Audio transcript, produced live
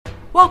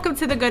Welcome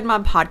to the Good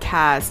Mom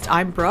Podcast.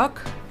 I'm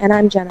Brooke. And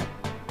I'm Jenna.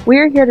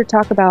 We're here to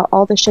talk about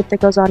all the shit that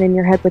goes on in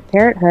your head with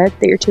parenthood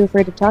that you're too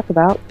afraid to talk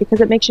about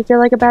because it makes you feel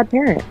like a bad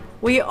parent.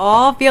 We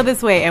all feel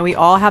this way and we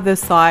all have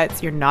those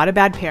thoughts. You're not a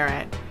bad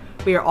parent.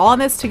 We are all in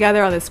this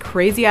together on this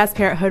crazy ass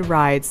parenthood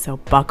ride, so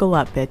buckle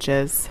up,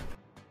 bitches.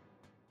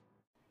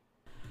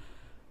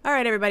 All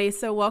right, everybody.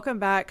 So welcome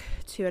back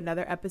to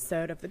another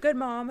episode of The Good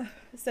Mom.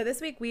 So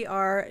this week we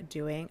are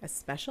doing a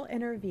special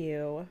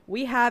interview.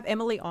 We have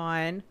Emily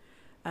on,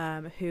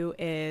 who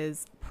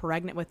is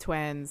pregnant with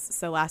twins.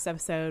 So last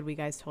episode, we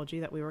guys told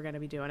you that we were going to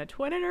be doing a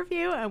twin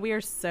interview, and we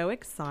are so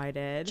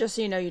excited. Just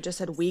so you know, you just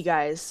said we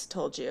guys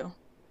told you.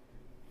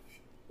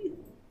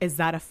 Is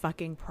that a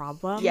fucking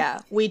problem? Yeah,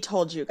 we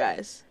told you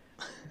guys.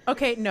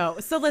 Okay, no.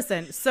 So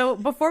listen. So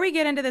before we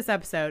get into this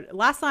episode,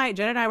 last night,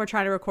 Jen and I were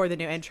trying to record the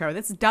new intro.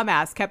 This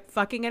dumbass kept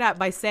fucking it up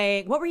by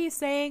saying, what were you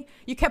saying?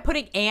 You kept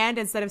putting and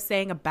instead of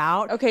saying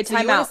about. Okay, so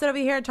you want to sit over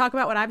here and talk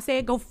about what I'm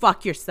saying? Go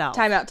fuck yourself.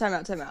 Time out.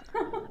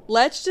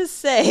 Let's just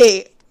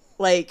say,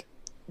 like,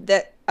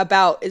 that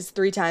about is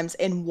 3 times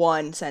in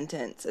one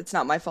sentence. It's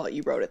not my fault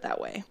you wrote it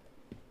that way.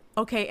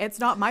 Okay, it's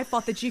not my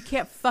fault that you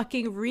can't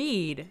fucking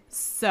read.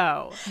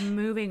 So,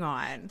 moving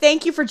on.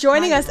 Thank you for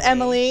joining us,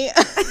 Emily.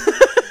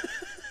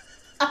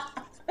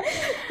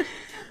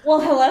 Well,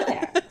 hello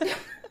there.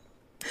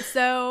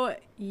 So,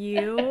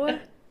 you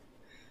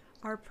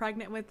are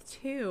pregnant with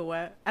 2.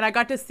 And I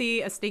got to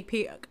see a sneak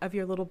peek of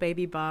your little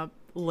baby bump.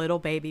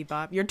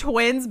 Your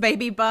twins'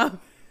 baby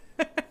bump.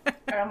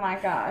 Oh my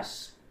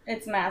gosh.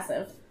 It's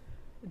massive.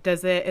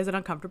 Is it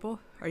uncomfortable?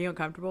 Are you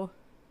uncomfortable?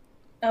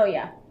 Oh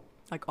yeah.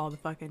 Like all the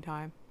fucking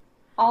time?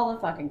 All the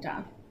fucking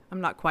time.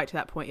 I'm not quite to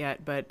that point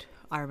yet, but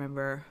I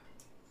remember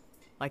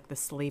like the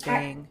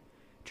sleeping,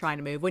 trying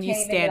to move. When you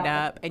stand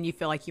up and you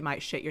feel like you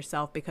might shit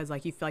yourself because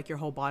like you feel like your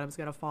whole bottom's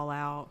going to fall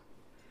out.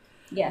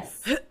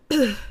 Yes.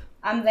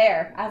 I'm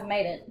there. I've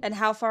made it. And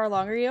how far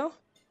along are you?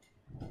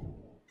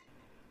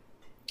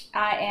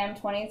 I am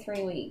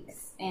 23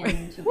 weeks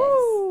and 2 days.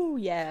 Woo,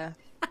 yeah.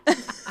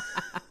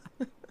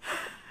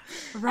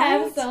 Right? I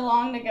have so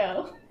long to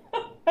go.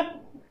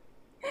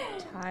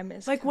 Time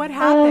is like, what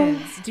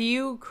happens? Do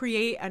you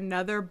create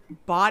another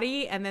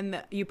body and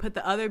then you put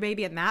the other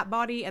baby in that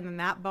body and then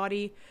that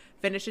body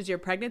finishes your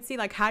pregnancy?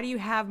 Like, how do you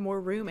have more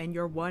room in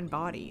your one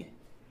body?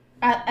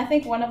 I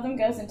think one of them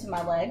goes into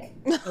my leg.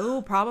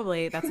 Oh,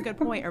 probably. That's a good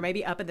point. Or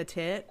maybe up in the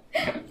tit.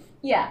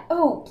 Yeah.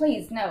 Oh,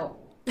 please, no.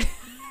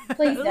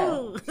 Please,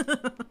 no.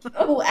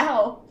 Oh,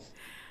 ow.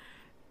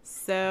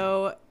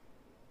 So,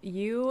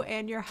 you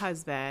and your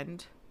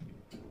husband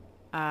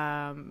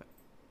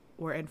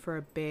were in for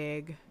a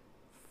big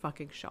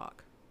fucking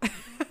shock.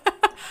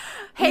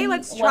 Hey,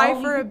 let's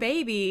try for a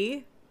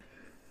baby.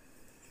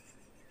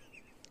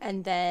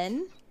 And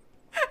then...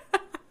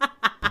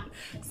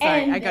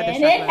 Sorry, and I got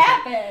then it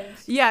happened.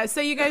 Yeah,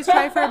 so you guys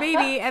try for a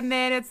baby, and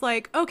then it's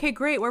like, okay,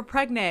 great, we're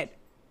pregnant.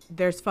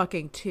 There's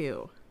fucking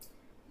 2.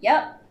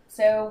 Yep.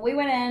 So we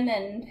went in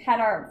and had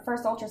our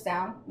first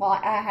ultrasound. Well,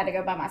 I had to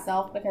go by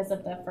myself because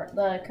of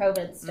the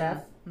COVID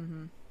stuff.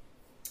 Mm-hmm.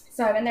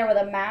 So I'm in there with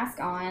a mask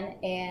on,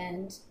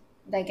 and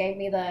they gave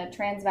me the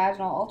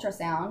transvaginal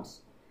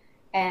ultrasound,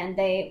 and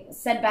they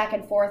said back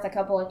and forth a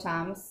couple of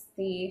times,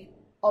 the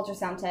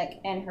ultrasound tech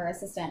and her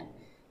assistant,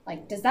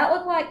 like, does that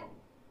look like?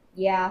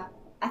 Yeah.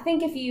 I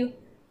think if you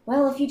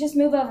just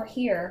move over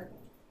here.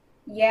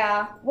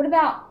 Yeah. What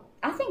about,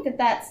 I think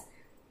that's,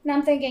 and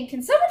I'm thinking,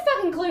 can someone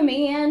fucking clue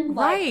me in?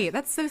 Like, right.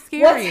 That's so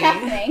scary. What's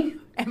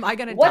happening? Am I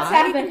going to die? What's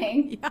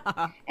happening?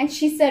 Yeah. And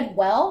she said,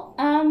 well,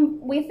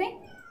 we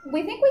think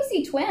we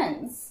see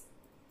twins.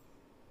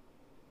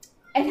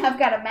 And I've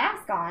got a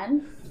mask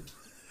on.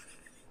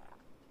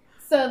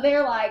 So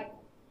they're like,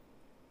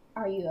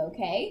 are you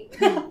okay?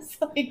 I was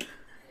like,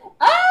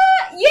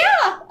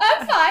 yeah,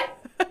 I'm fine.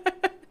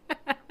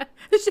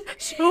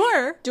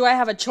 Sure. Do I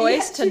have a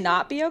choice to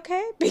not be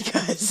okay?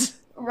 Because...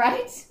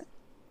 Right.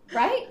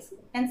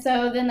 And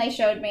so then they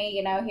showed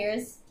me,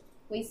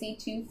 we see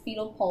 2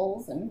 fetal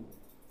poles and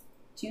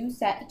 2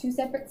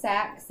 separate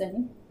sacs.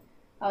 And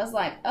I was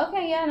like,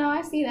 okay, yeah, no,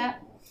 I see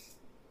that.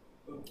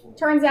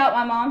 Turns out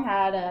my mom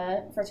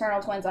had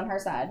fraternal twins on her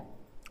side.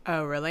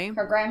 Oh, really?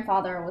 Her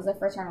grandfather was a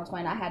fraternal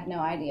twin. I had no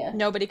idea.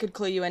 Nobody could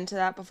clue you into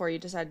that before you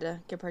decided to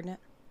get pregnant?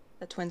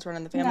 That twins run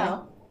in the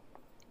family?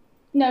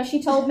 No,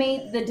 she told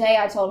me the day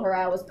I told her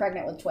I was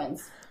pregnant with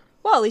twins.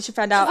 Well, at least you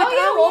found out.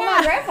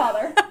 My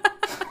grandfather.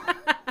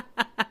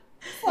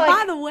 Like,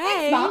 by the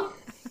way.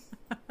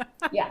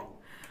 Yeah.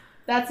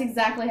 That's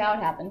exactly how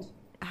it happened.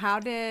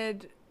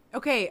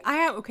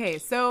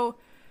 So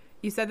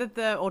you said that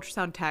the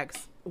ultrasound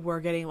techs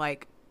were getting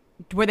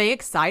were they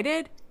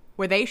excited?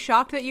 Were they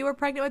shocked that you were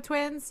pregnant with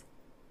twins?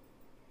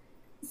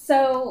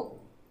 So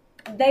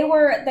they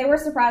were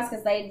surprised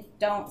because they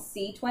don't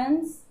see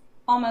twins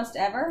almost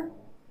ever.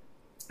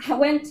 I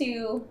went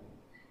to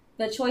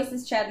the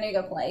Choices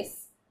Chattanooga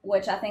place,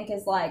 which I think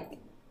is like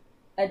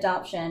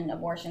adoption,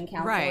 abortion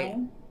counseling. Right.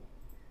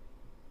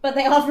 But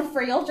they offer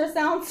free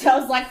ultrasound, so I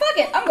was like, fuck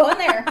it, I'm going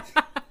there.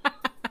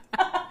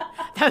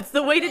 That's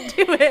the way to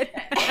do it.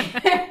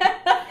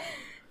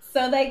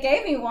 So they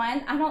gave me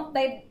one.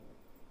 They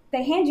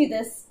hand you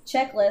this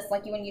checklist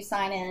like when you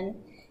sign in,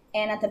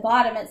 and at the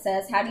bottom it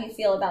says, how do you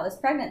feel about this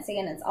pregnancy?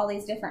 And it's all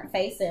these different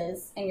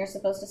faces, and you're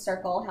supposed to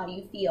circle how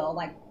you feel,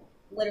 like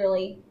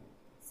literally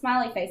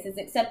smiley faces,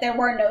 except there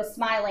were no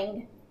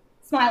smiley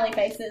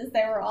faces.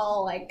 They were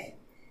all like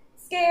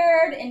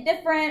scared,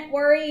 indifferent,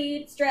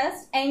 worried,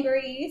 stressed,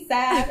 angry,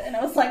 sad. And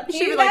I was like, do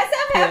you guys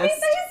have happy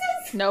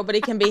faces? Nobody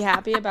can be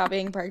happy about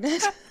being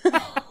pregnant.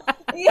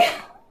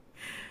 Yeah.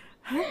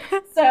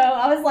 So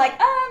I was like,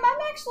 I'm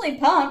actually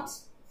pumped.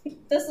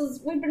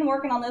 We've been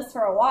working on this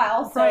for a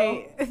while, so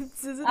Right.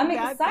 I'm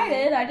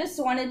excited. I just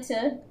wanted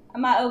to.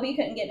 My OB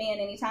couldn't get me in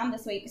any time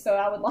this week, so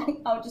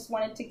I just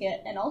wanted to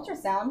get an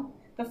ultrasound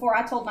before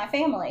I told my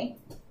family.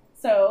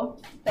 So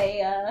they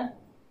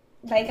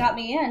got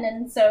me in,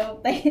 and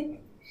so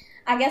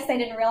I guess they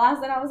didn't realize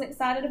that I was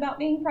excited about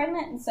being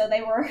pregnant, and so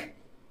they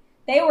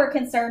were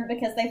concerned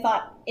because they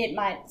thought it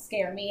might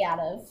scare me out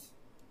of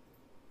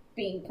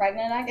being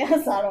pregnant, I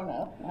guess. I don't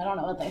know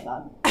what they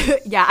thought.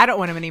 Yeah, I don't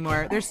want him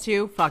anymore. There's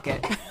two. Fuck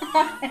it.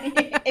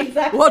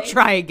 Exactly. We'll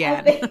try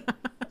again.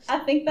 I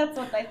think that's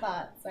what they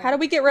thought. So. How do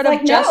we get rid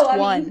of just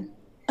one?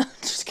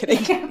 Just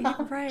kidding.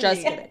 Right.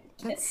 Just kidding.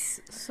 That's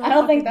so I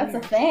don't think fucking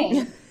that's weird. a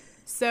thing.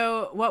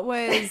 So what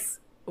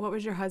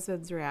was your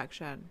husband's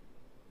reaction?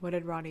 What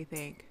did Ronnie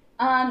think?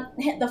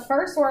 The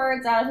first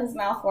words out of his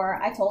mouth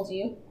were, "I told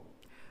you."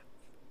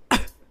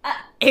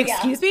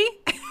 Excuse me?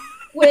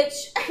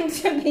 Which,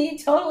 to be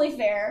totally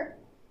fair,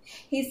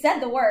 he said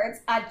the words.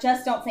 I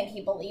just don't think he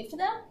believed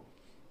them.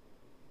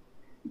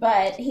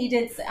 But he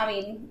did. I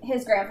mean,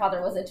 his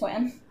grandfather was a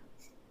twin.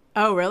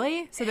 Oh,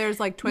 really? So there's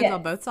like twins Yes.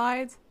 on both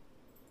sides?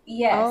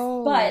 Yes,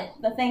 Oh. but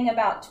the thing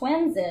about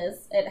twins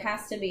is it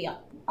has to be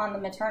on the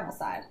maternal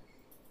side.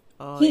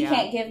 Oh, He yeah.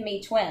 can't give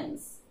me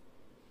twins.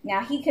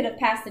 Now, he could have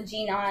passed the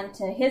gene on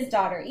to his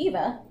daughter,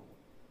 Eva,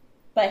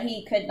 but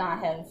he could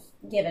not have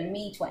given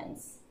me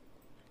twins.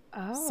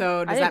 Oh,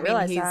 So I does didn't that mean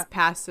realize he's that.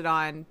 passed it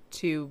on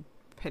to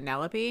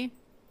Penelope?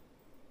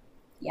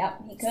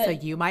 Yep, he could. So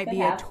you might Could be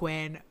have. a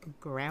twin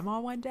grandma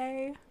one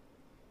day?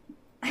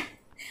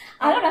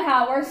 I don't know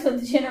how it works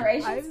with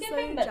generation I'm so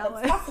skipping, but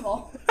jealous. it's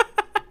possible.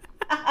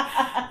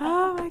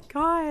 Oh my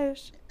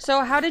gosh.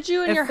 So how did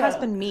you and If your so-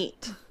 husband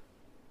meet?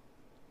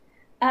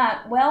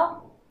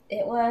 Well,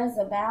 it was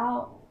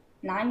about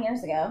 9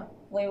 years ago.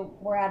 We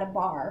were at a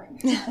bar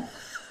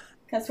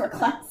because we're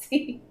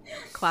classy.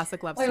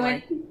 Classic love We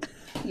story.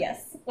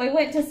 we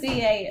went to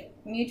see a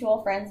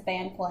mutual friend's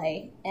band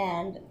play,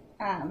 and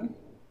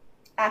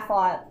I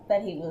thought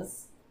that he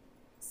was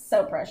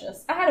so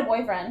precious. I had a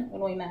boyfriend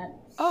when we met.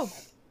 Oh,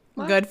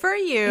 what? Good for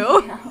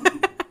you.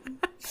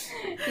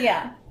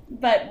 Yeah,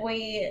 but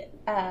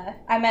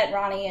I met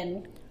Ronnie,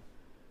 and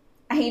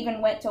I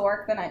even went to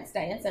work the next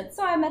day and said,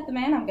 so I met the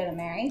man I'm going to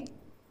marry.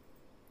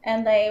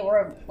 And they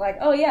were like,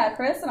 oh yeah,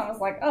 Chris. And I was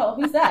like, oh,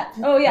 who's that?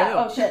 Oh yeah, Ew.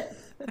 oh shit.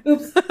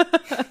 Oops.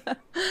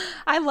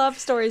 I love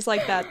stories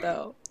like that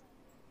though.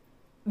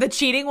 The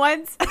cheating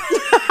ones?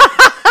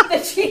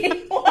 The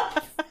cheating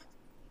was.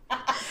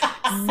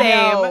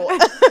 Same.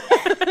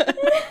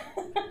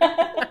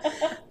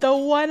 The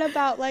one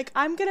about like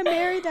I'm gonna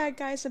marry that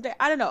guy someday.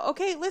 I don't know.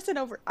 Okay, listen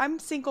I'm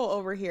single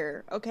over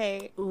here.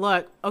 Okay.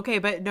 Look, okay,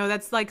 but no,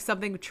 that's like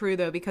something true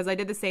though, because I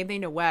did the same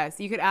thing to Wes.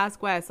 You could ask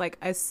Wes, like,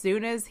 as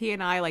soon as he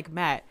and I like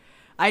met,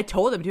 I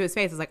told him to his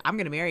face, I was like, I'm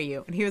gonna marry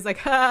you. And he was like,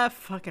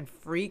 fucking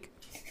freak.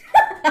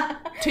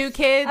 2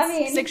 kids, I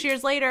mean- 6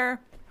 years later,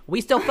 we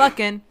still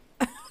fucking.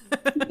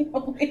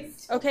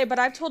 Okay, but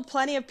I've told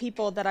plenty of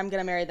people that I'm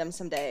gonna marry them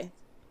someday.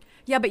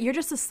 Yeah, but you're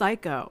just a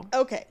psycho.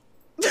 Okay.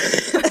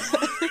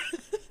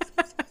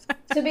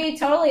 To be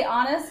totally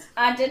honest,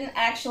 I didn't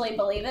actually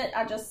believe it.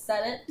 I just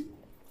said it,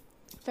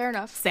 Fair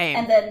enough. Same.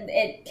 and then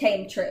it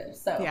came true.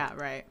 So Yeah,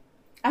 right.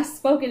 I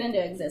spoke it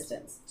into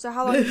existence. So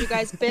how long have you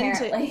guys been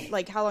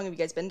Apparently. how long have you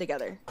guys been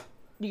together?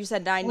 You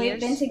said 9 We've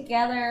years? been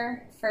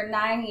together for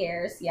 9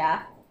 years,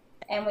 yeah.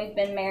 And we've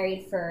been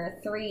married for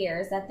 3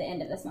 years at the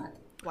end of this month.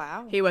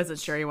 Wow. He wasn't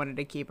sure he wanted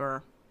to keep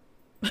her.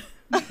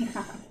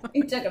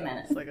 It took a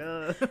minute. Like,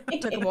 ugh.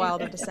 Took him a while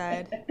to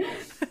decide.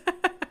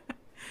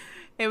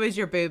 It was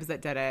your boobs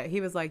that did it. He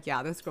was like,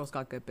 yeah, this girl's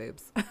got good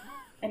boobs.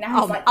 And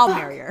now he's like, I'll "Fuck,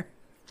 marry her.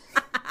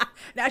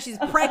 Now she's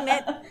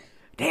pregnant.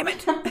 Damn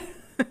it.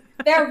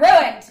 they're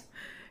ruined."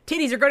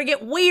 Titties are going to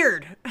get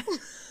weird.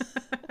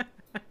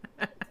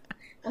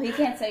 Well, he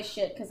can't say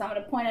shit because I'm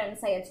going to point at him and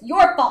say, it's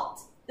your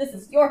fault. This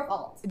is your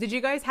fault. Did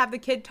you guys have the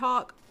kid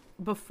talk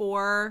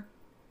before,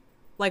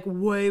 like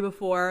way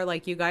before,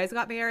 like you guys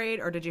got married?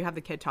 Or did you have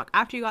the kid talk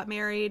after you got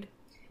married?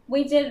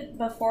 We did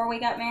before we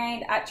got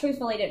married. I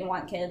truthfully didn't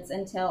want kids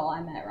until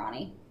I met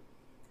Ronnie.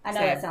 I know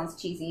Same. that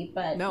sounds cheesy,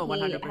 but No, he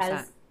 100%.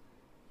 has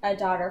a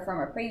daughter from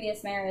a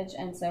previous marriage,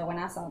 and so when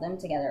I saw them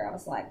together, I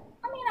was like,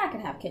 I mean, I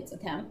could have kids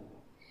with him.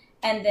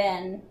 And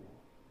then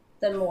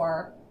the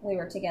more we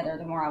were together,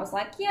 the more I was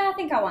like, yeah, I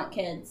think I want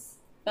kids.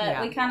 But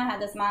Yeah. we kind of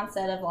had this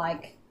mindset of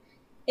like,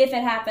 if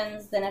it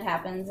happens, then it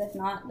happens. If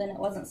not, then it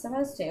wasn't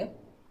supposed to.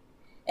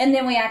 And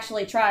then we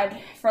actually tried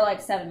for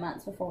like 7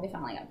 months before we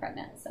finally got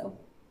pregnant. So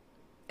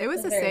It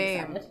was the very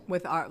same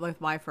excited.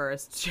 with my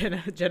first.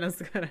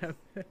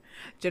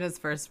 Jenna's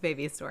first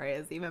baby story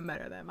is even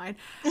better than mine.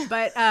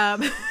 But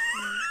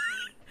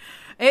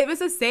it was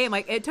the same.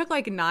 Like, it took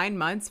like 9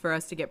 months for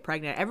us to get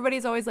pregnant.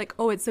 Everybody's always like,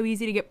 "Oh, it's so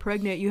easy to get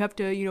pregnant. You have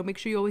to, make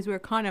sure you always wear a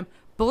condom."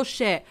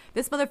 Bullshit.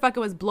 This motherfucker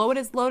was blowing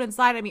his load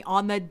inside of me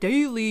on the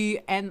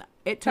daily, and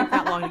it took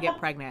that long to get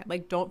pregnant.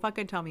 Like, don't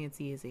fucking tell me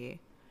it's easy.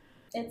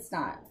 It's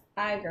not.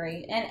 I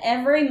agree. And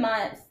every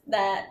month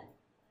that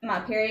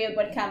my period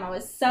would come, I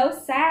was so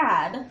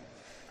sad.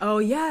 Oh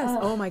yes. Ugh.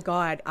 Oh my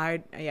God.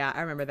 I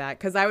remember that,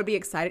 because I would be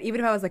excited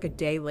even if I was like a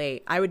day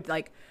late. I would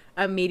like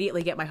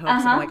immediately get my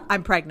hopes up, like,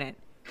 I'm pregnant,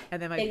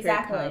 and then my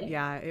Exactly. period come.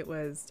 Yeah, it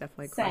was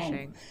definitely Same.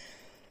 crushing.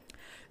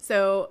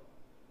 So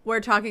we're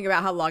talking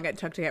about how long it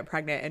took to get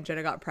pregnant, and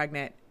Jenna got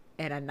pregnant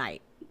in a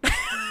night.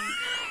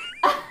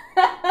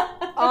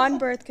 On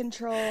birth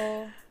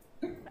control,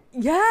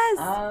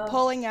 Yes.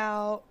 pulling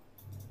out,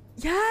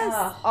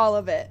 Yes. all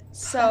of it.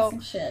 That's So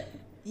some shit.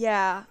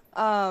 yeah,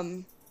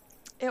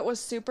 it was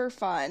super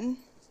fun.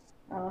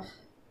 Oh,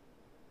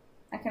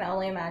 I can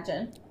only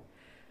imagine.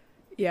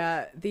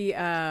 Yeah. The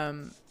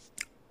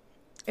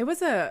it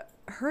was a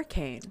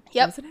hurricane.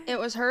 Yep, Wasn't it? it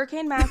was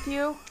Hurricane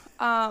Matthew.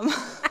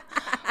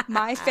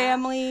 My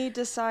family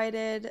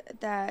decided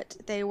that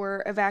they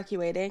were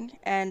evacuating,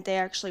 and they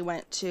actually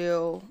went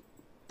to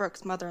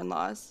Brooke's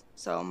mother-in-law's,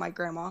 so my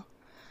grandma,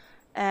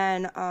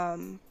 and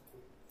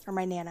or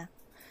my nana,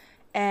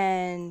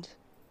 and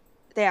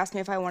they asked me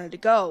if I wanted to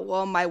go.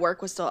 Well, my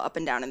work was still up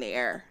and down in the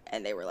air,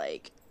 and they were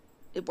like,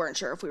 they weren't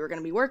sure if we were going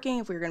to be working,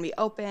 if we were going to be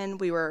open.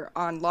 We were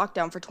on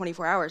lockdown for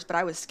 24 hours, but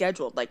I was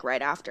scheduled like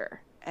right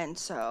after, and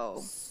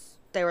so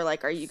they were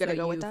like, "Are you going to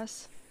So go with you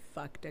us?"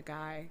 Fucked a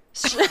guy.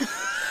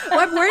 Well,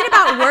 I'm worried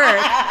about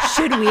work.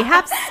 Should we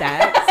have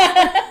sex?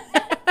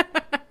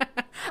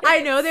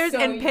 I know there's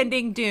So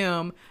impending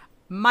doom.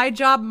 My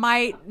job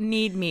might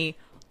need me.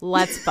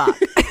 Let's fuck.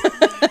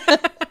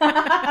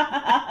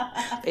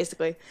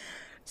 Basically.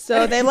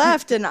 So they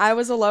left, and I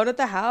was alone at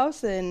the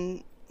house,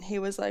 and he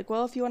was like,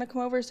 "Well, if you want to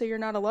come over so you're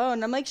not alone."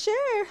 And I'm like,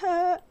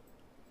 "Sure."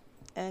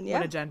 And yeah.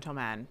 What a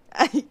gentleman.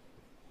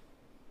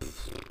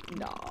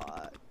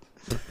 Not.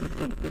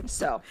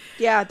 So,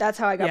 yeah, that's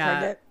how I got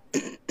Yeah.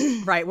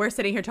 pregnant. Right. We're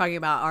sitting here talking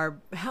about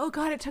oh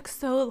God, it took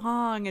so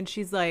long. And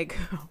she's like,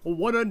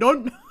 "What a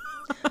done."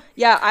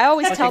 Yeah, I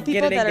always tell Fucking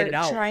get people it in, that get it are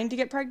out. trying to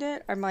get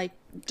pregnant, I'm like,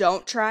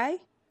 don't try,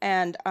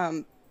 and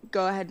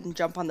go ahead and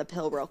jump on the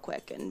pill real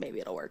quick, and maybe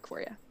it'll work for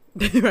you.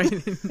 Right.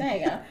 There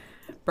you go.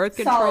 Birth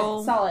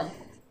control. Solid.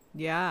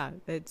 Yeah,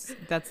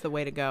 that's the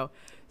way to go.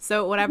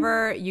 So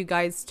whenever you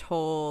guys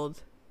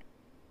told,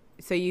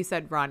 so you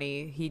said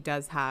Ronnie, he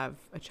does have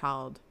a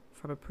child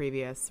from a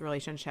previous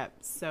relationship.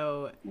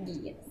 So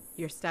Yes.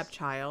 your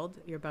stepchild,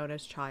 your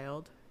bonus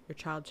child, your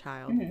child,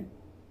 Mm-hmm.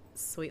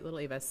 sweet little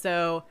Eva.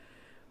 So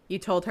you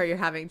told her you're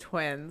having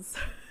twins.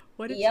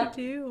 What did Yep.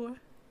 you do?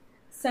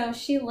 So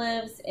she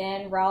lives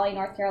in Raleigh,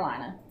 North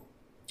Carolina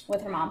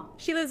with her mom.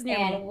 She lives near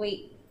me.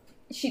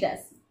 And she does.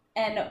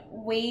 And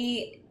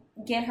we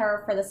get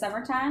her for the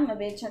summertime.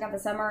 Maybe check out the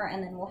summer,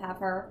 and then we'll have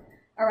her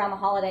around the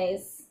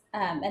holidays.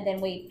 And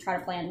then we try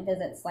to plan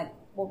visits. Like,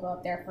 we'll go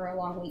up there for a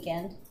long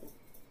weekend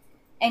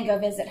and go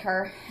visit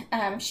her.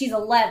 She's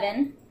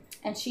 11,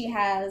 and she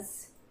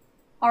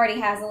already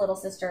has a little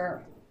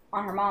sister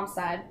on her mom's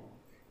side.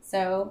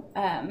 So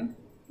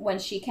when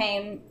she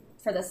came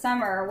for the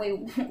summer,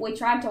 we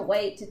tried to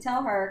wait to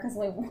tell her, because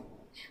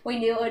we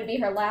knew it would be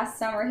her last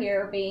summer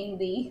here, being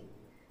the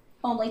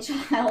only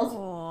child.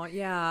 Oh,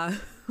 yeah.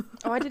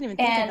 Oh, I didn't even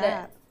think of And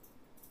that.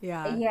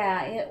 Yeah.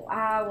 yeah,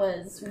 I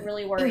was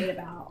really worried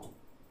about,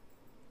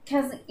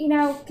 because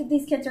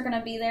these kids are going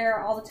to be there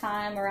all the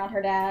time around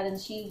her dad, and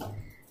she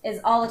is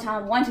all the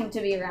time wanting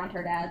to be around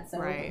her dad. So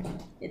Right.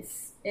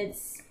 it's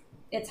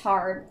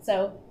hard.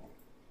 So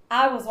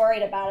I was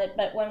worried about it,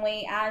 but when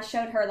I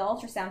showed her the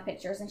ultrasound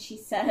pictures, and she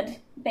said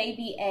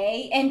baby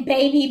A and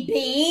baby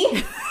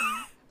B,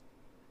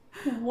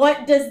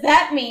 what does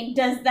that mean?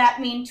 Does that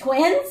mean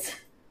twins?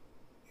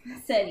 I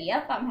said,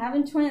 "Yep, I'm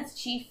having twins."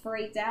 She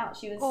freaked out.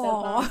 She was so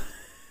Aw.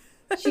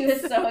 bummed. She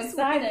was so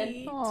excited.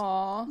 Sweet.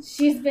 Aw.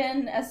 She's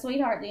been a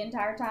sweetheart the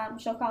entire time.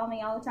 She'll call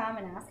me all the time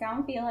and ask how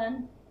I'm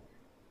feeling,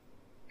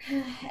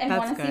 and That's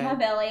want to see good. my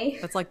belly.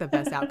 That's like the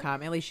best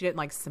outcome. At least she didn't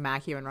like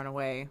smack you and run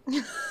away.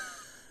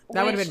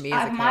 That would've Which been me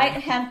as a I kid. might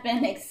have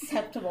been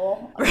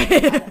acceptable.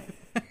 Right.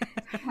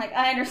 Like,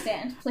 I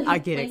understand. Please, I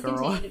get it, please girl.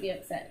 continue to be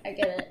upset. I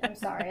get it. I'm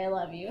sorry. I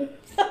love you.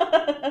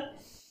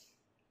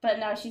 But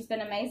no, she's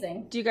been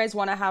amazing. Do you guys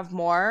want to have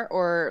more,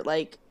 or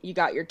like you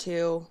got your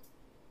two?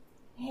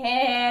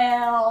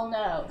 Hell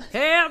no.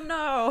 Hell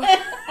no.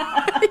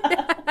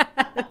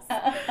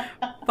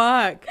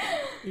 Fuck.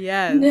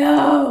 Yes.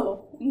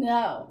 No.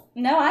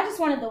 I just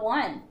wanted the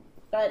one.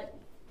 But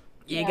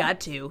You yeah. got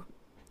to.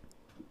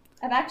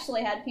 I've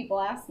actually had people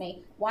ask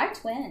me, why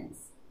twins?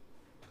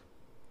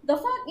 The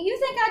fuck? You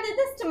think I did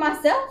this to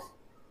myself?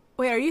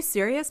 Wait, are you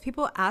serious?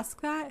 People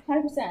ask that?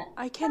 100%.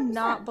 I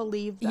cannot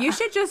believe that.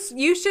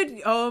 You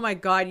should, oh my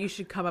God, you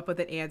should come up with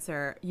an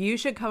answer. You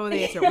should come up with an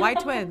answer. Why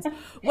twins?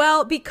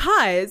 Well,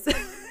 because,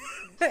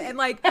 and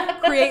like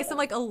create some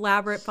like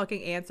elaborate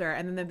fucking answer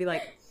and then they'd be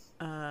like,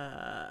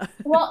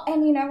 Well,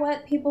 and you know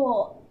what?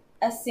 People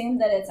assume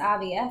that it's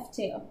IVF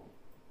too.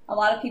 A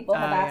lot of people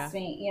have asked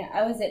me, you know,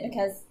 oh, is it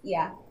because,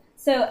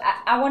 So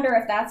I wonder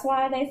if that's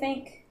why they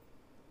think,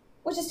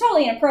 which is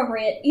totally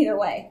inappropriate either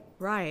way.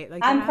 Right.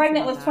 Like I'm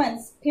pregnant with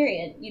twins,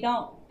 period. You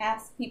don't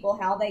ask people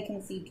how they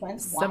conceive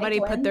twins. Somebody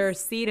Why twins? put their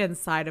seed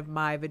inside of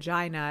my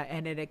vagina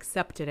and it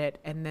accepted it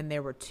and then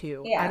there were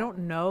two. Yeah. I don't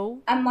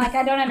know. I'm like,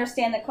 I don't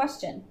understand the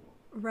question.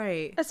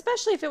 Right.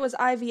 Especially if it was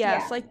IVF.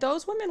 Yeah. Like,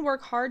 those women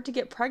work hard to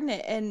get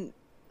pregnant, and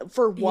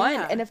for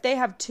one, and if they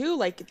have two,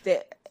 like,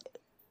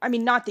 I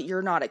mean, not that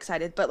you're not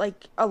excited, but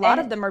like a lot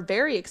of them are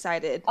very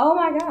excited. Oh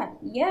my God,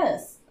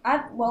 yes.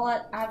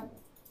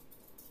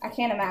 I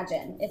can't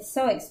imagine. It's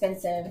so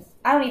expensive.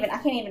 I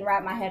can't even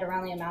wrap my head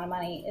around the amount of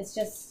money. It's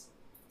just,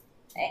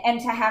 and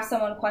to have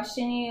someone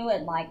question you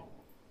and like,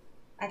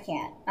 I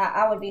can't.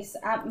 I would be.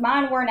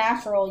 Mine were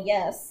natural,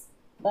 yes,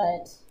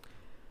 but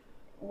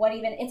what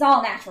even? It's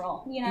all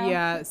natural, you know.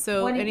 Yeah.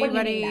 So what do you mean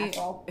anybody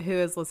natural? who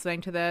is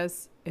listening to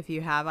this, if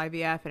you have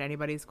IVF and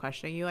anybody's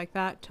questioning you like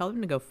that, tell them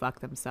to go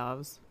fuck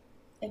themselves.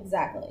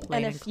 Exactly.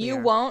 Plain And if clear.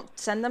 you won't,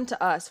 send them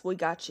to us. We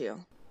got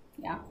you.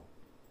 Yeah.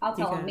 I'll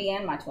tell them, me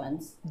and my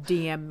twins.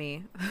 DM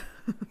me.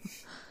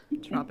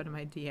 Drop into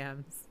my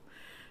DMs.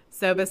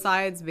 So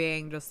besides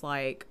being just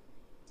like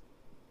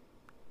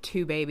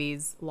two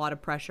babies, a lot of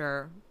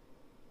pressure,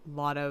 a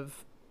lot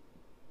of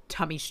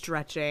tummy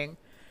stretching,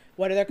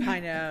 what other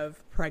kind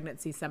of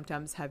pregnancy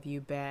symptoms have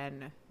you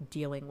been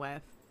dealing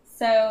with?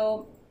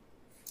 So,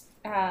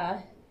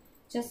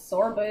 just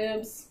sore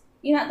boobs.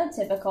 You know, the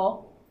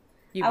typical.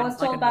 You've I been, was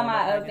like, told a by normal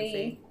my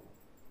pregnancy. OB,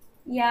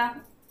 yeah,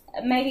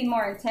 maybe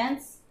more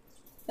intense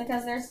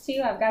because there's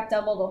two. I've got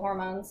double the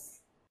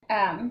hormones.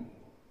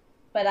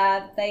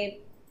 But they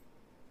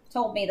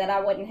told me that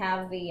I wouldn't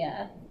have the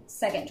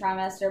second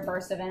trimester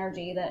burst of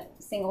energy that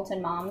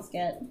singleton moms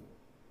get.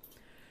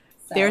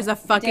 So, There's a I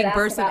did fucking ask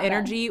burst of about that.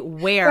 energy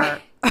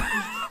where?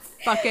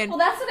 Fucking. Well,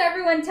 that's what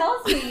everyone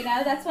tells me, you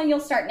know. That's when you'll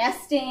start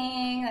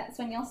nesting. That's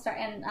when you'll start.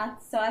 And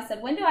so I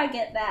said, when do I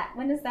get that?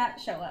 When does that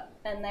show up?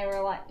 And they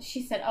were like,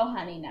 she said, oh,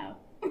 honey, no.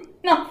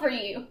 Not for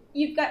you.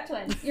 You've got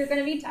twins. You're going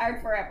to be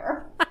tired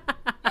forever.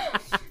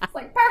 It's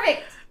like,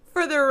 perfect.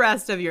 For the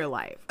rest of your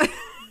life.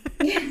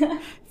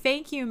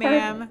 Thank you,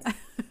 ma'am.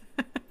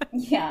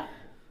 Yeah.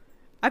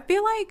 I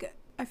feel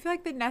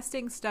like the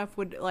nesting stuff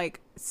would like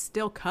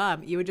still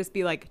come. You would just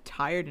be like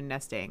tired of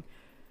nesting.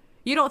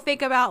 You don't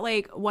think about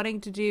like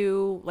wanting to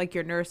do like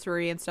your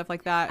nursery and stuff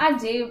like that? I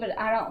do, but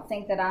I don't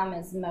think that I'm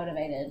as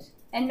motivated.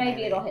 And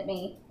maybe it'll hit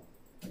me.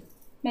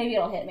 Maybe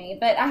it'll hit me.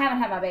 But I haven't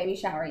had my baby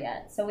shower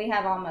yet. So we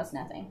have almost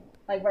nothing.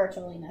 Like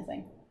virtually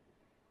nothing.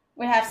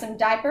 We have some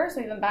diapers.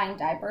 We've been buying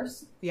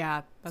diapers.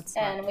 Yeah, that's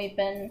smart. And we've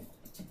been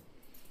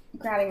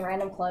grabbing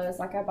random clothes.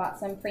 Like I bought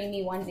some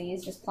preemie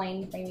onesies, just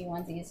plain preemie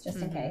onesies, just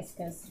in case.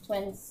 Because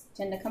twins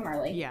tend to come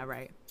early. Yeah,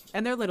 right.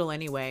 And they're little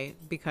anyway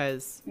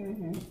because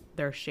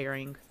they're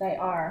sharing. They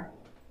are.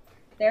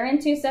 They're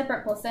in two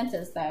separate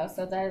placentas, though.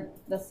 So they're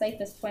the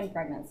safest twin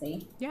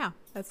pregnancy. Yeah,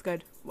 that's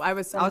good. I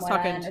was From what I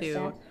talking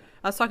understand.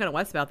 to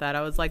Wes about that.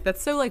 I was like,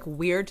 that's so like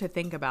weird to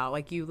think about.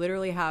 Like you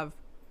literally have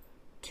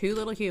two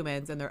little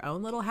humans in their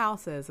own little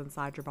houses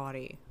inside your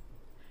body.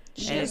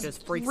 She And it has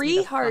just freaks me 3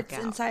 the fuck hearts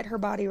out. inside her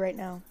body right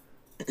now.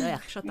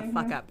 Ugh, shut the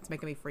fuck up. It's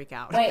making me freak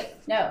out. Wait,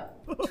 no.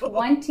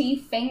 20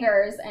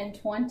 fingers and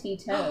 20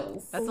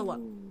 toes. That's a lot.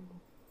 And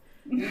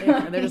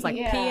they're just like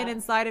Yeah. peeing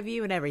inside of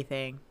you and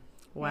everything.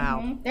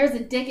 Wow. Mhm. There's a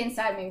dick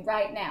inside me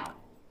right now.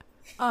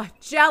 Oh,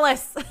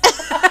 jealous.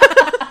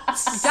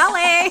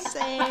 Jelly.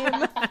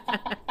 Same.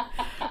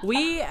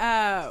 We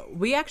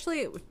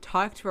actually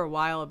talked for a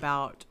while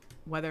about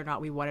whether or not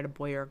we wanted a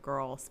boy or a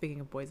girl, speaking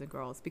of boys and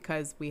girls,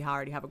 because we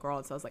already have a girl.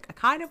 And so I was like, I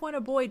kind of want a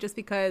boy just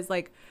because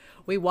like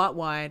we want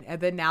one.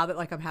 And then now that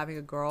like I'm having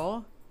a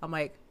girl, I'm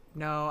like,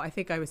 no, I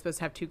think I was supposed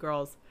to have 2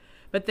 girls.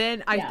 But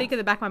then I think in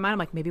the back of my mind, I'm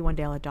like, maybe one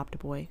day I'll adopt a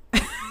boy.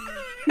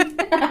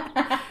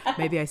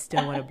 Maybe I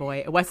still want a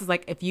boy. Wes is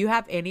like, if you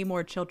have any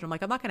more children, I'm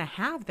like, I'm not going to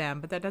have them,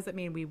 but that doesn't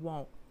mean we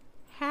won't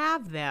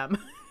have them.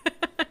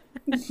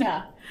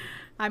 Yeah.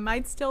 I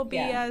might still be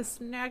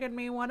snagging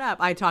me one up.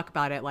 I talk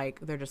about it like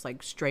they're just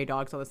like stray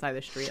dogs on the side of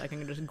the street. Like I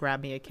can just grab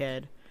me a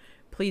kid.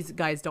 Please,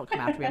 guys, don't come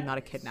after me. I'm not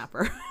a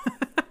kidnapper.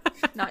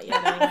 Not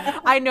yet. Anyway.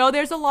 I know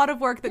there's a lot of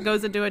work that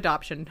goes into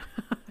adoption.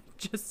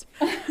 It's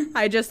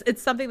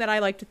something that I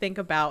like to think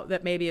about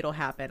that maybe it'll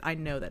happen. I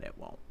know that it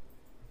won't.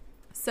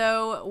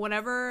 So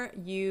whenever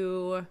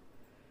you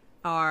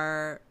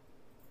are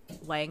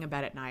laying in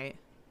bed at night,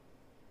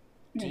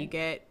 do you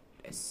get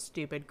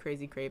stupid,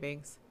 crazy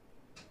cravings?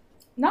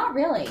 Not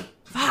really.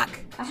 Fuck.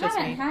 I It's just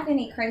haven't me. had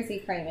any crazy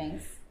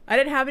cravings. I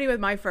didn't have any with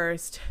my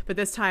first, but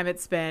this time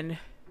it's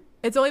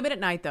only been at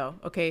night though.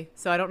 Okay.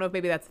 So I don't know if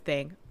maybe that's the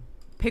thing.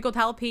 Pickled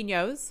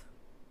jalapenos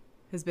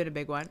has been a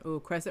big one. Ooh,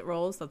 crescent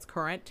rolls. That's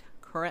current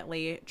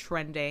currently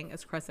trending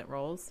as crescent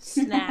rolls.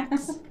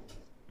 Snacks.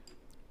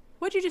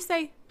 What'd you just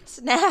say?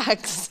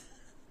 Snacks.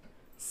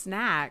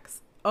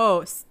 Snacks.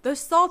 Oh, the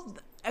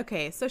salt.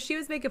 Okay, so she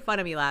was making fun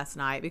of me last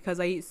night because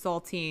I eat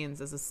saltines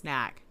as a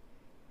snack.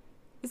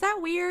 Is that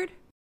weird?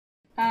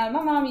 My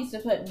mom used to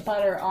put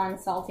butter on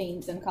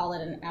saltines and call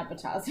it an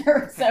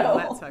appetizer. So Oh,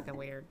 that's fucking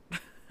weird.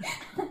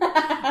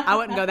 I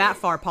wouldn't go that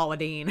far, Paula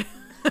Deen.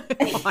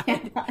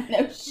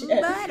 no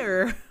shit.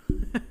 Butter.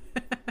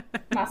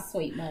 My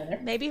sweet mother.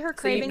 Maybe her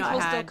So you've cravings not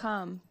will still had-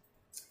 come.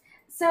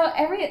 So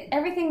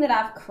everything that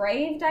I've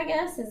craved, I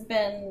guess, has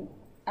been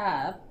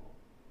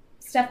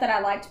stuff that I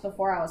liked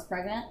before I was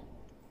pregnant.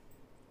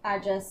 I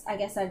guess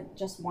I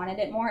just wanted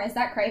it more. Is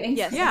that cravings?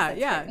 Yes. Yeah,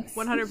 yeah,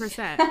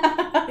 100%.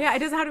 Yeah, it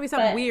doesn't have to be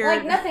something But, weird.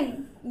 like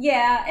nothing.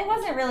 Yeah, it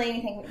wasn't really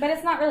anything. But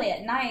it's not really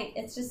at night.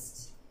 It's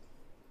just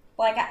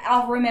like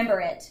I'll remember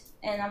it,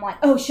 and I'm like,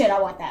 oh shit, I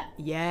want that.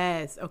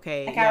 Yes.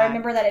 Okay. Like yeah. I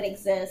remember that it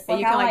exists. And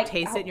you can I like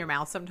taste it in your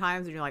mouth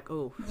sometimes, and you're like,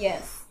 "Ooh."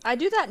 Yes. I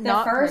do that The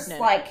not first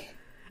pregnant. like.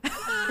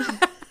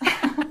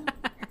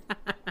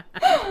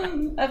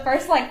 The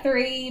first like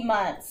 3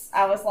 months,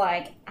 I was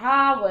like,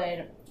 I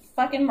would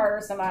fucking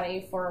murder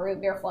somebody for a root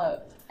beer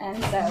float, and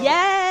so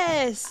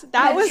Yes,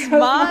 that I was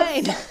drove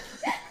mine.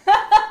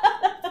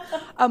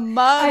 A I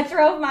mug.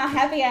 drove my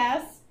happy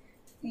ass,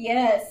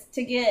 yes,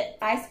 to get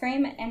ice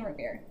cream and root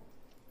beer.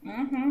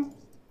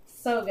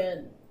 So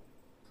good.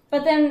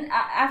 But then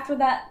after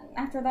that,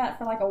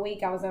 for like a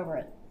week, I was over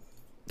it.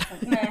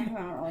 Like, nah, I don't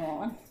really want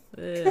one.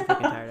 Ugh,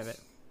 fucking tired of it.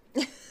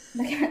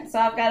 So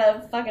I've got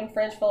a fucking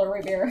fridge full of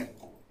root beer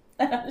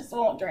that I just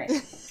won't drink.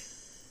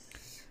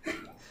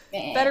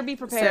 Better be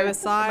prepared.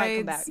 So It might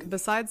come back.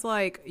 besides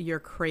like your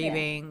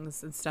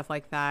cravings and stuff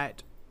like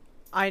that,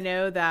 I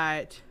know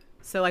that.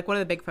 So like one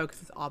of the big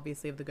focuses,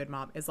 obviously, of the Good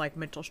Mom is like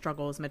mental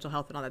struggles, mental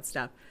health, and all that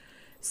stuff.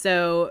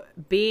 So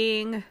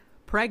being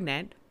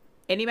pregnant,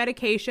 any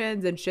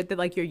medications and shit that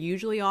like you're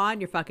usually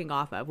on, you're fucking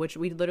off of, which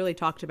we literally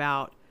talked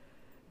about.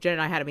 Jen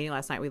and I had a meeting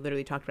last night. We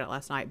literally talked about it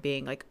last night,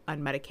 being like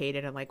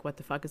unmedicated and like what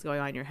the fuck is going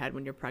on in your head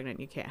when you're pregnant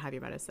and you can't have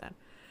your medicine.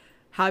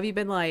 How have you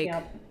been like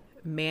Yep.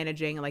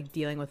 managing and like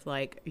dealing with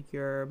like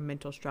your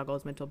mental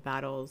struggles, mental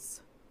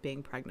battles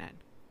being pregnant?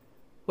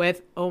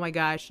 With, oh my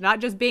gosh, not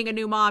just being a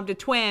new mom to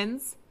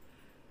twins,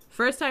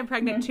 first time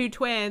pregnant, 2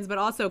 twins, but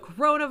also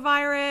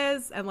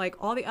coronavirus and like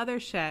all the other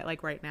shit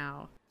like right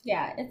now.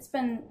 Yeah, it's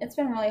been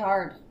really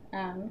hard.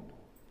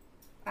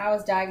 I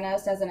was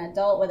diagnosed as an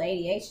adult with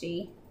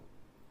ADHD,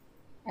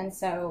 and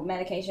so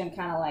medication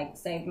kind of like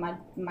saved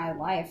my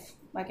life.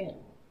 Like it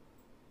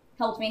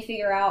helped me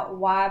figure out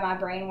why my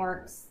brain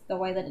works the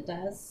way that it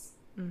does,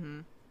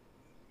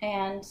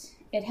 and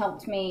it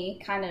helped me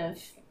kind of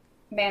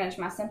manage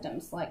my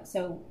symptoms. Like,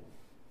 so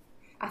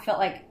I felt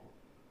like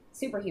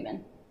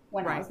superhuman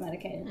when I was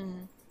medicated.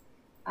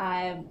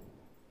 I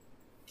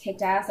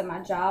kicked ass at my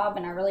job,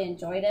 and I really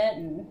enjoyed it,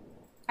 and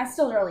I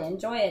still really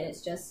enjoy it.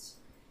 It's just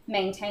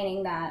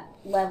maintaining that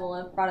level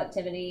of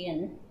productivity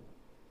and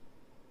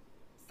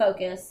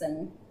focus,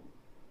 and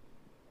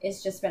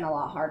it's just been a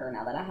lot harder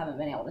now that I haven't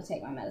been able to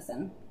take my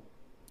medicine.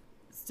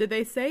 Did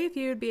they say if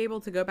you'd be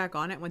able to go back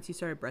on it once you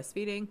started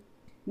breastfeeding?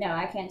 No,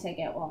 I can't take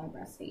it while I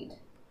breastfeed.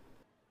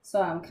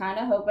 So I'm kind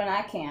of hoping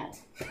I can't.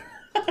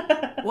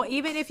 Well,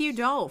 even if you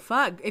don't,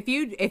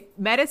 if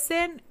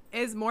medicine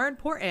is more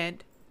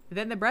important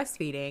than the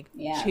breastfeeding,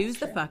 Yeah, choose that's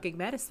the true. fucking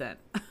medicine.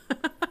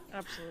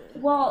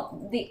 Absolutely.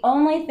 Well, the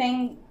only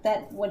thing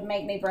that would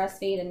make me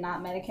breastfeed and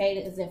not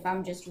medicate is if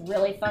I'm just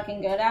really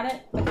fucking good at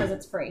it, because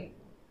it's free.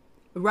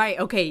 Right.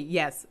 Okay.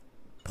 Yes.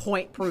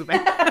 Point proven.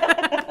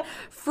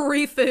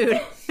 Free food.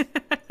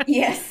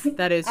 Yes.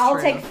 That is I'll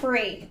true. take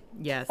free.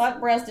 Yes. Fuck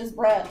breast is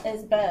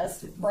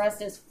best.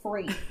 Breast is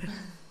free.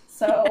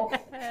 So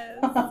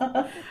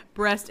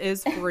Breast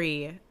is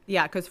free.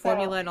 Yeah, because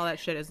formula and all that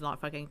shit is not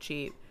fucking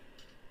cheap.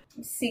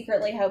 I'm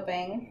secretly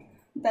hoping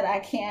that I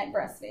can't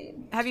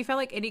breastfeed. Have you felt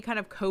like any kind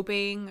of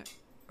coping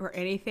or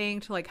anything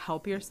to like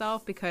help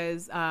yourself?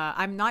 Because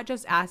I'm not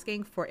just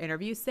asking for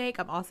interview's sake.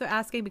 I'm also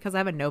asking because I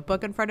have a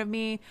notebook in front of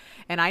me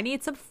and I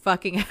need some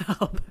fucking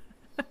help.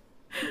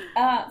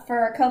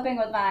 For coping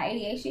with my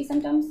ADHD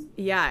symptoms?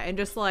 Yeah, and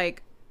just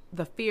like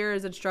the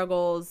fears and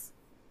struggles,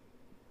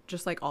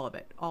 just like all of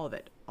it.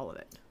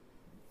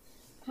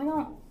 I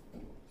don't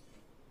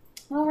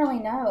really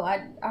know.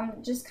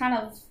 I'm just kind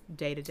of,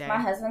 Day to day. my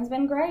husband's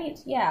been great.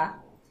 Yeah.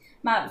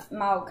 My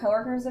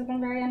coworkers have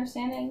been very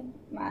understanding.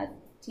 My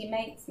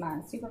teammates,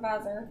 my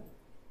supervisor,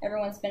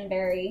 everyone's been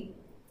very,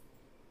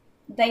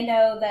 they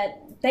know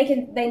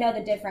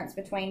the difference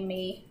between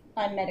me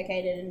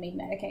unmedicated and me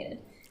medicated.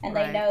 And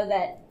Right. they know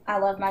that I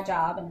love my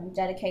job and I'm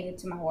dedicated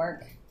to my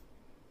work.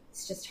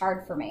 It's just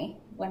hard for me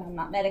when I'm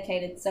not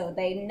medicated. So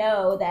they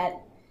know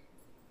that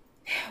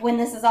when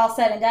this is all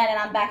said and done and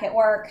I'm back at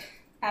work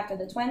after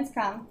the twins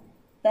come,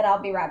 that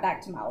I'll be right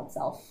back to my old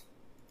self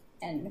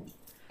and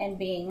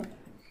being,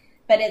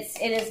 but it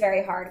is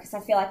very hard because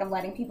I feel like I'm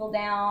letting people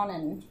down.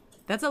 And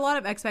That's a lot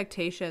of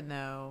expectation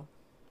though,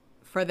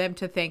 for them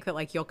to think that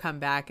like you'll come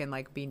back and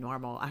like be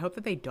normal. I hope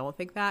that they don't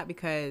think that,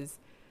 because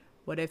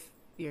what if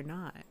you're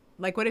not.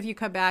 Like, what if you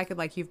come back and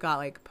like you've got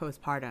like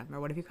postpartum, or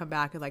what if you come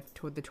back and like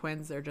the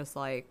twins are just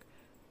like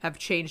have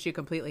changed you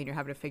completely and you're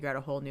having to figure out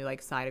a whole new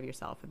like side of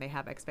yourself and they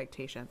have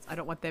expectations. I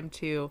don't want them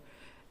to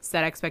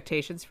set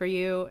expectations for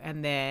you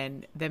and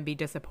then be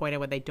disappointed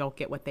when they don't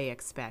get what they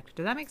expect.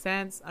 Does that make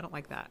sense? I don't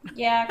like that.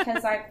 Yeah,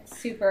 because I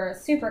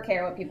super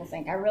care what people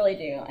think. I really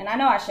do. And I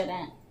know I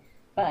shouldn't,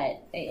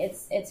 but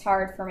it's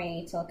hard for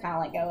me to kind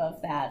of let go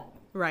of that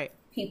Right.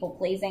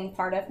 people-pleasing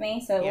part of me.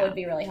 So it Yeah. would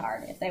be really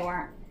hard if they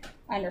weren't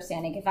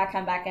understanding. If I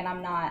come back and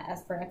I'm not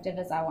as productive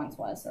as I once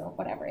was or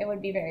whatever, it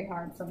would be very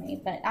hard for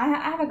me. But I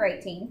have a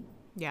great team.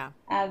 Yeah.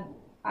 I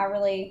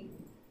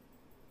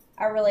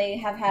really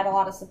have had a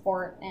lot of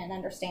support and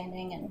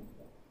understanding, and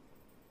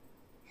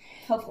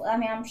hopefully, I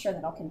mean, I'm sure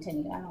that'll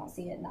continue. I don't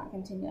see it not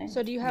continuing.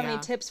 So do you have Yeah.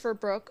 any tips for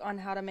Brooke on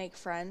how to make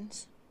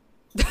friends?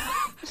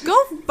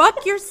 Go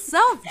fuck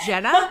yourself,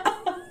 Jenna.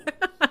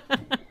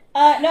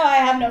 No, I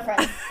have no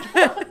friends.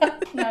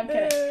 No, I'm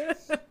kidding.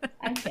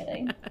 I'm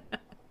kidding.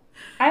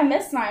 I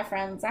miss my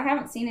friends. I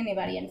haven't seen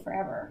anybody in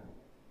forever.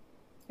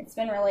 It's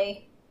been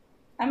really,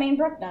 I mean,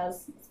 Brooke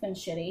knows. It's been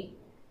shitty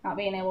not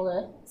being able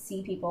to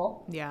see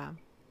people. Yeah.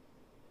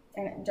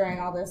 And during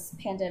all this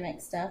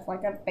pandemic stuff,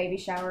 like a baby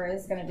shower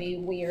is going to be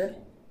weird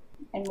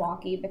and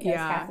wonky because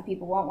Yeah. half the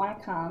people won't want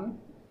to come,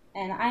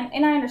 and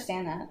I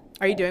understand that.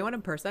 Are you doing one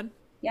in person?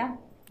 Yeah,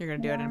 You're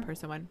gonna do an Yeah.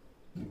 in-person one.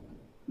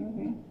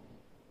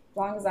 as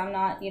long as I'm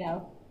not,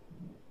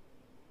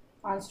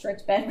 on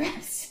strict bed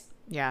rest.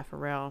 Yeah, for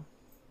real.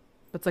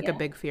 That's like a Yeah.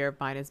 big fear of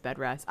mine is bed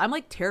rest. I'm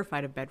like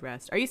terrified of bed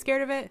rest. Are you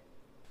scared of it?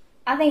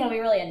 I think it'll be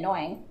really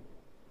annoying,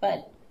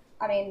 but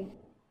I mean,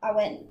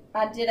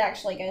 I did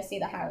actually go see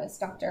the high-risk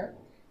doctor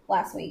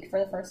last week for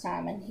the first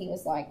time, and he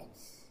was like,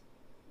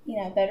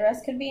 bed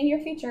rest could be in your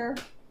future.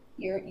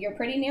 You're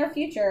pretty near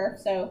future,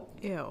 so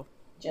Ew.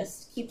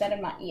 just keep that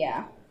in mind.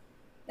 Yeah.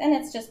 And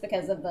it's just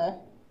because of the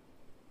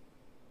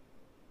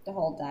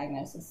whole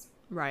diagnosis.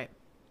 Right.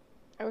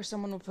 I wish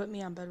someone would put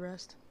me on bed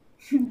rest.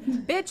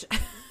 Bitch.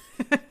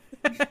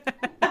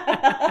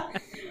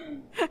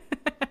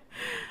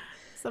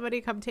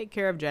 Somebody come take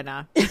care of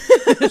Jenna.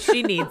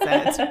 She needs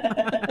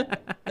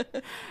it.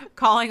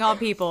 Calling all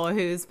people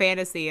whose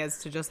fantasy is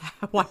to just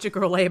watch a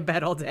girl lay in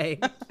bed all day.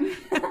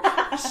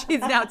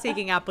 She's now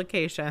taking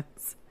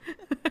applications.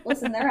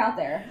 Listen, they're out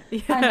there.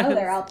 I know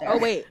they're out there. Oh,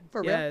 wait.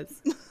 For real?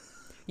 Yes.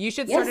 You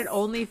should start an Yes.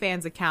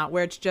 OnlyFans account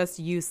where it's just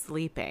you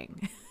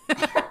sleeping.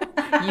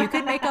 You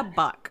could make a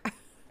buck.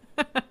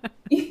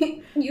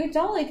 You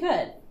totally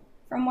could,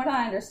 from what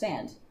I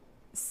understand.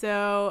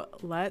 So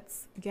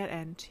let's get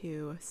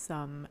into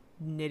some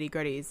nitty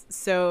gritties.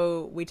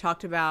 So we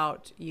talked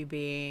about you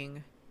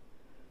being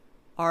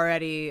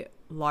already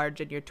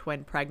large in your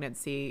twin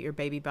pregnancy. Your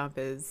baby bump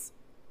is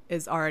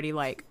already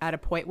like at a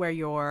point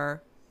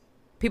where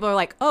people are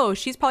like, oh,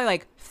 she's probably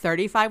like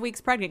 35 weeks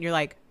pregnant. You're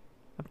like,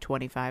 I'm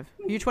 25.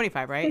 You're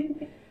 25,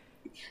 right?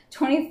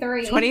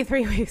 23.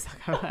 23 weeks.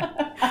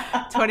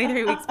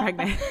 23 weeks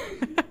pregnant.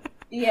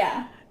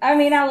 Yeah. I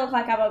mean, I look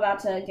like I'm about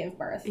to give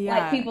birth. Yeah.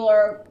 Like, people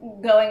are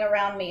going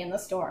around me in the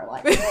store,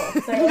 like,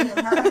 whoa, stay away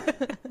from her.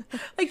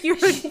 Like you're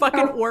in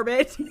fucking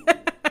orbit.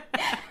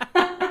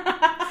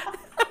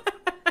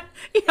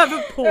 You have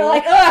a pool. They're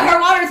like, ugh, her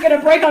water's going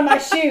to break on my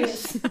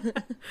shoes.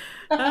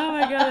 Oh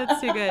my god,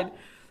 that's too good.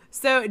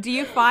 So do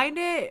you find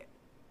it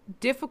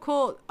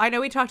difficult? I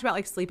know we talked about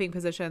like sleeping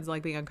positions,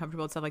 like being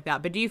uncomfortable and stuff like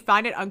that, but do you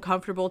find it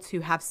uncomfortable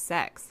to have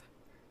sex?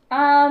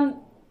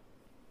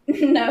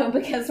 No,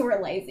 because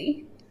we're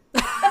lazy.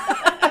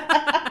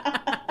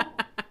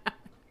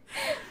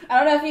 I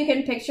don't know if you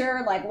can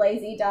picture like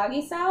lazy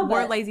doggy style.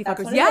 We're but lazy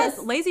that's fuckers. what it Yes,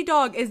 is. lazy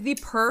dog is the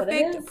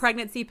perfect is.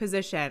 pregnancy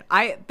position.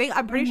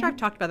 I'm pretty sure I've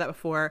talked about that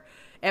before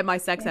at my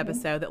sex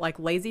episode, that like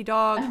lazy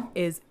dog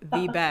is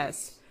the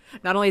best.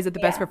 Not only is it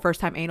the best Yeah. for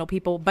first time anal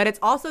people, but it's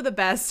also the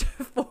best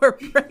for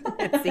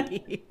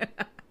pregnancy.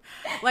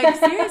 Like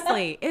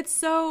seriously, it's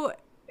so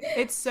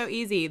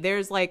easy.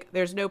 There's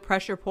no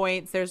pressure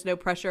points. There's no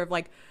pressure of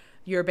like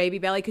your baby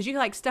belly, because you can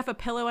like stuff a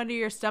pillow under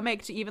your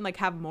stomach to even like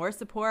have more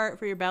support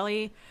for your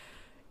belly.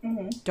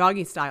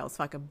 Doggy style is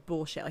fucking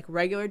bullshit. Like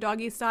regular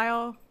doggy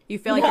style, you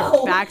feel like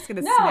your back's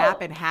gonna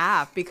snap in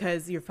half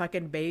because your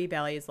fucking baby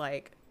belly is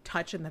like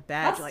touching the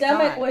bed. My You're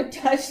stomach like, God. would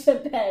touch the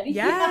bed.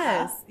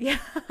 Yes. Yeah.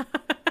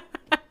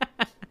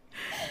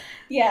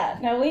 Yeah,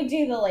 no, we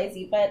do the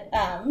lazy, but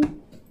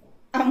I'm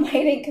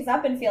waiting because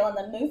I've been feeling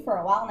them move for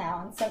a while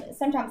now, and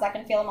sometimes I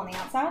can feel them on the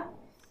outside,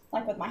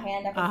 like with my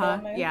hand, I can feel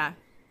them move. Yeah.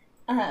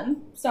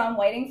 So I'm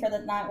waiting for the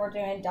night we're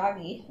doing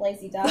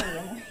lazy doggy,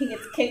 and he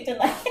gets kicked in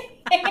the hand.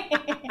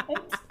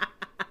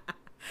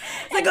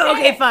 It's like, oh,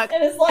 okay, fuck.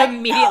 And it's like,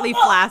 immediately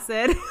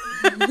flaccid.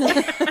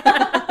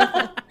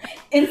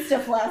 Insta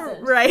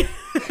flaccid. Right.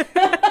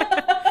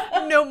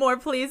 No more,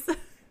 please.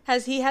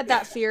 Has he had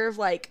that fear of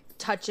like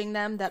touching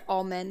them that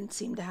all men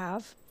seem to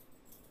have?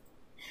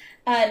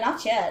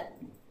 Not yet,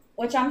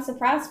 which I'm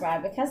surprised by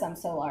because I'm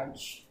so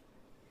large.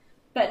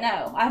 But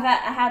no, I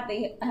had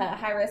the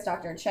high risk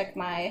doctor check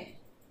my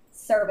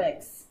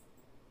cervix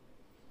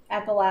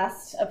at the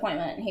last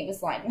appointment. He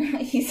was like,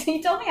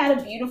 he told me I had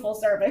a beautiful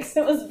cervix.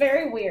 It was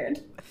very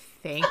weird.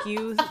 Thank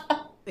you.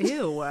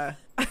 Ew.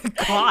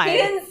 God. He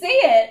didn't see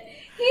it.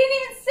 He didn't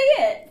even see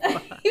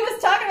it. He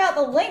was talking about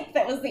the length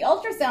that was the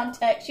ultrasound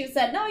tech. She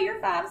said, no, you're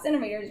 5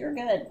 centimeters. You're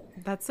good.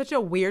 That's such a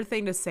weird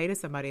thing to say to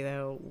somebody,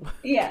 though.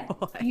 Yeah.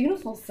 God.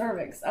 Beautiful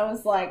cervix. I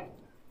was like,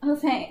 oh,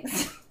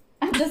 thanks.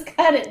 I just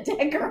got it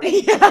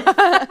decorated.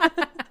 Yeah.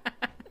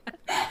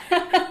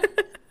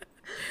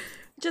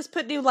 Just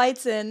put new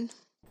lights in.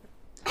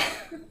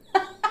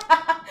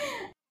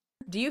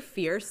 Do you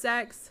fear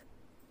sex?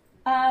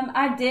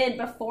 I did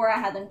before I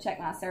had them check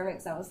my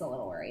cervix. I was a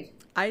little worried.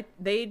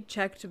 They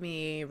checked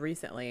me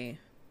recently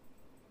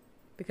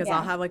because Yeah.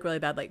 I'll have like really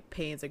bad like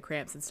pains and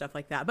cramps and stuff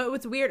like that. But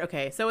what's weird,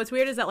 okay, so what's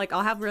weird is that like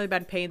I'll have really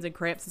bad pains and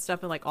cramps and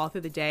stuff and like all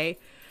through the day.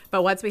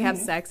 But once we have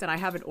sex and I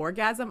have an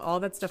orgasm, all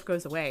that stuff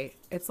goes away.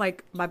 It's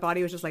like my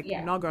body was just like,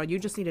 Yeah. no, girl, you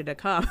just needed to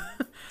come.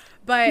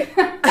 But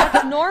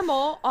That's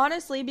normal,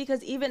 honestly,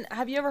 because even,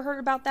 have you ever heard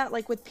about that,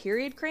 like with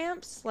period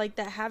cramps? Like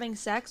that having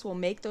sex will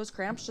make those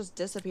cramps just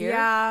disappear?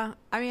 yeah,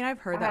 I mean, I've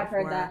heard that I've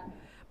heard before. that.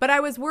 But I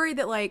was worried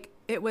that like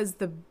it was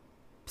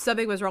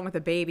something was wrong with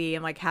the baby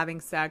and like having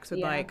sex would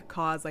Yeah. like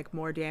cause like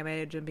more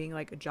damage and being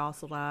like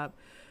jostled up.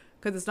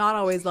 Because it's not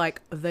always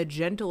like the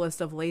gentlest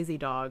of lazy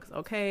dogs.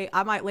 Okay,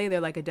 I might lay there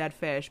like a dead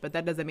fish, but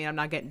that doesn't mean I'm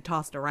not getting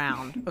tossed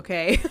around.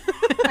 Okay.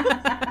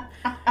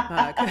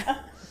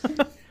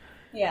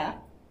 Yeah.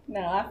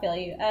 No, I feel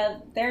you.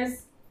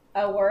 There's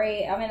a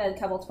worry. I'm in a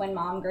couple twin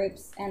mom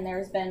groups, and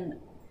there's been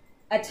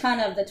a ton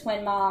of the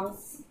twin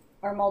moms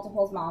or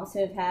multiples moms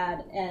who have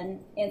had an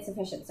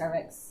insufficient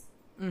cervix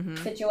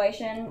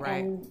situation.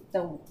 Right. And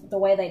the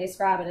way they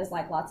describe it is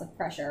like lots of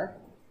pressure.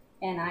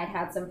 And I'd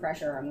had some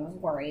pressure and was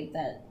worried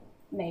that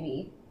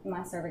maybe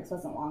my cervix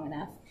wasn't long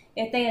enough.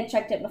 If they had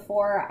checked it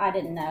before, I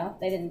didn't know.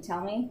 They didn't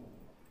tell me.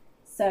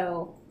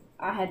 So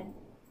I had,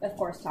 of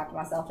course, talked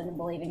myself into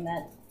believing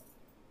that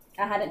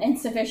I had an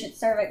insufficient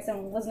cervix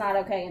and was not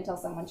okay until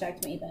someone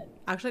checked me. But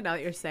Actually, now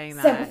that you're saying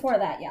that, so before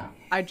that, yeah.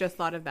 I just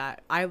thought of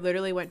that. I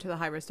literally went to the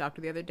high-risk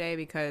doctor the other day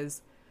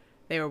because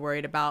they were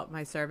worried about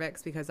my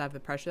cervix because of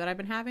the pressure that I've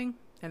been having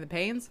and the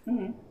pains.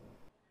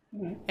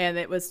 And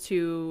it was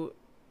to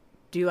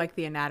do like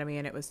the anatomy,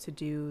 and it was to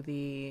do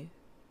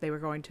they were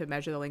going to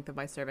measure the length of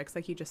my cervix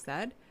like you just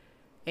said.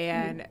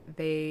 And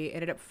they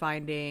ended up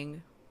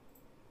finding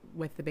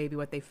with the baby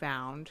what they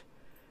found,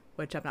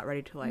 which I'm not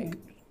ready to like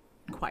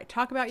quite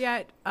talk about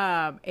yet.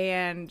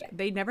 And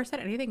they never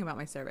said anything about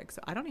my cervix,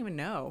 so I don't even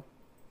know.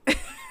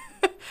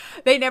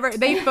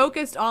 They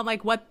focused on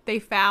like what they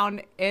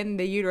found in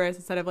the uterus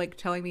instead of like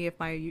telling me if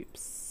my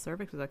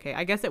cervix was okay.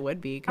 I guess it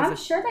would be I'm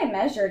because sure they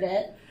measured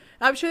it.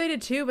 I'm sure they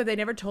did too, but they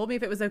never told me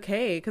if it was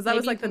okay because that Maybe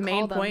was like you the can main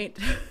call them. point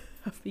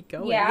of me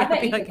going. Yeah, I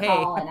bet be you like, could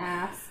call and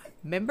ask.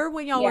 remember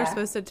when y'all were Yeah.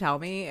 supposed to tell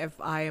me if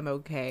I am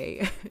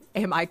okay?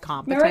 Am I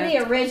competent? Remember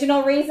the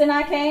original reason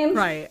I came?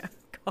 Right.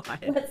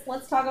 God.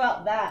 Let's talk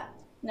about that.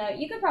 No,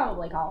 you could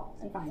probably call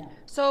and find out.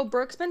 So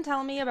Brooke's been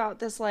telling me about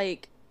this,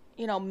 like,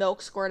 you know,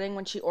 milk squirting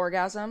when she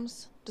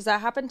orgasms. Does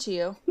that happen to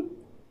you?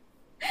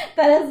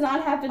 That has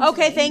not happened to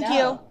Okay, me, thank no.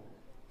 you.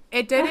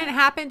 It didn't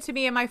happen to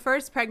me in my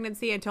first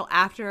pregnancy until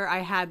after I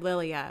had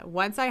Lilia.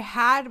 Once I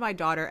had my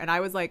daughter and I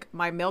was like,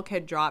 my milk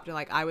had dropped and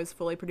like I was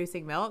fully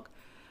producing milk,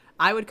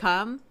 I would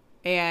come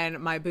and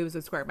my boobs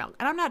would squirt milk.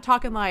 And I'm not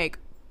talking like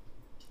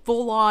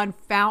full on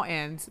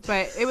fountains,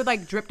 but it would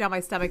like drip down my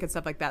stomach and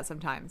stuff like that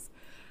sometimes.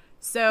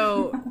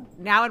 So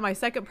now in my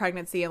second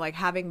pregnancy and like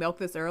having milk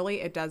this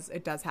early, it does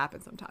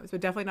happen sometimes, but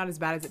definitely not as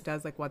bad as it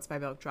does like once my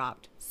milk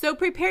dropped. So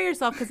prepare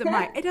yourself because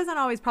it doesn't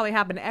always probably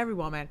happen to every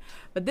woman,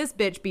 but this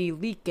bitch be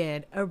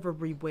leaking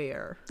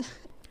everywhere.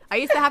 I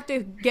used to have to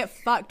get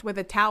fucked with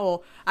a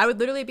towel. I would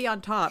literally be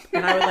on top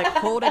and I would like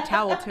hold a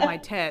towel to my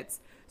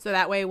tits. So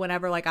that way,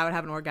 whenever like I would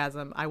have an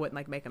orgasm, I wouldn't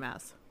like make a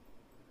mess.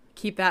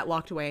 Keep that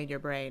locked away in your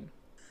brain.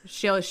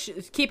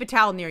 Keep a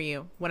towel near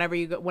you whenever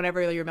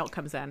your milk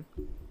comes in.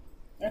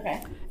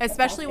 Okay.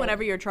 Especially Okay.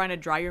 whenever you're trying to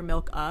dry your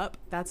milk up.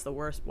 That's the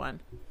worst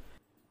one.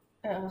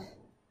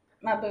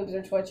 My boobs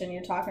are twitching.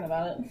 You're talking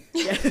about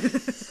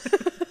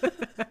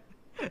it.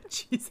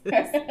 Jesus.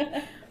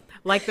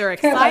 Like they're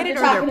excited or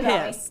they're talking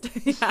about me. pissed.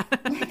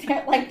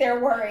 Yeah. Like they're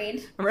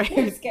worried. Right.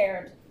 They're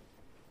scared.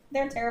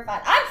 They're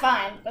terrified. I'm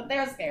fine, but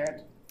they're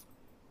scared.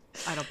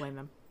 I don't blame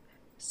them.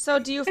 So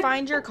do you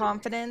find your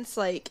confidence,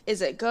 like,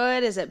 is it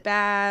good? Is it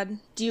bad?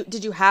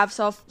 Did you have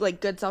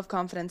good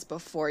self-confidence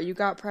before you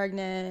got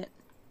pregnant?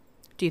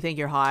 Do you think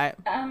you're hot?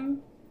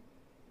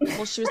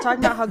 Well, she was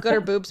talking about how good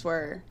her boobs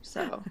were,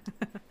 so.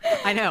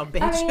 I know,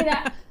 bitch.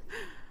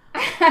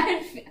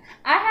 I mean,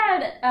 I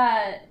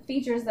had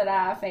features that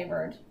I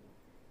favored,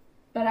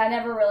 but I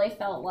never really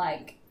felt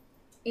like,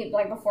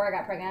 like before I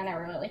got pregnant, I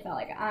never really felt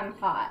like I'm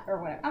hot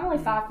or whatever. I'm only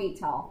 5 feet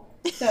tall,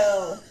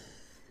 so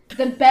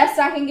the best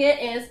I can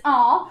get is,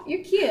 "Aw,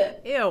 you're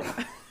cute." Ew.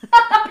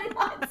 I'm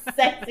not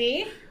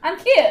sexy. I'm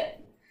cute.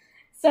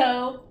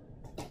 So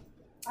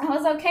I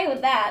was okay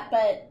with that,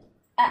 but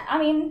I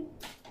mean,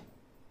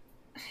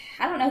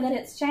 I don't know that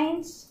it's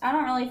changed. I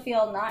don't really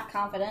feel not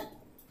confident.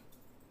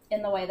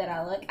 in the way that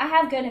I look. I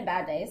have good and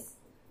bad days,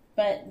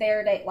 but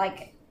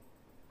like,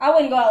 I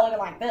wouldn't go out looking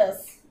like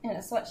this in a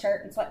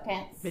sweatshirt and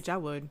sweatpants. Bitch, I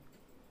would.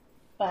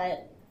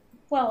 But,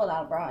 well,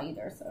 without a bra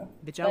either, so.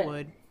 Bitch, I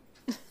would.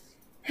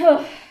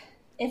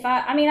 If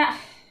I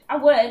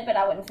would, but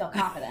I wouldn't feel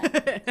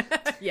confident.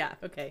 Yeah,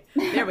 okay.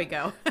 There we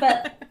go.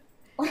 But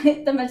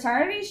like the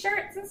maternity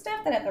shirts and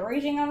stuff that have the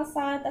ruching on the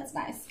side, that's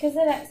nice because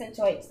it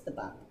accentuates the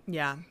bump.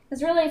 Yeah.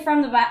 Because really,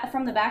 from the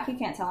back, you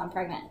can't tell I'm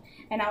pregnant.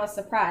 And I was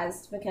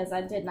surprised because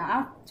I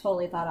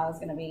totally thought I was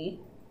going to be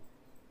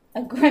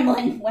a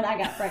gremlin when I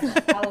got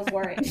pregnant. I was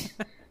worried.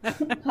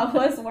 I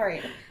was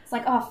worried. It's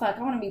like, oh, fuck,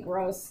 I want to be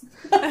gross.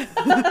 But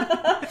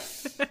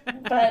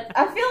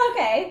I feel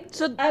okay.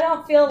 So I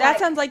don't feel that like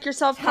sounds like your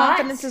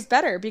self-confidence is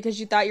better because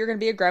you thought you were going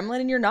to be a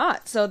gremlin and you're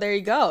not. So there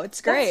you go.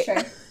 It's great.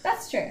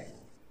 That's true.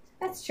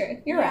 That's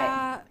true. You're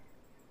right.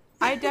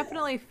 I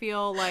definitely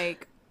feel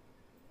like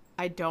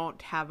I don't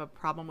have a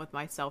problem with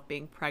myself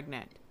being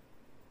pregnant.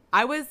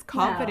 I was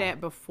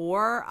confident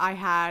before I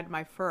had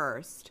my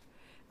first.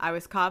 I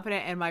was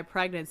confident in my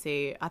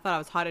pregnancy. I thought I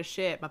was hot as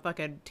shit. My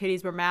fucking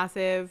titties were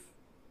massive.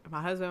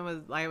 My husband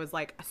was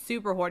like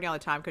super horny all the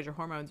time because your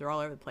hormones are all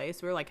over the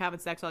place. We were like having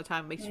sex all the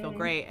time. It makes you feel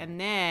great. And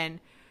then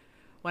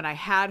when I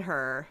had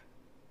her,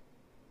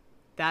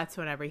 that's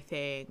when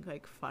everything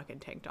like fucking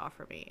tanked off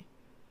for me.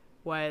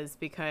 Was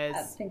because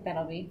I think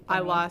that'll be I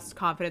lost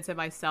confidence in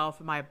myself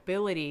and my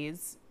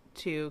abilities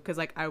to, because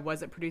like I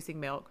wasn't producing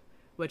milk,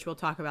 which we'll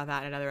talk about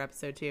that in another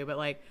episode too, but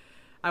like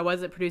I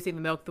wasn't producing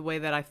the milk the way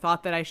that I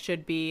thought that I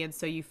should be, and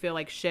so you feel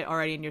like shit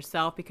already in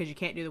yourself because you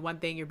can't do the one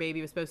thing your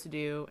baby was supposed to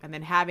do, and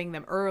then having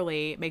them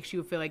early makes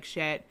you feel like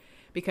shit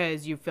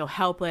because you feel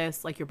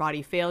helpless, like your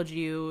body failed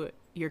you,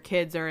 your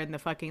kids are in the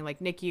fucking like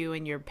NICU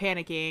and you're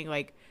panicking,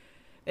 like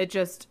it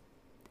just,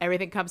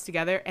 everything comes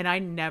together, and I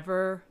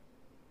never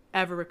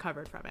ever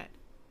recovered from it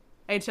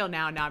until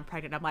now I'm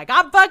pregnant. I'm like,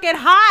 I'm fucking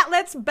hot,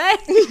 let's bang.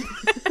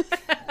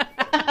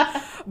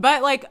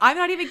 But like I'm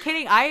not even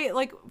kidding, I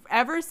like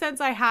ever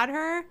since I had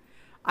her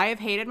I have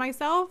hated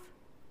myself,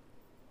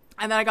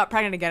 and then I got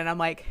pregnant again and I'm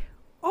like,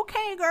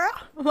 okay girl,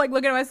 I'm like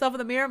looking at myself in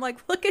the mirror, I'm like,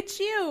 look at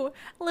you,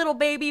 little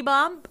baby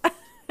bump.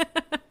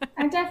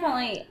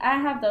 I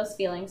have those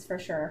feelings for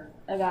sure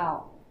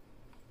about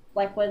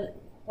like with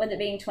it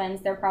being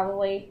twins. They're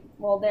probably,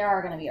 well, they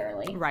are going to be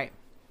early, right?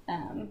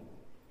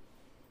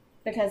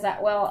 Because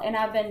and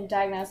I've been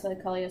diagnosed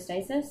with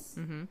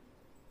cholestasis,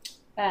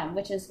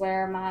 which is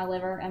where my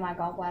liver and my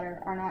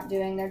gallbladder are not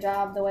doing their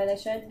job the way they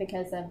should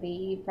because of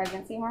the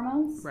pregnancy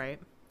hormones. Right.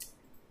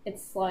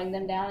 It's slowing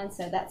them down, and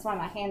so that's why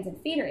my hands and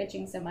feet are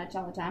itching so much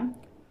all the time.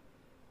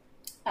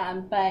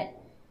 But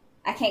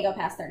I can't go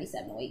past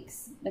 37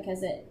 weeks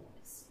because it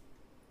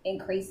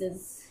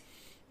increases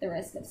the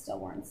risk of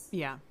stillborns.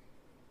 Yeah.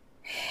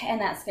 And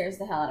that scares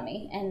the hell out of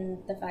me.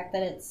 And the fact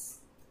that it's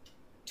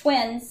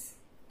twins,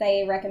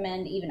 they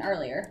recommend even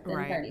earlier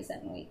than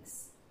 37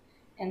 weeks.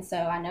 And so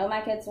I know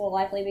my kids will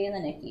likely be in the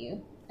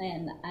NICU,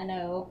 and I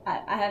know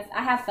I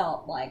have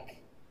felt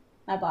like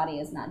my body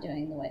is not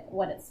doing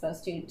what it's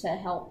supposed to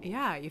help.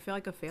 Yeah, you feel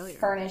like a failure.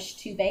 Furnish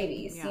two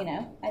babies, you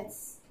know.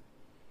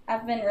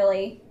 I've been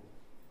really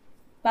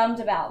bummed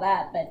about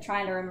that, but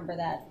trying to remember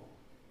that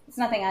it's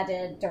nothing I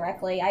did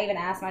directly. I even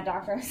asked my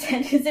doctor, I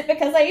said, is it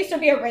because I used to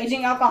be a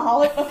raging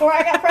alcoholic before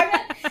I got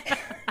pregnant?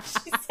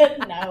 She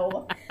said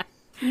no.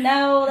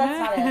 No, that's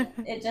not it.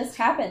 It just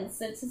happens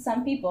to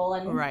some people.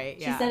 And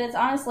she said it's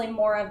honestly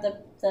more of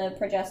the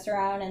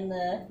progesterone and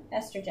the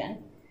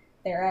estrogen.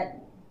 They're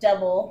at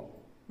double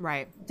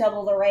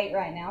the rate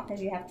right now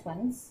because you have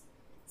twins.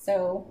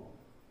 So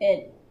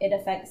it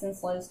affects and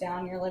slows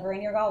down your liver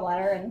and your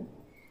gallbladder. And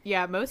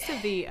yeah, most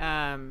of the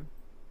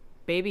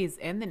babies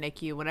in the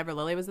NICU, whenever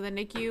Lily was in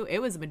the NICU, it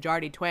was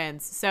majority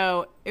twins.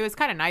 So it was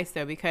kind of nice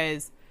though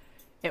because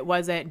it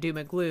wasn't doom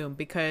and gloom,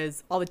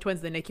 because all the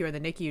twins in the NICU are in the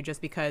NICU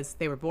just because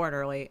they were born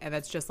early, and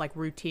that's just like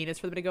routine is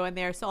for them to go in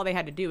there. So all they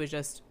had to do was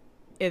just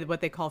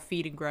what they call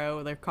feed and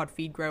grow. They're called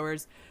feed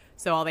growers.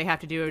 So all they have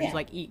to do is just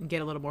like eat and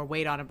get a little more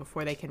weight on them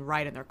before they can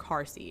ride in their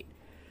car seat.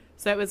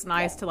 So it was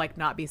nice to like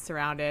not be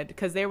surrounded,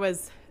 because there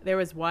was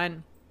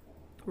one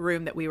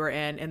room that we were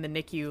in the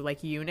NICU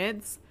like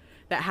units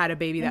that had a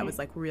baby that was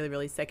like really,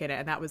 really sick in it,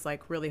 and that was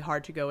like really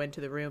hard to go into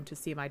the room to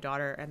see my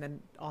daughter and then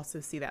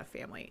also see that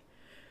family.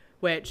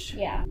 Which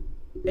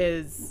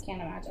is,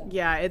 can't imagine.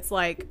 Yeah, it's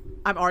like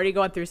I'm already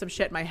going through some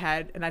shit in my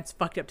head, and that's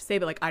fucked up to say,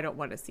 but like I don't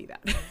want to see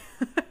that.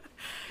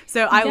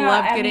 So I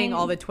loved getting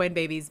all the twin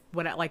babies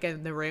when like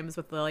in the rooms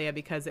with Lilia,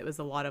 because it was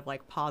a lot of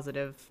like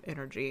positive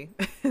energy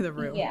in the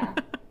room. Yeah,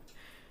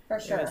 for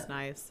sure. It was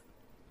nice.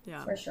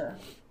 Yeah, for sure.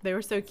 They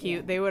were so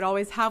cute. Yeah. They would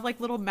always have like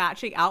little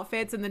matching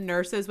outfits, and the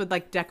nurses would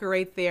like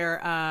decorate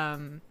their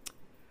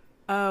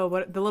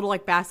the little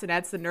like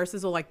bassinets. The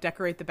nurses will like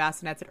decorate the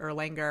bassinets at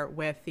Erlanger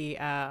with the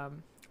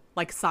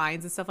like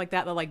signs and stuff like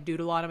that. They'll like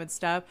doodle on them and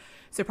stuff.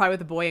 So probably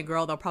with a boy and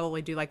girl, they'll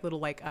probably do like little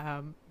like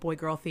boy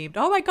girl themed.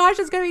 Oh my gosh,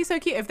 it's gonna be so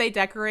cute. If they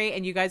decorate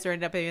and you guys are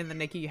end up in the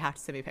NICU, you have to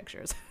send me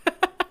pictures.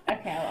 Okay,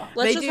 well,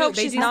 let's just hope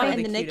she's not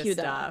in the NICU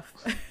stuff.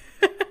 though.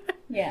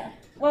 Yeah.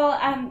 Well,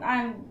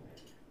 I'm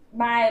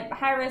my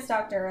high risk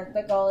doctor,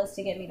 the goal is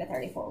to get me to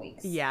 34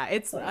 weeks. Yeah,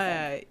 it's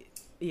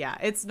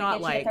it's not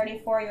get like you to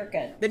 34, you're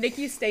good. the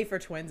NICU stay for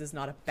twins is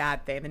not a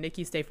bad thing. The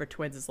NICU stay for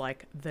twins is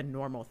like the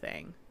normal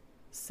thing.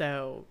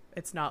 So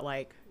it's not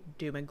like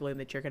doom and gloom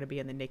that you're going to be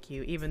in the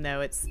NICU, even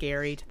though it's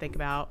scary to think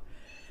about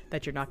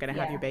that you're not going to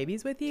have your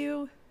babies with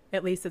you.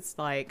 At least it's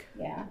like,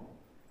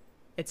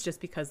 it's just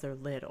because they're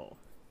little.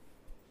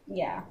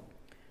 Yeah.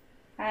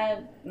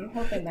 I'm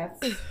hoping that's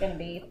going to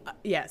be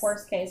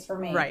worst case for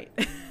me. Right.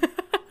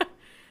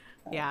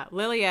 Yeah.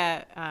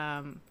 Lilia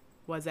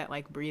wasn't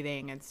like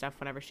breathing and stuff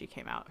whenever she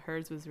came out.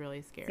 Hers was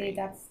really scary. See,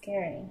 that's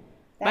scary.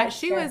 But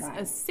she was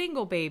a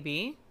single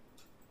baby,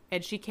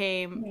 and she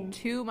came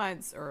 2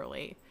 months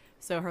early.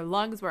 So her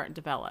lungs weren't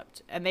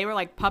developed. And they were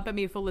like pumping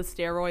me full of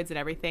steroids and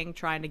everything,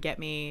 trying to get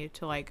me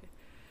to like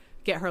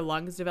get her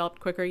lungs developed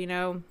quicker, you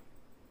know?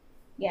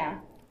 Yeah.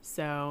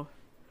 So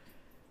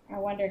I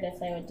wondered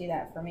if they would do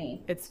that for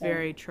me. It's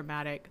very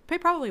traumatic. They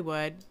probably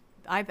would.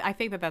 I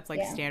think that that's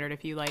like standard.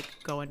 If you like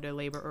go into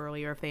labor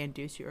early, or if they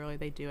induce you early,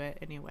 they do it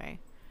anyway.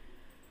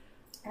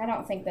 I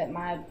don't think that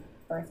my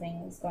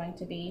birthing is going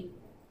to be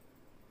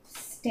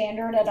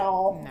standard at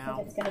all. No. I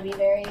think it's going to be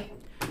very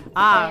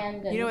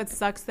you know what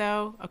sucks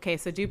though? Okay,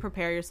 so do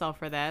prepare yourself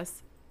for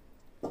this.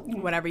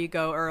 Whenever you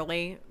go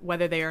early,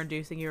 whether they are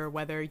inducing you or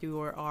whether you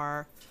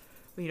are,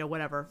 you know,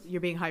 whatever, you're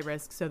being high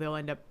risk, so they'll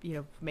end up, you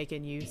know,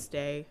 making you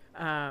stay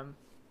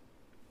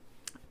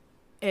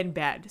in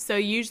bed. So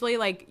usually,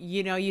 like,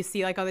 you know, you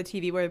see like on the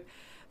TV where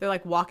they're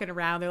like walking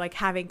around, they're like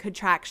having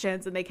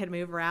contractions and they can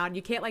move around.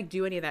 You can't like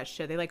do any of that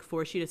shit. They like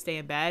force you to stay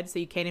in bed, so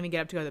you can't even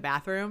get up to go to the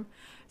bathroom.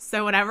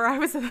 So whenever I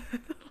was in the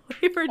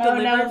labor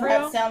delivery room,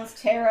 that sounds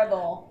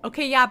terrible.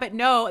 Okay, yeah, but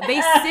no,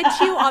 they sit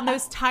you on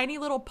those tiny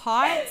little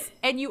pots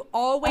and you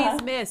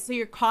always miss. So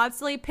you're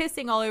constantly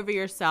pissing all over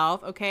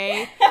yourself,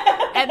 okay?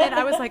 And then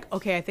I was like,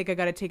 okay, I think I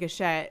got to take a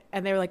shit.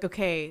 And they were like,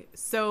 okay.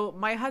 So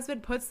my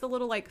husband puts the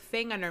little like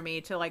thing under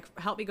me to like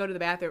help me go to the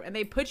bathroom. And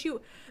they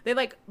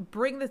like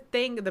bring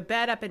the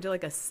bed up into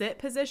like a sit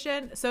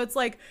position. So it's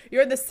like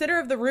you're in the center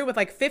of the room with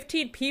like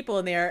 15 people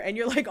in there and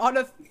you're like on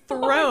a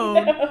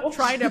throne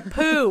trying to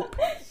poop.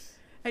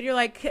 And you're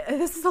like,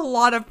 this is a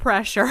lot of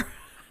pressure.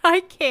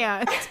 I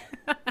can't.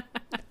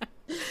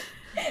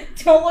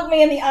 Don't look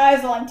me in the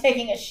eyes while I'm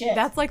taking a shit.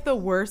 That's like the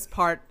worst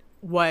part,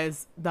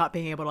 was not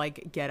being able to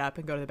like get up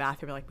and go to the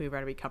bathroom and like move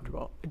around and be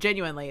comfortable.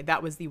 Genuinely,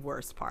 that was the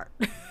worst part.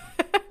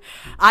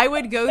 I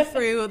would go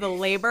through the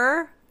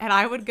labor and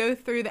I would go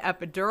through the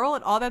epidural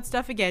and all that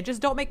stuff again. Just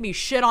don't make me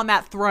shit on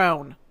that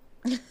throne.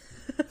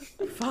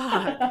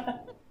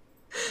 Fuck.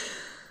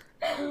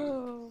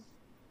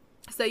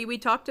 So we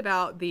talked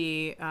about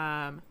the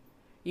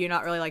you're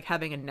not really like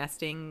having a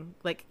nesting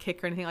like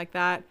kick or anything like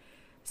that.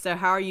 So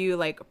how are you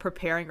like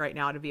preparing right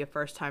now to be a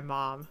first-time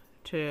mom,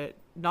 to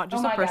not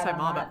just a first-time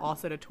mom, but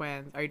also to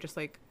twins? Are you just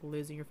like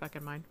losing your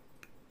fucking mind?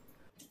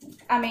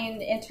 I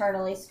mean,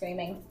 internally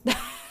screaming,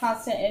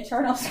 constant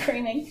internal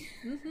screaming.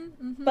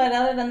 But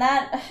other than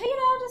that, you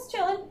know, just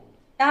chilling.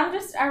 I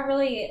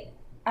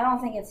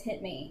don't think it's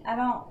hit me.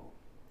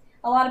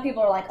 A lot of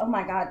people are like, oh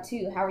my God,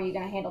 2, how are you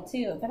going to handle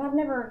 2? But I've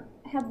never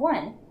had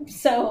 1.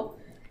 So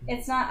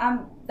it's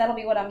not, that'll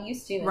be what I'm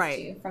used to, is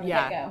 2 from the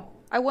get-go.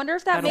 I wonder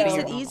if that makes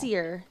it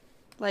easier.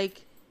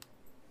 Like,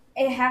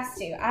 it has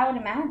to, I would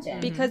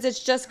imagine. Because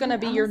it's just going to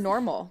be your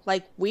normal.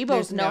 Like, we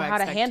both know how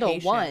to handle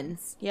 1.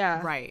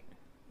 Yeah. Right.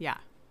 Yeah.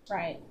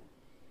 Right.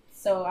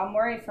 So I'm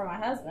worried for my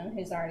husband,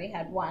 who's already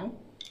had 1.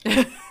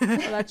 Well,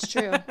 that's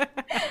true.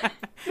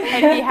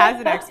 And he has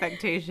an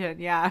expectation.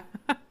 Yeah.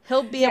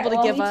 He'll be able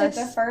to give us.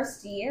 Took the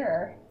first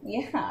year.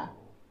 Yeah.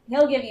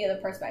 He'll give you the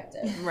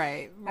perspective.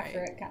 Right.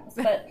 After it comes.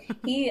 But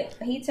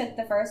he took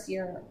the first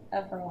year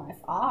of her life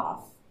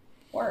off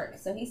work.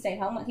 So he stayed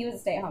home. He was a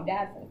stay-at-home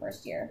dad for the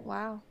first year.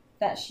 Wow.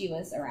 That she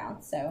was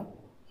around. So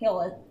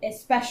he'll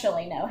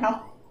especially know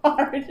how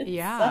hard it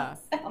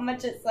sucks, how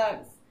much it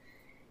sucks.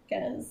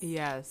 Because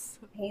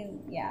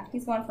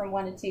he's going from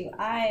 1 to 2.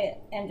 I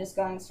am just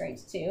going straight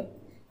to 2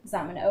 because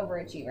I'm an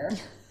overachiever.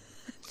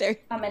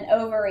 I'm an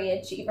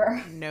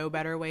overachiever. No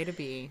better way to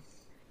be.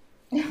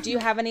 Do you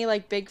have any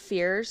like big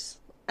fears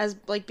as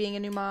like being a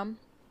new mom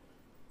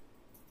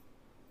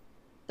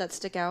that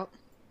stick out?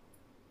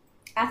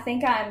 I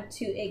think I'm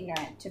too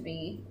ignorant to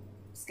be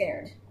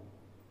scared.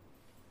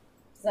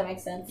 Does that make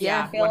sense?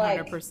 Yeah, I feel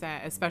 100%,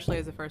 like, especially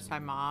as a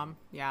first-time mom.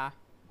 Yeah.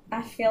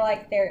 I feel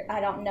like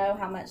I don't know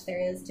how much there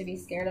is to be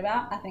scared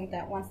about. I think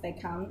that once they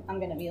come, I'm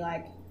going to be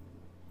like,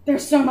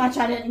 there's so much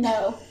I didn't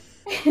know.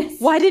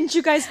 Why didn't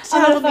you guys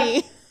tell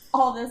me?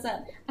 All this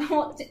up.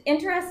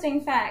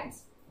 Interesting fact.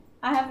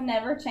 I have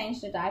never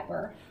changed a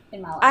diaper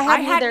in my life.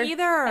 I hadn't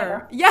either.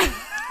 Ever. Yeah.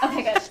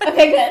 Okay,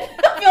 good.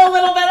 I feel a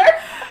little better.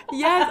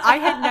 Yes, I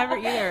had never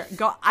either.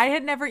 I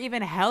had never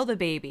even held a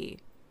baby.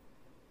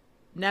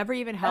 Never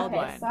even held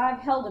one. So I've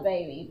held a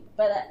baby,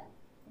 but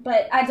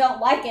I don't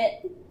like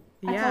it.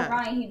 I told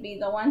Ronnie he'd be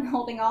the one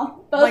holding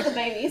both the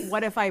babies.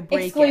 What if I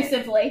break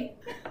exclusively?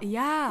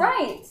 Yeah.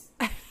 Right.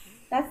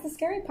 That's the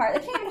scary part. They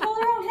can't even hold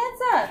their own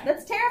heads up.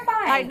 That's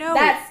terrifying. I know.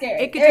 That's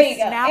scary. It could there just you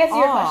go. snap Answer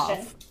off. your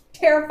question.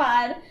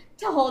 terrified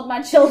to hold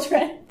my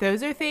children.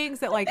 Those are things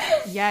that, like,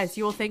 yes,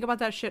 you will think about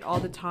that shit all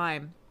the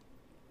time.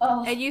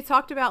 Oh, And you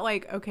talked about,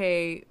 like,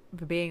 okay,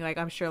 being like,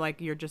 I'm sure, like,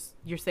 you're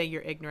saying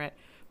you're ignorant,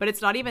 but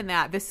it's not even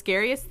that. The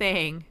scariest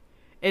thing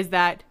is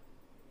that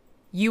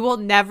you will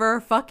never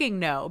fucking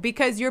know,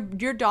 because your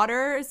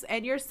daughters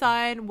and your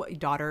son,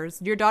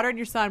 your daughter and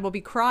your son will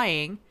be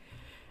crying,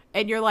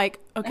 and you're like,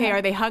 okay,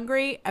 are they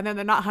hungry? And then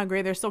they're not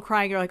hungry, they're still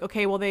crying. You're like,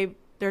 okay, well,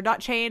 they're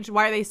not changed.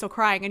 Why are they still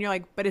crying? And you're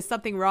like, but is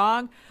something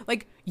wrong?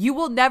 Like, you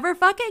will never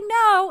fucking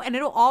know. And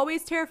it'll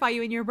always terrify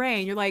you in your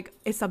brain. You're like,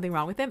 is something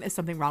wrong with them? Is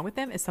something wrong with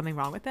them? Is something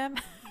wrong with them?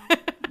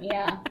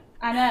 yeah.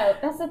 I know.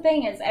 That's the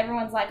thing, is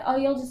everyone's like, oh,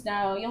 you'll just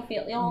know. You'll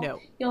feel,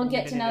 you'll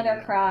get to know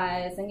their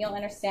cries and you'll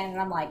understand.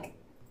 And I'm like,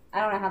 I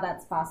don't know how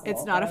that's possible.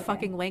 It's not a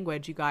fucking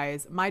language, you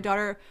guys. My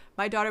daughter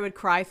would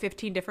cry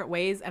 15 different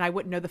ways and I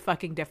wouldn't know the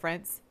fucking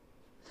difference.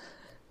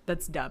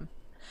 That's dumb.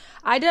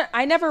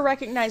 I never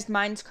recognized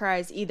mine's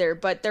cries either,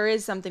 but there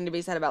is something to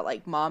be said about,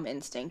 like, mom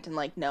instinct and,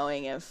 like,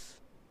 knowing if,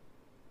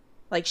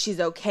 like,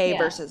 she's okay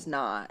versus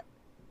not.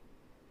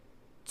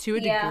 To a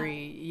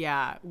degree,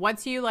 yeah.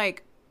 Once you,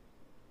 like,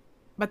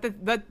 but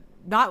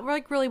not,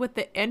 like, really with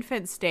the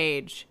infant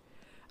stage,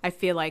 I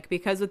feel like,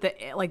 because with the,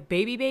 like,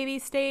 baby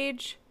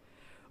stage,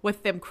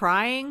 with them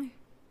crying,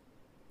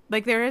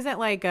 like, there isn't,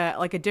 like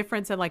a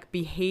difference in, like,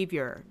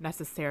 behavior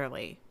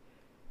necessarily.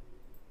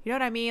 You know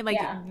what I mean? Like,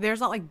 there's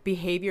not, like,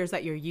 behaviors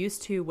that you're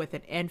used to with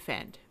an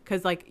infant,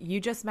 because, like,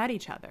 you just met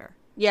each other.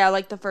 Yeah,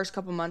 like the first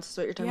couple months is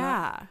what you're talking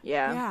about.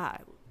 Yeah.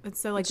 And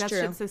so, like, that's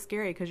just so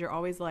scary, because you're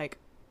always like,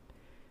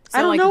 so,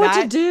 I don't know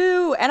what to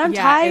do, and I'm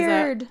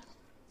tired.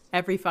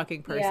 Every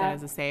fucking person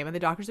is the same. And the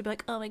doctors would be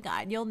like, oh my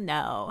God, you'll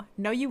know.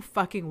 No, you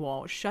fucking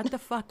won't. Shut the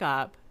fuck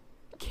up,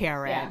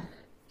 Karen.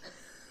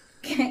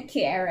 Yeah.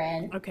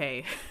 Karen.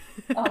 Okay.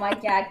 Oh my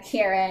God,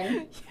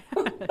 Karen.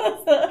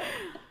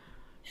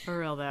 For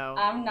real though.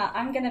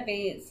 I'm gonna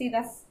be, see,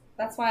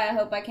 that's why I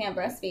hope I can't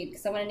breastfeed,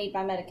 because I'm gonna need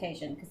my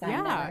medication, because I'm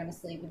never gonna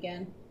sleep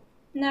again.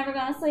 Never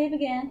gonna sleep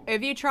again.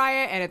 If you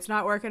try it and it's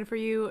not working for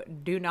you,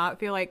 do not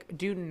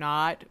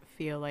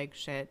feel like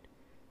shit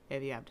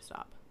if you have to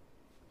stop.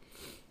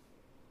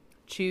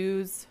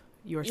 Choose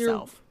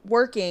yourself. You're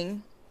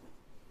working.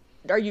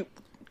 Are you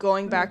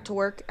going back to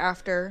work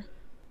after?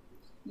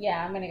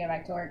 Yeah, I'm gonna go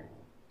back to work.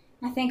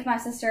 I think my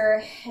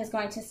sister is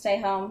going to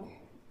stay home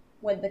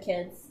with the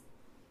kids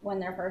when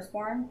they're first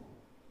born.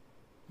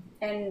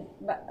 And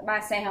by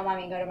stay home, I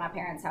mean go to my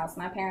parents' house.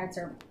 My parents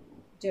are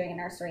doing a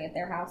nursery at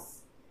their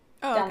house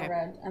down the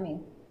road. I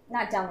mean,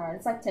 not down the road.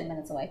 It's like 10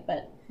 minutes away,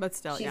 but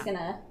still, she's going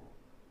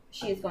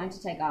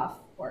to take off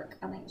work.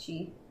 I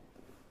think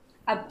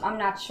I'm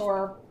not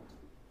sure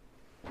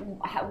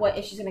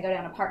if she's going to go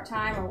down to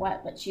part-time or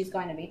what, but she's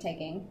going to be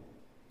taking.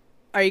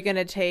 Are you going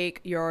to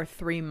take your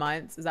 3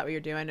 months? Is that what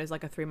you're doing? Is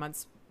like a 3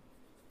 months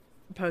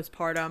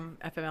postpartum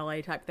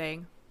FMLA type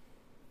thing?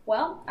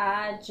 Well,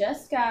 I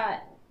just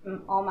got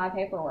all my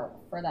paperwork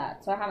for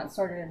that, so I haven't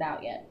sorted it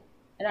out yet.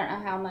 I don't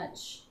know how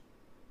much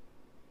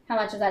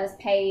of that is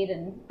paid,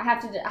 and I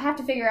have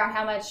to figure out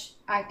how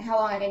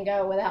long I can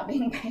go without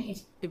being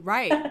paid.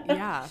 Right.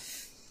 Yeah.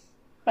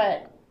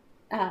 But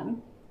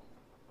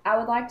I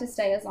would like to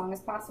stay as long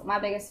as possible. My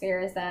biggest fear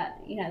is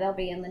that, they'll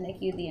be in the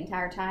NICU the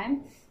entire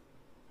time,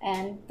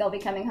 and they'll be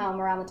coming home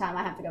around the time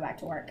I have to go back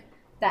to work.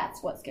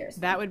 That's what scares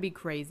me. That would be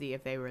crazy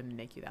if they were in the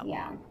NICU that long.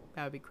 Yeah.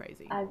 That would be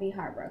crazy. I'd be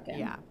heartbroken.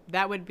 Yeah.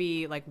 That would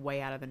be, like,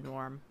 way out of the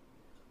norm.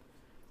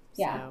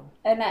 Yeah. So.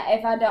 And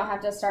if I don't have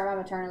to start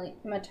my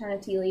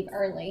maternity leave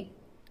early,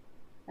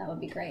 that would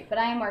be great. But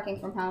I am working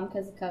from home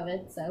because of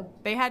COVID, so.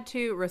 They had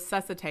to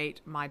resuscitate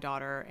my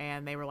daughter,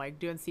 and they were, like,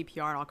 doing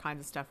CPR and all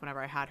kinds of stuff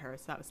whenever I had her,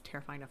 so that was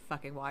terrifying to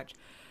fucking watch.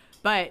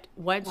 But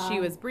once she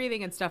was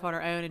breathing and stuff on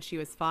her own and she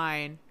was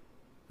fine,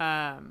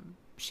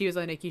 she was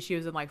on the NICU. She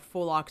was in, like,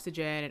 full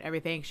oxygen and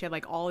everything. She had,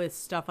 like, all this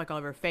stuff, like, all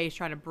over her face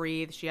trying to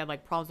breathe. She had,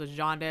 like, problems with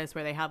jaundice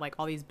where they had, like,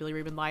 all these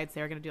bilirubin lights.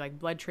 They were going to do, like,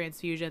 blood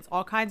transfusions,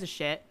 all kinds of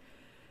shit.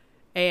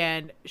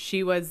 And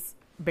she was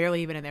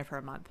barely even in there for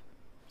a month.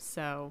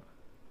 So.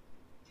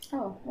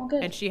 Oh, well,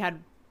 good. And she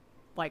had,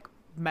 like,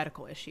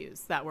 medical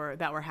issues that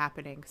were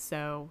happening.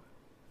 So.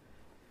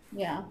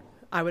 Yeah.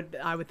 I would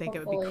think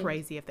it would be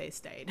crazy if they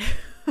stayed.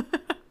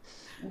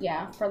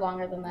 Yeah, for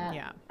longer than that.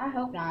 Yeah. I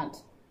hope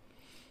not.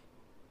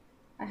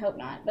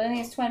 But in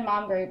these twin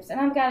mom groups, and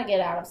I've got to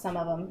get out of some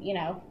of them,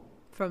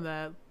 From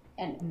the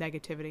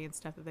negativity and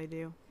stuff that they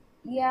do.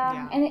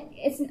 Yeah. And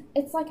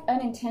it's like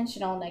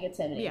unintentional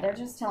negativity. Yeah. They're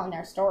just telling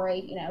their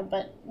story,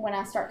 but when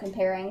I start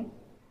comparing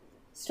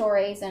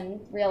stories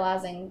and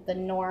realizing the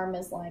norm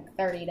is like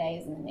 30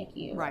 days in the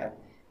NICU. Right.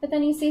 But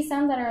then you see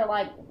some that are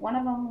like, one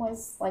of them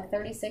was like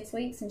 36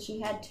 weeks and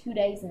she had 2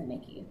 days in the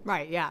NICU.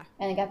 Right, yeah.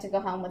 And got to go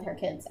home with her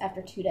kids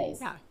after 2 days.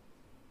 Yeah.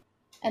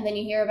 And then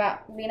you hear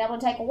about being able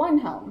to take one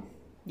home.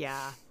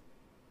 Yeah.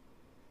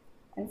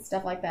 And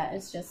stuff like that.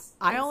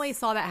 I only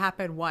saw that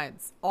happen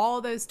once. All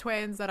those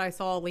twins that I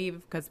saw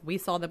leave, because we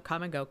saw them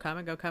come and go.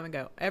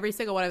 Every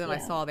single one of them I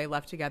saw, they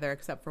left together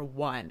except for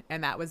one.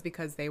 And that was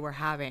because they were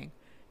having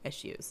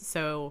issues.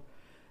 So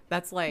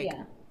that's like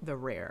the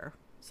rare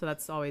So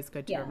that's always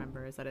good to Yeah.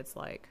 remember, is that it's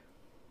like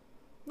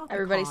not the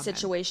Everybody's common.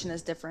 situation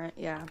is different.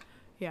 Yeah.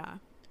 Yeah.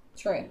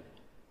 True.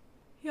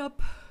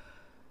 Yep.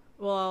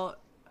 Well,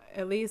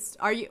 at least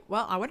I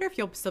wonder if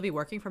you'll still be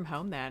working from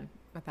home then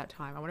at that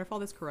time. I wonder if all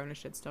this corona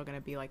shit's still going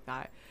to be like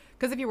that.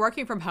 Because if you're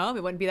working from home,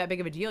 it wouldn't be that big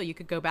of a deal. You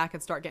could go back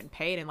and start getting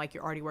paid and like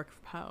you're already working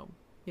from home.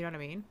 You know what I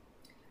mean?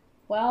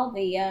 Well,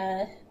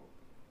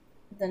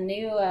 the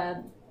new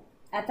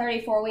at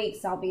 34 weeks,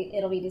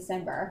 it'll be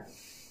December,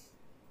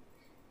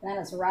 and then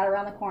it's right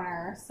around the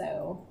corner.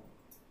 So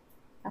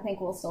I think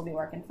we'll still be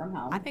working from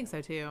home. I think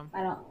so too.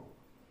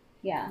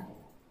 Yeah.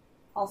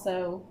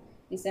 Also,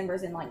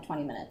 December's in like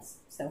 20 minutes,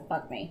 so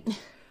fuck me.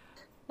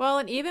 Well,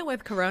 and even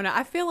with corona,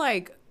 I feel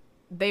like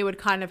they would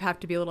kind of have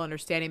to be a little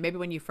understanding. Maybe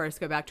when you first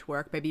go back to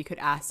work, maybe you could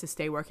ask to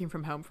stay working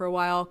from home for a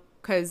while,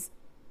 because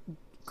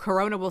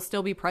corona will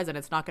still be present.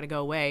 It's not going to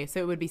go away. So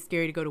it would be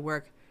scary to go to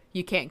work.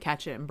 You can't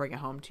catch it and bring it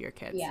home to your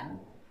kids. Yeah.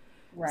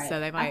 Right. So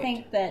they might. I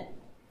think that.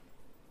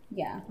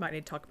 Yeah. Might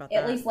need to talk about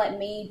At that. least let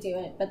me do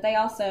it, but they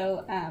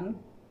also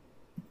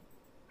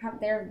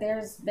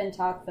there's been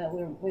talk that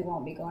we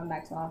won't be going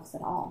back to the office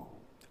at all.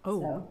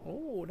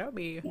 That would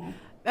be Yeah.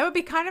 that would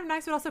be kind of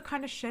nice, but also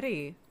kind of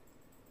shitty.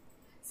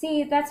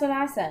 See, that's what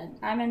I said.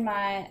 I'm in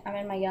my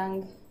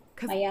young.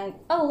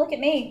 Oh, look at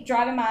me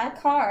driving my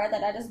car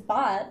that I just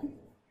bought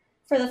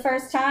for the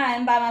first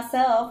time by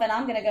myself, and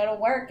I'm gonna go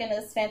to work in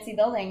this fancy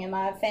building in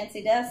my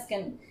fancy desk,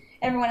 and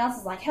everyone else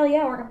is like, hell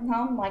yeah, working from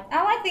home. I'm like,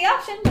 I like the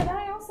option, but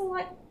I also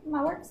like my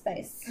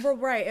workspace. Well,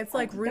 right. It's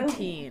like to go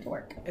routine. to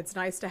work. It's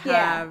nice to Yeah.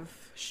 have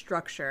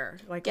structure,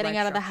 like Getting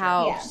life out of the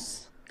structure.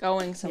 house,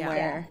 going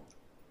somewhere.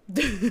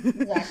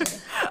 Exactly.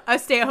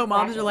 Us stay-at-home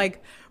moms are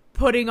like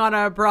putting on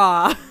a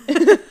bra,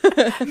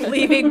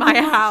 leaving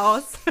my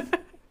house,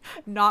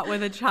 not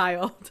with a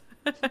child.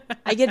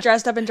 I get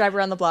dressed up and drive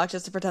around the block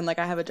just to pretend like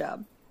I have a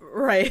job.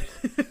 Right.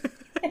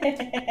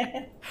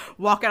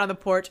 Walk out on the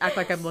porch, act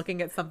like I'm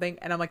looking at something,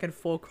 and I'm like in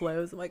full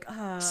clothes. I'm like,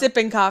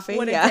 Sipping coffee.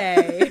 what a yeah.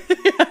 day.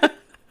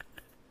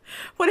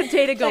 What a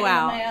day to go Checking the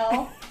out.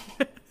 mail.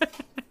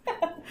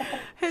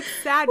 It's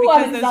sad Ooh,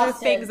 I'm because those are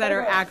exhausted. things that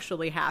are Okay.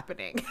 actually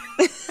happening.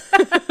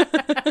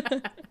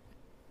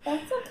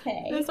 That's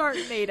okay. Those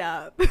aren't made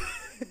up.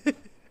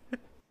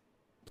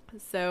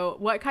 So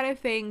what kind of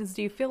things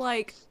do you feel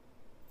like,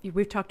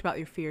 we've talked about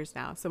your fears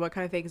now, so what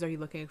kind of things are you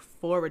looking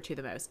forward to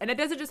the most? And it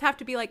doesn't just have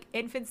to be like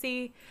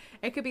infancy.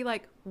 It could be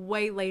like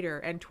way later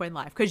in twin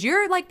life, because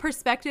your like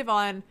perspective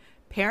on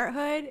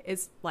parenthood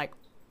is like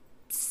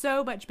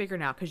so much bigger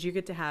now, because you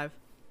get to have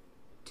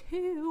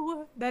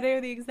two that are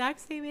the exact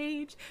same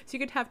age, so you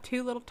could have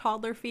two little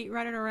toddler feet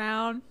running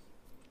around.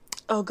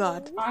 Oh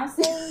God.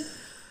 Honestly,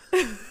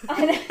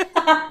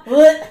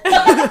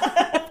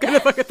 Gonna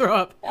fucking throw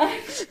up.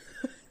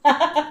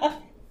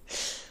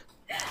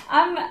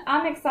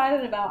 I'm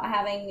excited about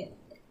having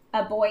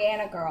a boy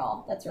and a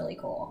girl. That's really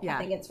cool. Yeah. I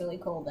think it's really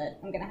cool that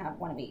I'm gonna have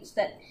one of each.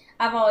 That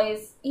I've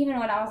always, even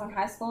when I was in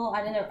high school,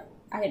 I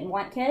didn't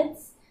want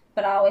kids,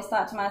 but I always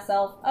thought to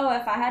myself, oh,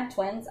 if I had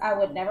twins, I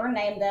would never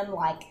name them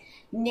like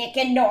Nick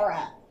and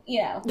Nora.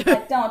 You know,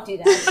 like don't do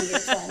that to your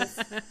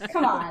twins.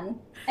 Come on.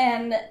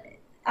 And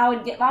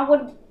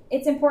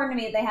it's important to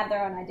me that they have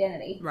their own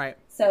identity. Right.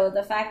 So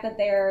the fact that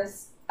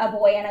there's a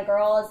boy and a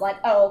girl is like,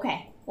 oh,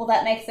 okay. Well,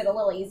 that makes it a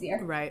little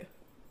easier. Right.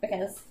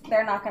 Because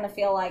they're not going to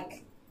feel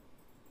like,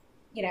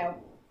 you know,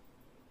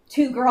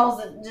 two girls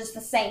are just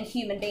the same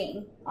human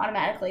being.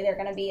 Automatically, they're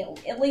going to be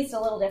at least a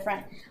little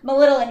different. I'm a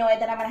little annoyed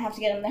that I'm going to have to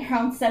get them their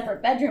own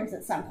separate bedrooms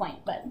at some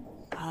point, but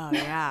Oh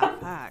yeah.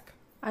 Fuck.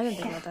 I didn't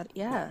think about that.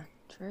 Yeah,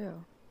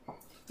 true.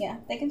 yeah,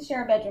 they can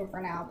share a bedroom for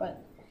now,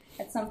 but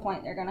at some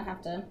point they're going to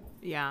have to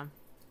Yeah.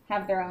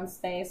 have their own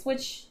space,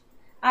 which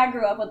I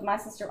grew up with my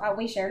sister.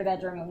 We shared a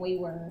bedroom and we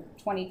were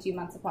 22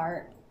 months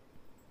apart.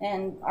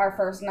 And our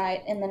first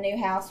night in the new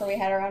house where we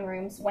had our own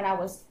rooms, when I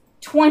was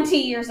 20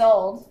 years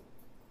old,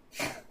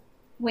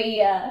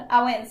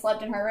 I went and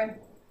slept in her room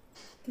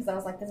because I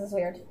was like, this is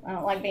weird. I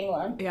don't like being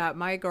alone. Yeah,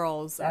 my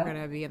girls are going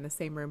to be in the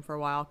same room for a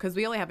while because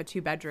we only have a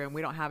 2-bedroom.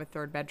 We don't have a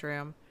 3rd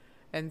bedroom.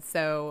 And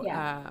so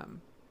Yeah.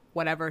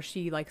 whenever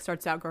she like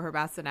starts to outgrow her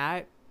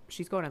bassinet,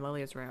 she's going in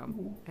Lilia's room.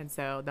 Mm-hmm. And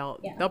so they'll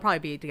Yeah. probably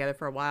be together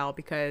for a while,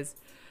 because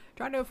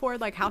trying to afford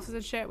like houses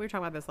and shit, we were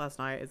talking about this last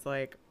night, is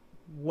like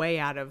way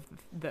out of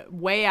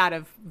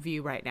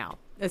view right now,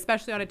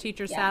 especially on a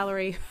teacher's Yeah.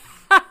 salary.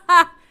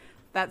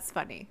 That's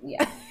funny.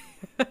 Yeah.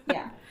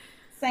 Yeah.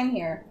 Same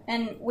here.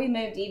 And we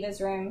moved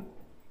Eva's room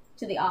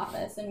to the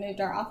office and moved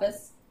our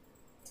office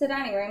to the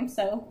dining room.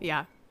 So,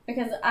 Yeah.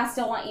 because I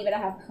still want Eva to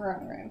have her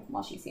own room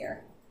while she's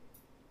here.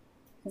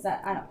 Because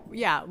I don't.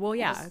 Yeah. Well,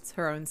 yeah, Just it's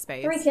her own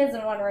space. 3 kids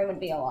in one room would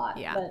be a lot.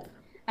 Yeah. But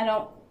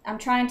I'm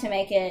trying to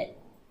make it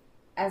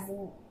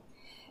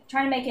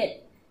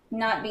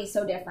not be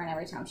so different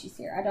every time she's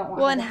here. I don't want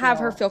Well, her and to have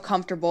her feel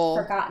comfortable.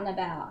 forgotten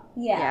about.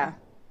 Yeah. Yeah.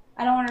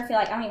 I don't want her to feel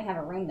like I don't even have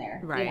a room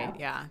there. Right. You know?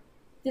 Yeah.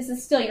 This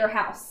is still your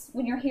house.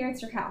 When you're here,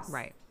 it's your house.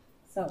 Right.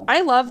 So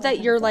I love that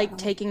you're That's like awesome.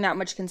 taking that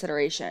much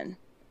consideration.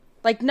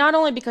 Like, not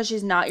only because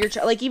she's not your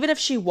child, like even if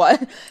she was,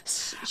 We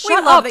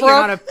shut love up, that Brooke.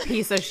 you're not a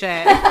piece of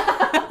shit.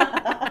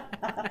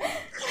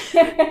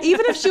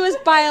 Even if she was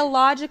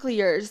biologically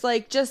yours,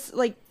 like, just,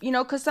 like, you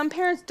know, because some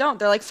parents don't.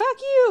 They're like, fuck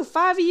you,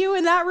 5 of you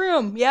in that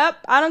room. Yep,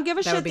 I don't give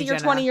a shit that you're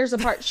Jenna. 20 years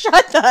apart.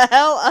 Shut the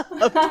hell up.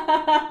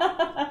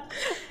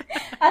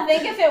 I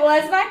think if it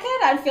was my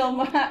kid, I'd feel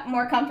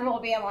more comfortable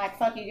being like,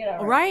 fuck you, get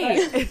over it.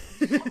 Right.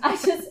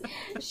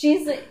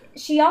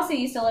 She also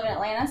used to live in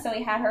Atlanta, so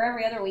we had her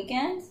every other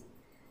weekend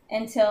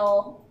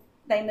until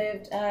they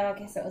moved, I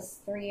guess it was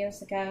 3 or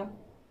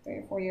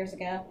 4 years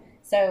ago.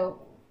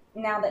 So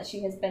now that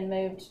she has been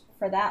moved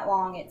for that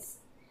long,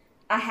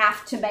 I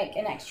have to make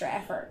an extra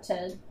effort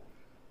to,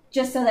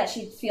 just so that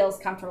she feels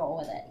comfortable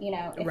with it. You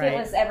know, if Right. it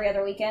was every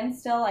other weekend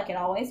still, like it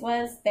always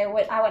was, I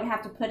wouldn't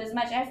have to put as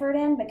much effort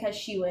in because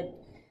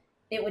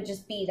it would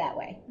just be that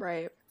way.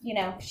 Right. You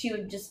know, she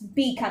would just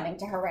be coming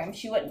to her room.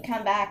 She wouldn't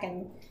come back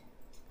and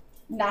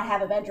not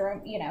have a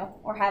bedroom, you know,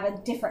 or have a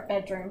different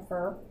bedroom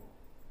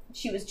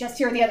she was just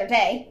here the other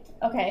day.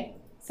 Okay.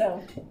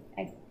 So,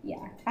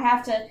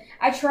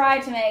 I try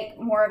to make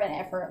more of an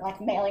effort, like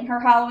mailing her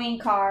Halloween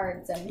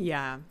cards and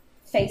Yeah.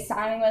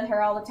 FaceTiming with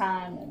her all the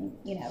time and,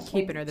 you know.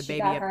 Keeping her the she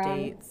baby got her own-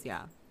 updates.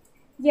 Yeah.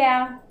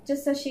 Yeah,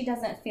 just so she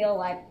doesn't feel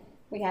like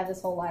we have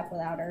this whole life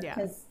without her. Yeah.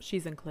 Because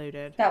She's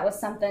included. that was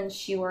something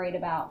she worried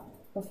about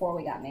before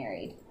we got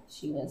married.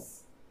 She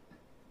was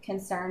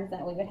concerned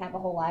that we would have a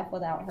whole life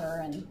without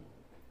her, and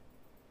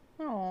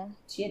Oh.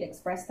 she had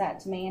expressed that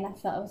to me, and I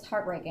felt it was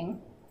heartbreaking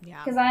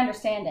Yeah. because I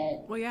understand it.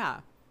 Well,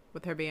 yeah.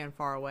 With her being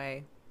far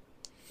away.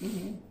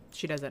 Mm-hmm.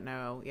 She doesn't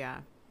know.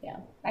 Yeah. Yeah,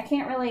 I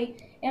can't really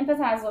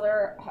empathize with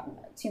her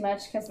too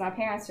much because my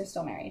parents are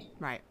still married,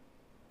 Right.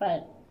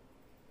 but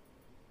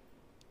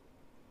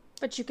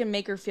But you can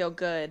make her feel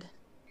good.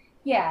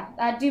 yeah,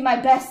 I do my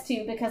best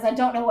to because I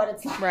don't know what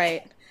it's like.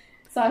 Right.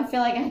 So I feel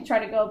like I try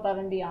to go above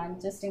and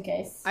beyond just in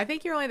case. I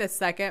think you're only the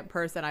second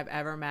person I've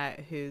ever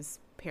met whose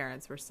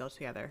parents were still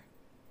together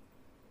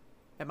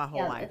in my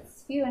whole life.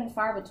 It's few and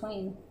far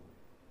between.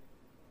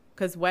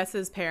 Because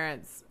Wes's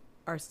parents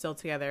are still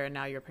together, and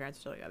now your parents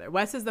are still together.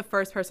 Wes is the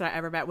first person I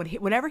ever met.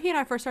 Whenever he and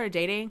I first started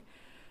dating,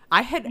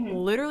 I had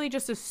literally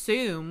just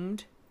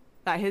assumed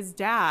that his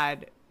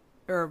dad,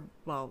 or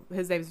well,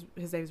 his name's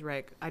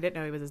Rick. I didn't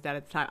know he was his dad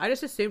at the time. I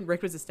just assumed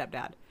Rick was his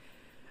stepdad.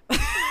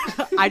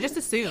 I just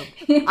assumed.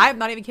 I'm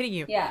not even kidding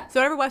you. Yeah.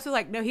 So whenever Wes was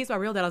like, "No, he's my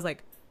real dad," I was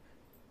like,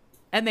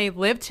 "And they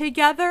live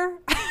together."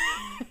 The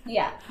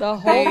Yeah. whole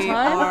They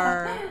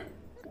time?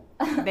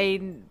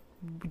 they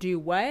do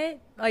what?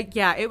 Like,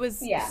 yeah, it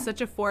was Yeah. such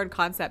a foreign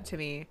concept to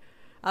me.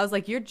 I was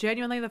like, you're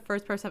genuinely the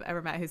first person I've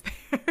ever met whose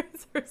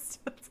parents are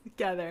still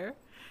together.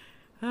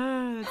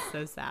 That's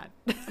so sad.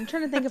 I'm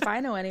trying to think if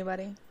I know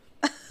anybody.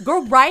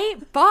 Girl, right?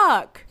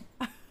 Fuck.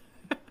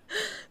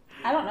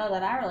 I don't know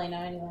that I really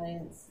know anybody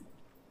that's...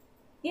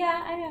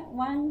 Yeah, I know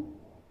 1,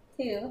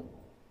 2.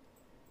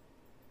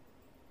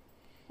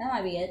 That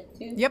might be it,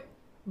 2. Yep.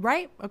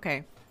 Right?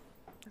 Okay.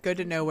 Good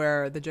to know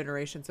where the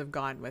generations have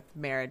gone with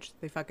marriage.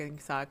 They fucking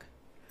suck.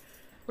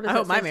 What does I that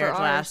hope my say for marriage ours?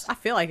 lasts. I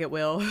feel like it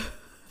will.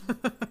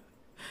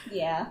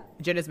 Yeah.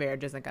 Jenna's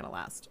marriage isn't going to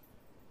last.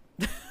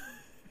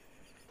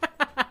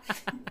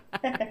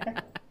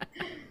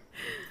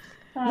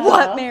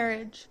 What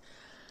marriage?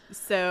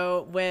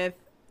 So with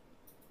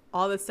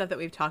all the stuff that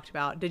we've talked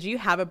about, did you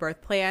have a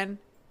birth plan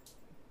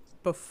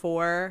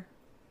before?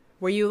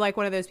 Were you like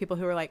one of those people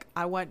who were like,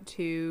 I want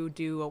to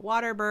do a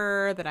water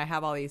birth and I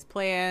have all these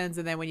plans,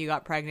 and then when you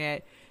got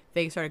pregnant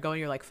things started going,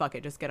 you're like, fuck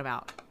it, just get them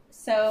out?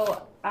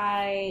 So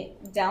I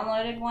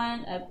downloaded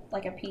one,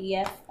 like a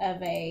PDF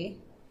of a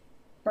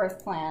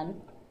birth plan,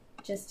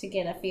 just to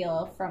get a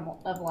feel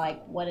of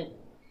like what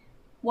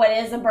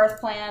is a birth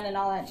plan and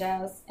all that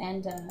jazz.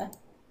 And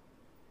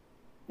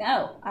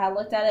no, I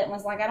looked at it and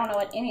was like, I don't know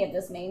what any of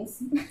this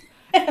means.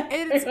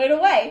 It's Threw it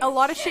away. a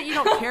lot of shit you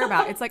don't care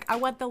about. It's like, I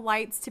want the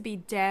lights to be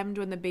dimmed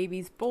when the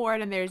baby's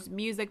born and there's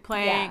music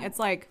playing. Yeah. It's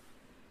like,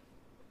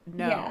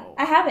 no. Yeah,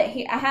 I have it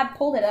here. I have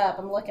pulled it up.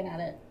 I'm looking at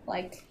it.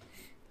 Like,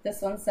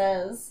 this one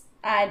says,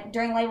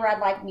 during labor, I'd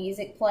like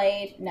music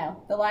played.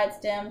 No. The lights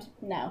dimmed.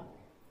 No.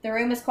 The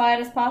room as quiet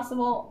as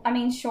possible. I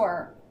mean,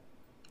 sure.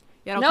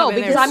 Yeah, don't No, come in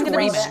because there I'm going to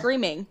be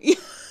screaming.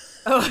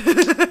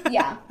 screaming.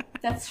 Yeah,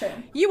 that's true.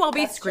 You won't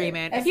be That's true.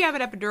 screaming. As- If you have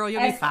an epidural,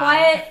 you'll be As fine.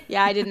 quiet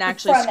Yeah, I didn't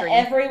actually from scream.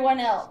 everyone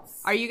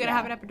else. Are you going to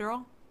Yeah. have an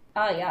epidural?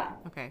 Oh, yeah.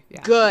 Okay,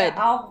 yeah. Good.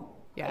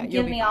 Yeah, you'll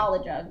Give be me fine. all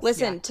the drugs.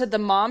 Listen, Yeah. to the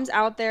moms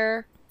out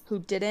there who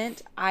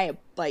didn't, I,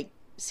 like,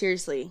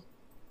 seriously,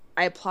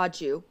 I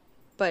applaud you.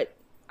 But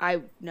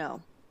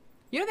no.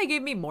 You know they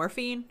gave me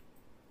morphine?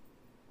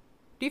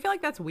 Do you feel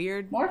like that's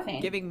weird?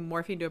 Morphine. Giving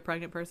morphine to a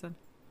pregnant person?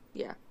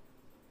 Yeah.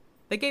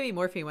 They gave me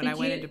morphine when Did I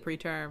went you- into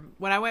preterm.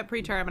 When I went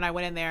preterm and I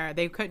went in there,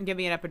 they couldn't give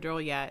me an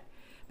epidural yet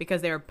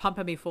because they were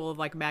pumping me full of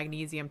like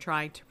magnesium,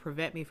 trying to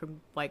prevent me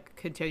from like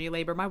continued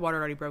labor. My water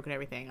had already broken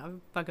everything. I'm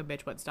a fucking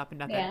bitch, wasn't stopping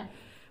nothing. Yeah.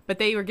 But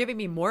they were giving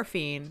me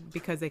morphine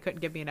because they couldn't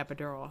give me an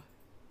epidural.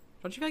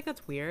 Don't you feel like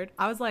that's weird?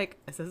 I was like,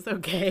 is this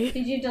okay?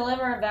 Did you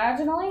deliver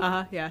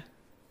vaginally? Yeah.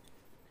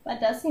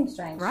 That does seem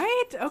strange.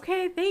 Right?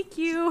 Okay, thank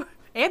you.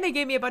 And they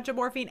gave me a bunch of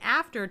morphine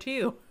after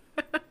too.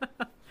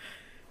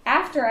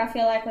 After, I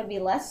feel like would be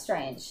less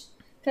strange.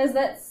 Because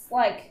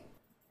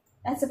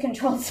that's a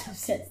controlled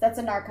substance. That's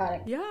a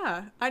narcotic.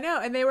 Yeah, I know.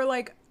 And they were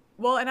like,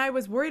 well, and I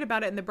was worried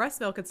about it in the breast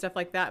milk and stuff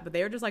like that, but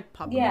they were just like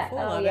pumping me full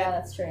of it. Yeah,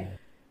 that's true.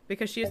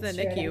 Because she was in That's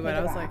the true. I NICU, didn't but think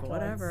I was about like,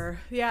 afterwards. whatever.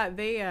 Yeah,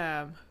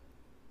 they,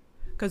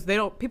 because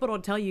people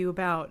don't tell you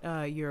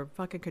about your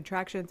fucking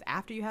contractions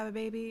after you have a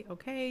baby,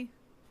 okay?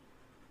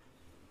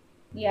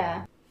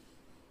 Yeah.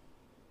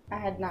 I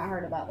had not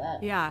heard about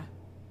that. Yeah.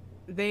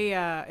 They,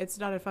 it's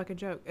not a fucking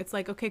joke. It's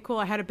like, okay, cool,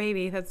 I had a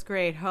baby, that's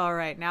great. All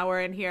right, now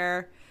we're in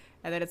here.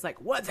 And then it's like,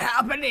 what's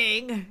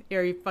happening?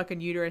 Your fucking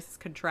uterus is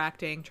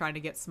contracting, trying to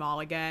get small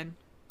again.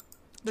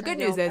 The good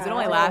news is it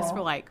only lasts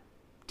for like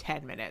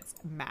 10 minutes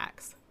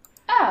max.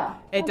 Oh.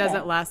 It okay.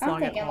 doesn't last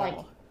long at thinking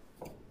all.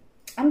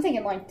 I'm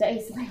thinking like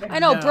days later. I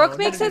know, No, Brooke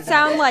makes no. it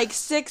sound like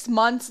 6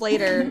 months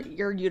later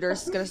your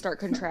uterus is going to start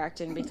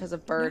contracting because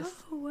of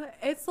birth. No,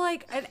 it's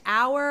like an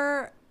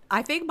hour.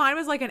 I think mine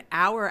was like an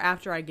hour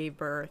after I gave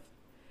birth.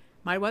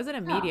 Mine wasn't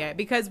immediate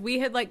because we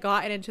had like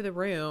gotten into the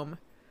room,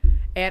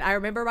 and I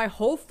remember my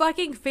whole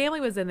fucking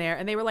family was in there,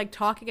 and they were like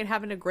talking and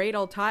having a great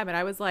old time, and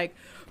I was like,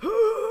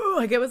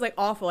 like it was like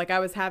awful, like I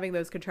was having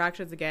those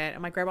contractions again,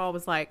 and my grandma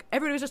was like,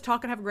 everybody was just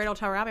talking, having a great old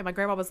time around me. My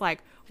grandma was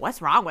like,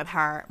 "What's wrong with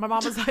her?" My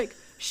mom was like,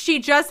 "She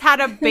just had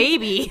a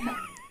baby."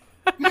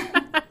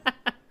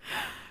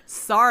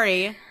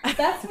 Sorry.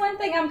 That's one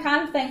thing I'm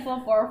kind of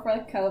thankful for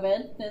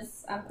COVID,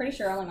 is I'm pretty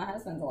sure only my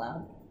husband's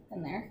allowed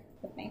in there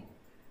with me.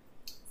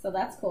 So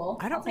that's cool.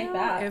 I don't I'll take know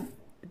that.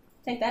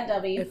 Take that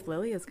W. if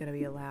Lily is gonna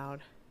be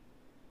allowed.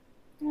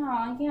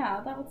 Oh,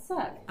 yeah, that would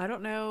suck. I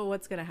don't know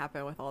what's going to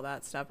happen with all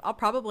that stuff. I'll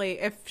probably,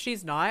 if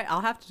she's not, I'll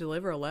have to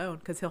deliver alone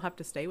because he'll have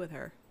to stay with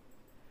her.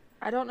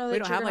 I don't know We that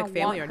don't you're have, going like, to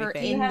family want or her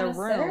anything. in You have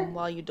the a sitter? room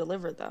while you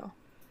deliver, though.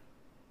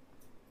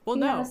 Well, Do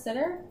you no. have a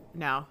sitter?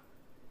 No.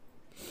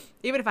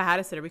 Even if I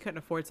had a sitter, we couldn't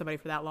afford somebody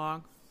for that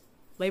long.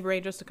 Labor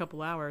ain't just a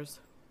couple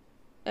hours.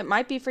 It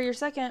might be for your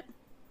second.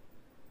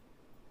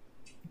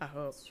 I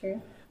hope. It's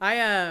true.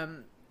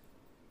 The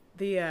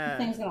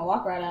Thing's gonna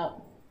walk right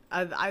out.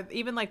 I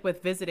even like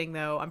with visiting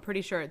though, I'm pretty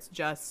sure it's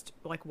just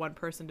like one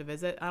person to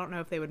visit. I don't know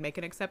if they would make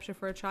an exception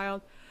for a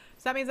child.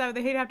 So that means that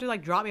they'd have to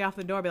like drop me off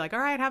the door, be like, all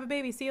right, have a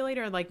baby, see you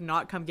later, and like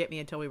not come get me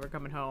until we were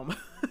coming home.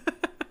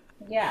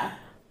 Yeah,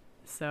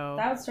 So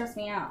that would stress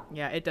me out.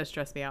 yeah, it does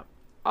stress me out.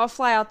 I'll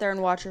fly out there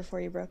and watch her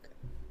for you, Brooke.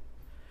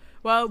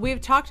 Well,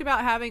 we've talked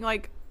about having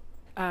like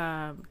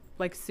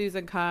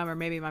Susan come or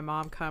maybe my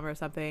mom come or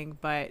something,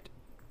 but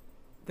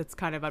that's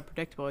kind of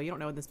unpredictable. You don't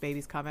know when this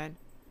baby's coming.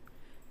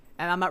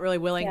 And I'm not really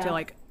willing to Yeah.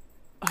 like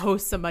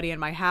host somebody in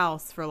my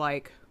house for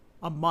like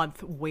a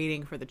month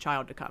waiting for the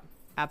child to come.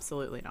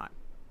 Absolutely not.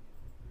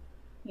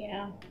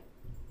 Yeah,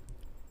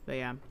 But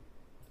yeah.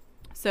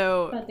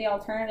 So but the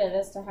alternative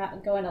is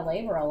to go into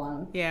labor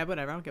alone. yeah,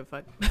 whatever. I don't give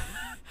a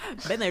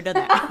fuck. Been there, done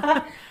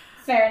that.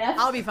 Fair enough.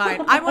 I'll be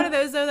fine. I'm one of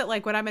those though that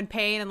like when I'm in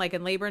pain and like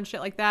in labor and shit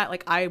like that,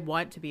 like I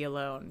want to be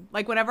alone.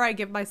 Like whenever I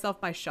give myself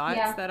my shots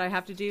Yeah. that I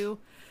have to do,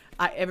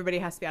 everybody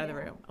has to be out of the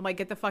room. I'm like,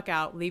 get the fuck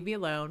out, leave me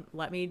alone,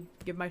 let me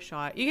give my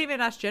shot. You can even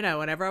ask Jenna.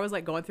 Whenever I was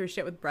like going through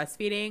shit with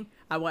breastfeeding,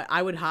 I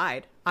would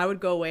hide. I would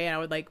go away and I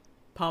would like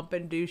pump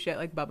and do shit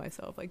like by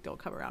myself. Like don't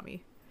come around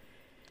me.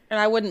 And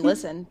I wouldn't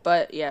listen,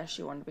 but yeah,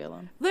 she wanted to be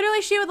alone.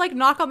 Literally, she would like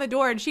knock on the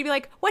door and she'd be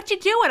like, "What you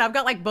doing?" I've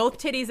got like both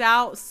titties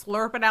out,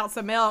 slurping out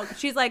some milk.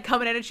 She's like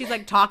coming in and she's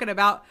like talking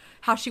about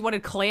how she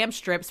wanted clam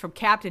strips from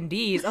Captain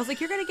D's. I was like,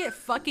 "You're gonna get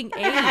fucking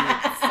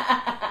AIDS."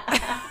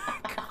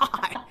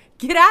 God,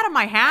 get out of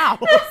my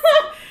house.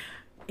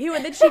 Ew,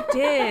 and then she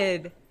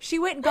did. She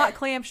went and got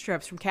clam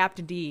strips from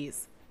Captain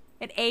D's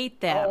and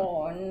ate them.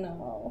 Oh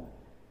no.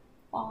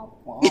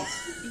 Awful.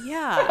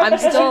 Yeah, I'm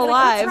And she still was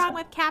like, alive. What's wrong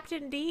with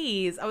Captain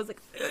D's? I was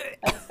like, ugh.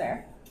 That's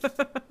fair.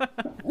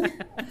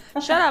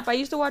 Shut up. I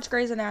used to watch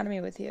Grey's Anatomy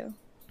with you.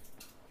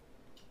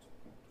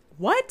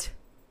 What?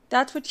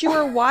 That's what you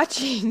were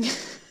watching.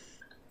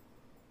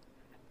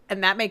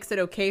 And that makes it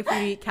okay for you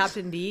to eat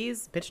Captain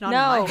D's? Bitch, not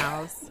No. in my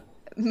house.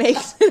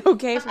 Makes it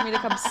okay for me to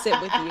come sit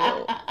with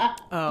you.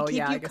 Oh, Keep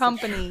yeah. I you guess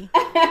company.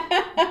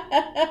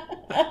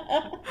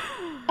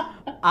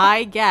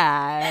 I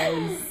guess.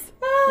 You're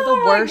Oh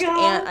the worst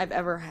aunt I've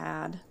ever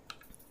had.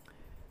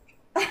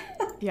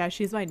 Yeah,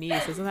 she's my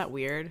niece. Isn't that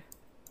weird?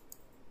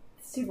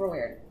 Super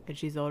weird. And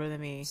she's older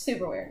than me.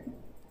 Super weird.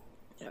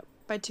 Yep.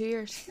 By 2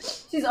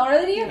 years. She's older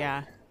than you?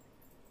 Yeah.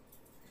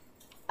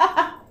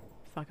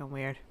 Fucking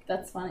weird.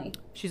 That's funny.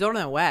 She's older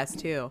than Wes,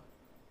 too.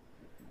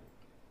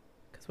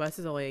 Because Wes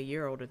is only a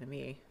year older than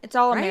me. It's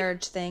all a Right?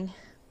 marriage thing.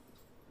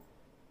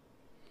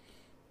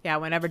 Yeah,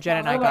 whenever Jen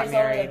and I got Nobody's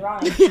older married. than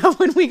Ronnie. Yeah,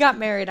 when we got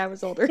married, I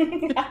was older.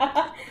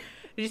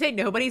 Did you say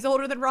nobody's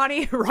older than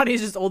Ronnie?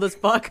 Ronnie's just old as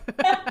fuck.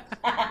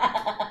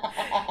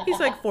 He's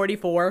like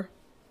 44.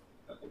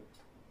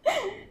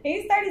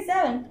 He's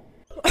 37.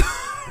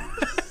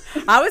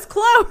 I was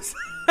close.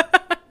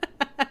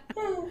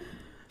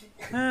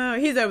 Oh,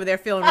 he's over there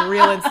feeling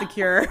real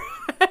insecure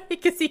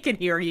because he can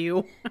hear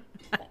you.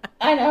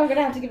 I know, I'm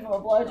gonna have to give him a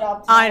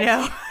blowjob. I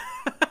know.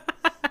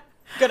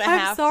 Gonna I'm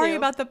have sorry to.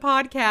 about the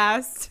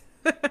podcast.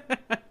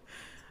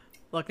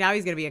 Look, now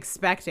he's going to be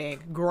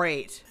expecting.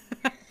 Great.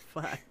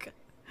 fuck?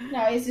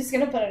 No, he's just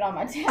gonna put it on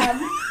my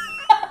tab.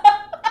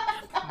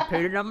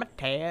 Put it on my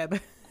tab.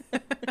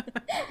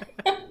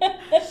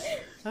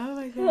 Oh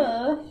my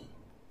god.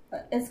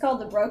 It's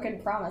called the Broken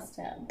Promise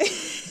tab.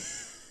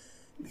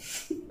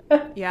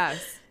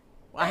 Yes.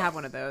 I have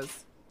one of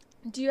those.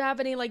 Do you have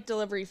any like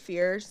delivery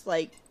fears?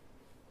 Like,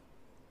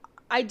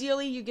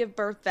 ideally, you give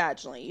birth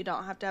vaginally. You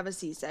don't have to have a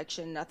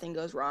C-section. Nothing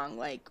goes wrong.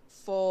 Like,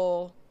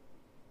 full,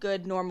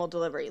 good, normal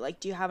delivery. Like,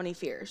 do you have any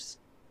fears?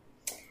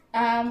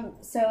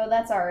 So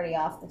that's already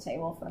off the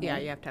table for me. Yeah,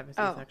 you have to have a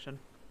C-section.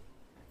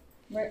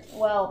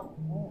 Well,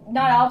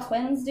 not all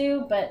twins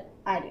do, but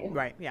I do.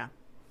 Right, yeah.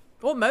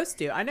 Well, most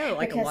do. I know,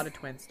 like, a Because- lot of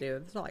twins do.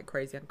 It's not, like,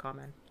 crazy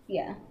uncommon.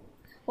 Yeah.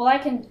 Well,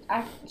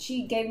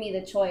 she gave me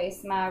the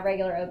choice. My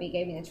regular OB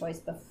gave me the choice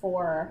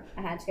before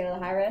I had to go to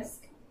the high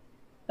risk.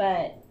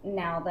 But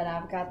now that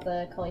I've got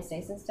the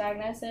cholestasis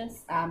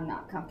diagnosis, I'm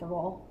not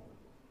comfortable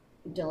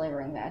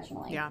delivering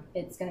vaginally. Yeah.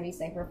 It's going to be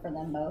safer for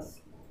them both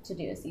to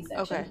do a C-section.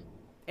 Okay.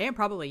 And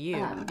probably you,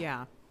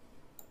 yeah.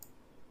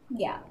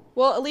 Yeah.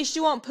 Well, at least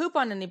you won't poop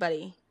on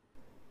anybody.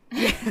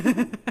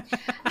 I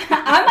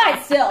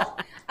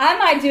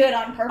might do it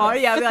on purpose. Oh,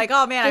 yeah, I'll be like,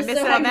 oh, man, I Just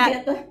missed so it on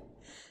can that. get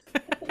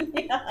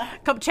yeah.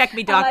 Come check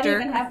me, doctor.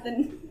 Might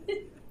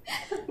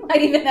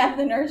even have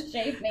the nurse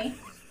shave me.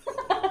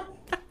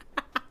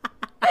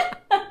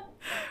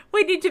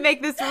 We need to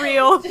make this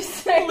real.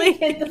 Just so you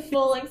get the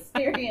full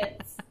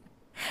experience.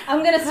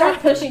 I'm going to start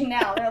pushing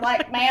now. They're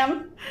like,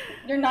 ma'am,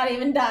 you're not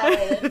even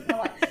dilated. I'm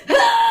like,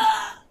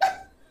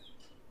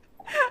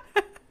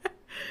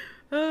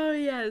 Oh,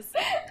 yes.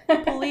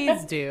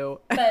 Please do.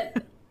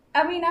 But,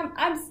 I mean,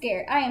 I'm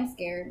scared. I am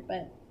scared,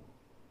 but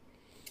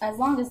as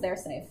long as they're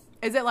safe.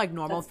 Is it like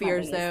normal That's my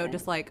fears, biggest though? thing.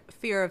 Just like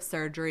fear of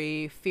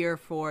surgery, fear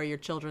for your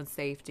children's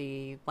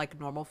safety, like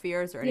normal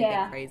fears or anything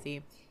Yeah.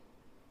 crazy?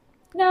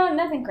 No,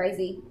 nothing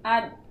crazy.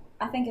 I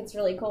think it's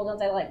really cool. Don't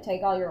they, like,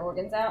 take all your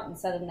organs out and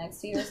set them next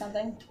to you or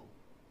something?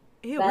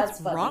 Ew, That's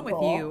what's wrong with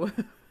fucking you?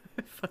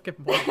 Fucking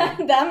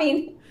morbid. I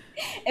mean,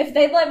 if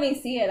they'd let me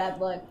see it, I'd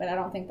look, but I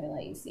don't think they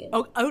let you see it.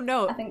 Oh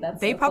no! I think that's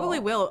they so probably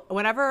cool. will.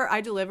 Whenever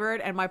I delivered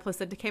and my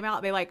placenta came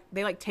out,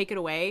 they take it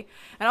away,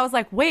 and I was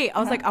like, wait, I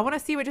was like, I want to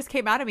see what just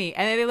came out of me,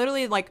 and they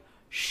literally like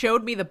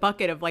showed me the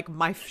bucket of like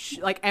my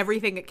like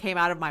everything that came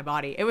out of my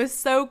body. It was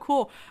so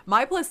cool.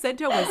 My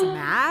placenta was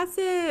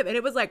massive, and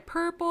it was like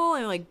purple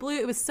and like blue.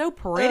 It was so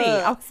pretty.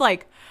 I was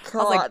like,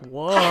 God.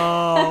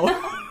 whoa.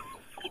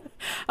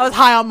 I was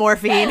high on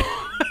morphine.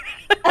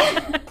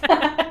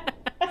 I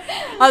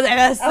was like,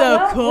 that's so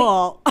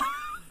well, cool.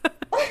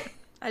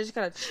 I just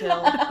gotta chill.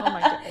 Oh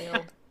my god.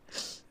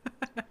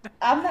 Ew.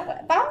 I'm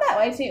that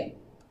way too.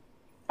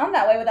 I'm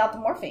that way without the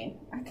morphine.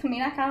 I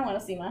mean, I kind of want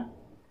to see mine.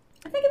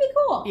 I think it'd be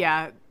cool.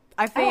 Yeah,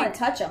 I I think. want to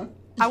touch them.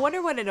 I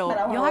wonder what it'll. But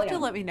I wanna You'll have look to at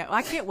 'em. let me know.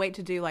 I can't wait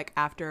to do like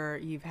after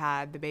you've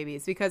had the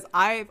babies because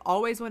I've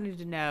always wanted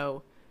to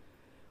know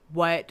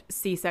what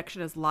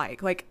C-section is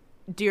like. Like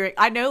during,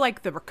 I know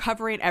like the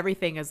recovery and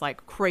everything is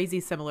like crazy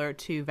similar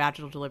to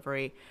vaginal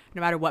delivery.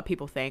 No matter what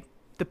people think,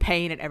 the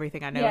pain and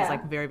everything I know is Yeah.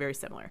 like very very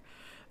similar.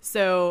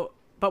 So,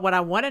 but what I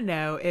want to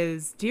know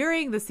is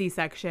during the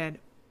C-section,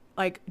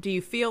 like, do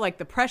you feel like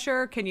the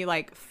pressure? Can you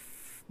like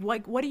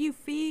what do you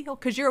feel?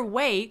 Because you're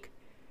awake.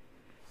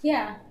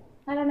 Yeah,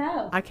 I don't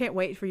know. I can't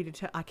wait for you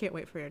to. I can't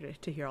wait for you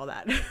to hear all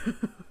that.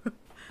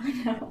 I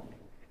know.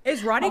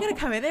 Is Ronnie gonna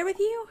come in there with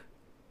you?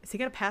 Is he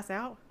gonna pass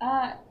out?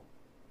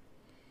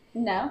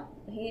 No.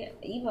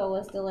 Eva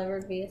was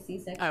delivered via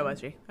C-section. Oh, was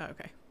she? Oh,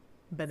 okay.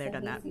 Been there, So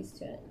done he's that. used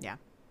to it. Yeah.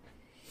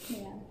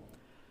 Yeah.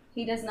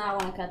 He does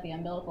not want to cut the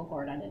umbilical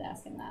cord. I did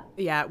ask him that.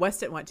 Yeah. Wes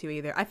didn't want to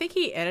either. I think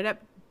he ended up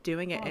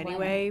doing it Oh, blame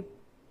anyway,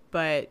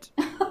 but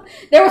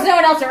There was no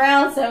one else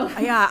around, so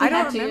yeah, he I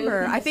don't had to.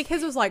 remember. I think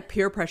his was like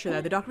peer pressure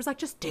though. The doctor was like,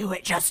 "Just do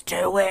it, just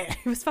do it."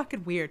 It was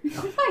fucking weird.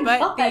 Oh my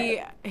But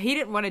God. he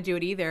didn't want to do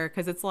it either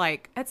because it's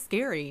like that's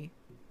scary.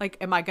 Like,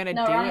 am I gonna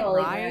No, do Ronnie it will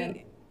leave the right? room.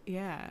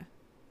 Yeah.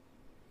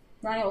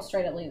 Ronnie will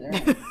straight up leave the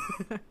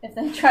room. If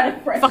they try to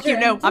pressure Fuck you, him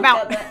no, to I'm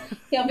cut out. that,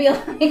 he'll be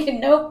like,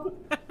 nope.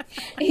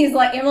 He's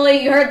like,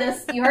 Emily, you heard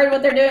this. You heard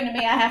what they're doing to me.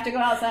 I have to go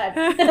outside.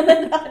 And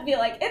then I'd be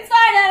like, it's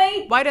fine,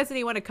 honey. Why doesn't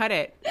he want to cut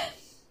it?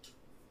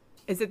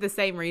 Is it the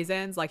same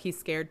reasons? Like he's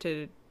scared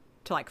to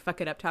like fuck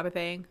it up type of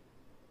thing?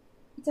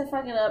 To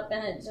fuck it up,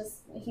 and it just,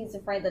 he's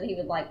afraid that he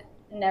would, like,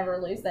 never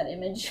lose that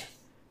image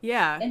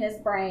Yeah. in his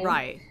brain.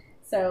 Right.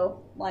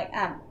 So, like,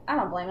 I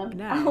don't blame him.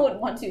 No. I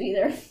wouldn't want to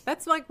either.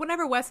 That's like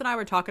whenever Wes and I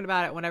were talking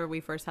about it whenever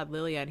we first had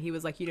Lillian, he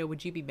was like,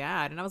 would you be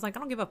mad? And I was like, I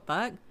don't give a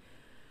fuck.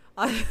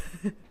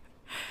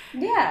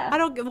 Yeah. I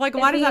don't like,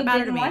 If why does he that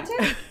matter to didn't me?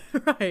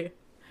 want Right.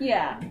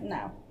 Yeah,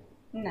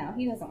 no,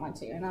 he doesn't want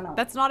to, and I don't.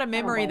 That's not a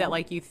memory blame that him.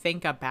 like you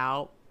think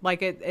about.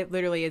 Like it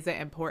literally isn't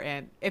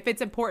important. If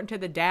it's important to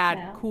the dad,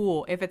 No.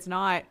 cool. If it's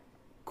not,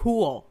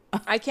 cool.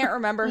 I can't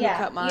remember who Yeah,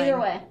 cut mine. either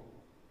way.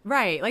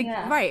 Right. Like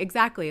Yeah. right,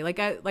 exactly. Like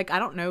I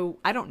don't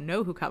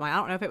know who cut mine. I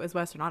don't know if it was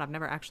Wes or not. I've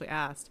never actually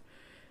asked.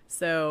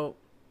 So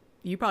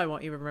you probably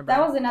won't even remember.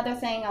 That was another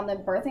thing on the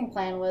birthing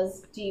plan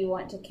was, do you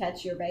want to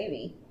catch your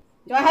baby?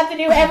 Do I have to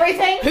do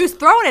everything? Who's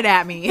throwing it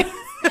at me?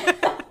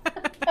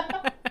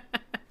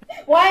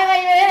 Why am I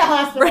even in a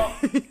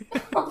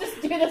hospital? I'll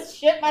just do this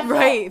shit myself.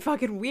 Right,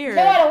 fucking weird.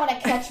 No, I don't want to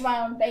catch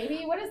my own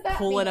baby. What does that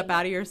Pull mean? it up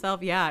out of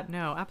yourself? Yeah,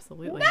 no,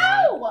 absolutely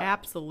No! not.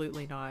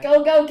 Absolutely not.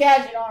 Go,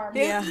 gadget arm.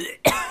 Yeah.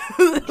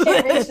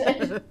 Can't reach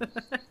it.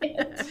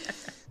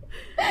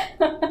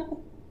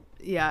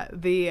 Yeah,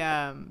 the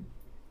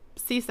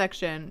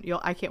C-section,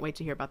 I can't wait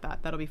to hear about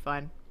that. That'll be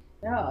fun.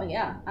 Oh,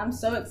 yeah. I'm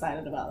so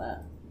excited about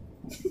that.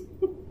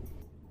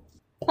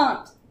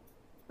 Pumped.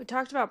 We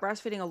talked about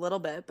breastfeeding a little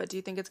bit, but do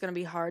you think it's going to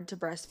be hard to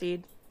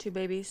breastfeed two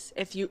babies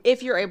if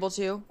you're able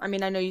to? I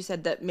mean, I know you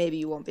said that maybe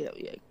you won't be able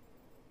to.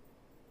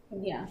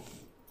 Yeah.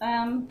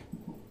 I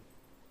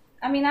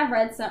mean, I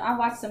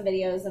watched some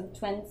videos of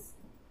twins,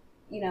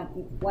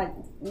 like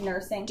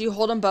nursing. Do you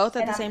hold them both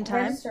at the same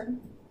time?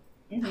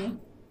 Mm-hmm.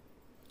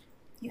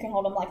 You can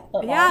hold them like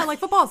footballs. Yeah, like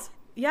footballs.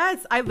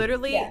 Yes, I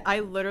literally You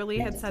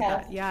had can said tell.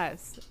 that.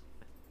 Yes.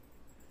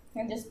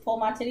 And just pull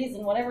my titties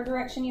in whatever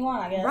direction you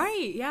want, I guess.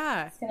 Right,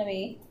 yeah. It's gonna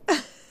be.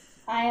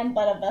 I am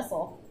but a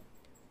vessel.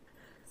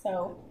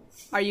 So.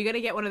 Are you going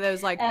to get one of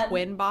those, like,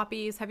 twin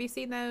boppies? Have you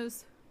seen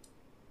those?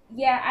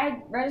 Yeah,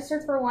 I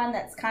registered for one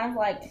that's kind of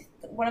like,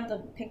 one of the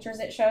pictures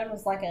it showed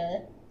was like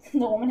the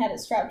woman had it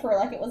strapped to her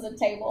like it was a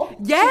table.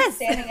 Yes! She was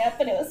standing up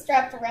and it was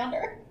strapped around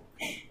her.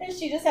 And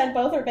she just had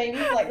both her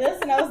babies like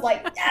this, and I was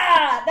like,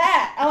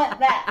 that! I want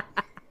that.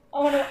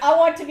 I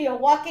want to be a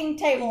walking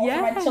table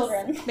for my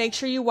children. Make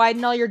sure you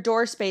widen all your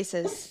door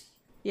spaces.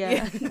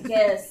 Yeah.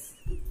 Yes,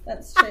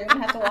 that's true. I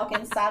have to walk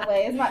in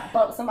sideways. Might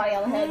bump somebody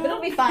on the head, but it'll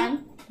be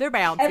fine. They're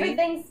bouncy.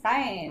 Everything's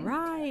fine.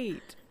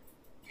 Right.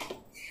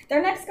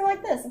 Their necks go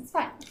like this. It's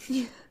fine.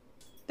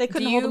 They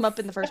couldn't hold them up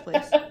in the first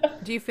place.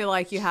 Do you feel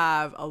like you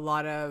have a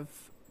lot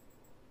of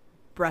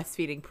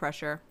breastfeeding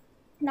pressure?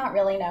 Not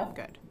really, no.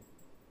 Good.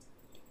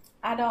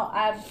 I don't.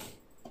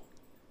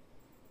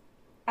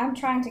 I'm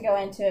trying to go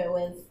into it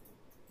with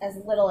as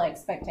little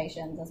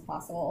expectations as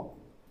possible.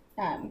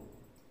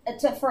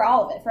 For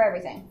all of it, for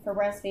everything, for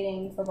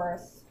breastfeeding, for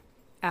birth,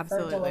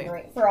 Absolutely. for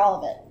delivery, for all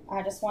of it.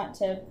 I just want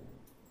to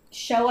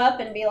show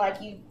up and be like,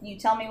 you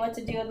tell me what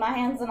to do with my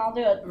hands, and I'll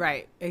do it.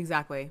 Right.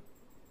 Exactly.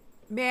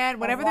 Man,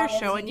 whenever As they're long as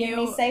showing give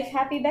me safe,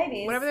 happy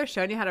babies. whenever they're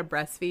showing you how to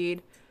breastfeed,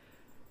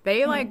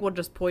 they will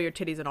just pull your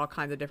titties in all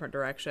kinds of different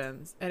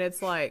directions, and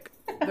it's like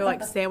they're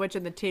like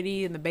sandwiching the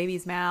titty in the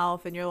baby's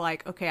mouth, and you're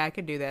like, okay, I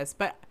can do this,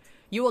 but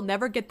you will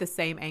never get the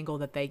same angle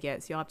that they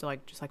get, so you'll have to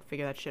just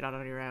figure that shit out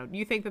on your own.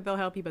 You think that they'll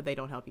help you, but they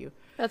don't help you.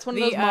 That's one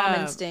of those mom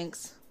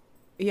instincts.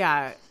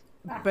 Yeah,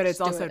 but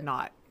it's also it.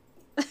 not.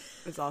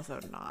 It's also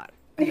not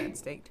an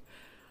instinct.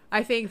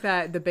 I think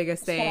that the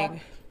biggest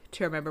thing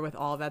to remember with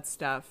all that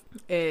stuff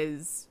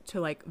is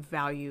to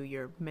value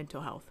your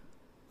mental health.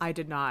 I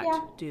did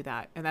not do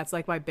that, and that's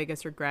my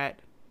biggest regret,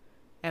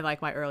 and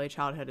my early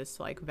childhood is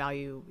to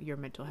value your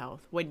mental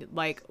health.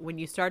 When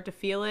you start to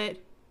feel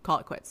it, call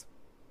it quits.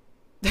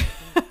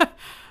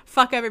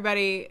 Fuck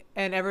everybody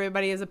and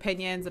everybody's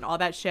opinions and all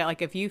that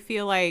shit. If you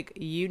feel like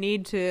you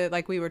need to,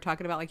 we were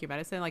talking about your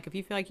medicine, if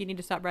you feel like you need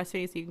to stop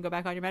breastfeeding so you can go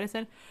back on your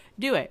medicine,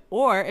 do it.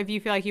 Or if you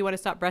feel like you want to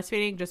stop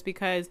breastfeeding just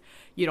because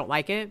you don't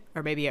like it,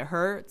 or maybe it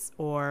hurts,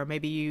 or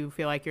maybe you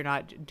feel like you're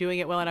not doing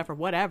it well enough, or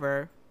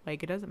whatever,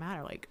 it doesn't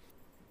matter.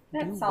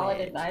 That's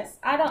solid advice.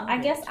 I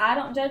guess I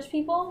don't judge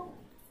people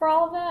for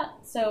all of that,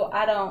 so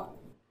I don't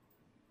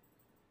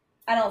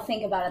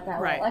think about it that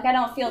way. I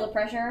don't feel the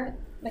pressure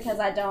because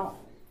I don't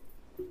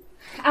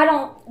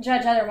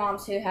judge other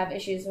moms who have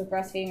issues with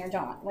breastfeeding or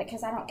don't,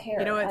 because I don't care.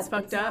 You know what's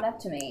fucked up? It's not up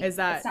to me. Is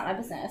that it's not my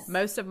business.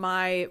 Most of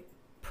my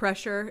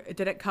pressure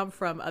didn't come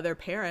from other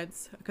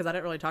parents, because I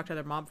didn't really talk to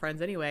other mom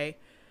friends anyway.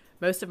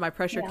 Most of my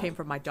pressure came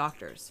from my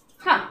doctors.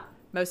 Huh.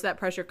 Most of that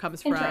pressure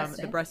comes from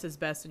the breast is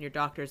best and your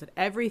doctors, and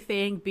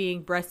everything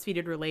being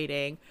breastfeeded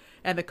relating,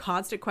 and the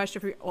constant question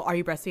for are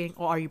you breastfeeding?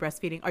 Or are you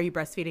breastfeeding? Are you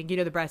breastfeeding?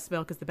 The breast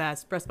milk is the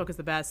best. Breast milk is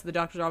the best. So the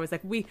doctors are always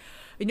like,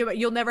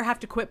 you'll never have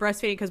to quit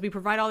breastfeeding because we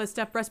provide all this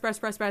stuff. Breast.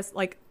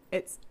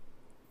 It's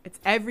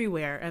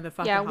everywhere in the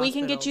fucking we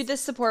can get you this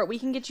support. We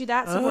can get you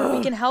that support. Ugh.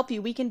 We can help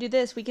you. We can do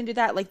this. We can do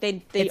that.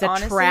 They It's a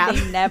honestly, trap.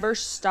 they never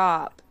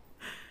stop.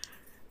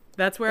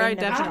 That's where I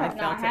definitely have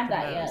not felt had it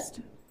that the yet. most.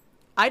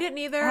 I didn't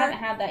either. I haven't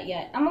had that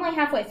yet. I'm only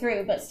halfway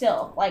through, but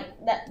still,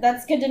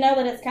 that's good to know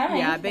that it's coming.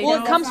 Yeah,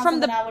 It comes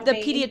from the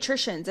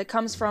pediatricians. It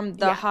comes from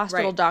the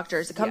hospital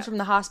doctors. It comes Yeah. from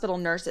the hospital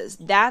nurses.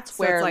 That's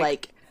So where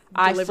it's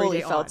I delivery fully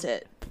day felt on.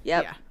 it.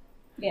 Yep.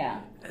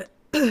 Yeah.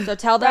 So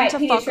tell them Right, to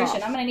fuck pediatrician.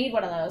 off. I'm gonna need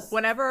one of those.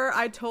 Whenever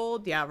I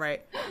told,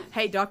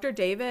 hey, Dr.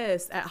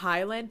 Davis at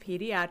Highland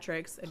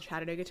Pediatrics in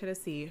Chattanooga,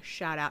 Tennessee,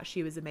 shout out,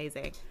 she was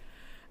amazing.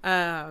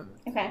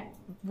 Okay.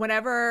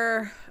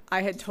 Whenever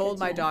I had told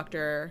my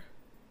doctor,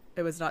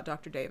 it was not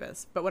Dr.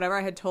 Davis, but whenever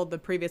I had told the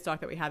previous doc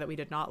that we had that we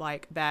did not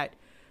like, that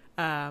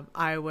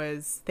I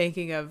was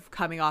thinking of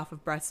coming off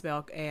of breast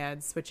milk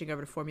and switching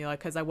over to formula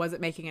because I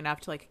wasn't making enough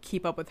to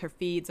keep up with her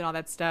feeds and all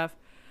that stuff.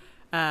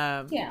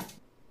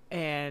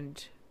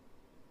 And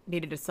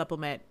needed to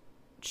supplement.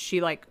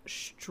 She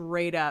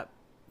straight up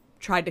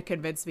tried to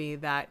convince me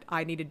that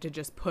I needed to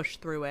just push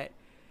through it,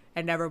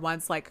 and never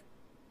once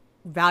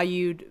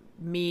valued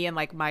me and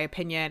like my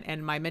opinion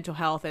and my mental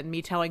health, and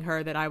me telling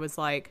her that I was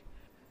like,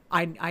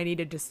 I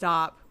needed to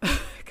stop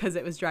because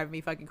it was driving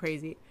me fucking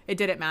crazy. It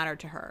didn't matter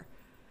to her.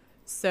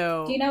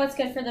 So Do you know what's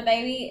good for the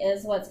baby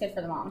is what's good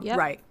for the mom. Yep.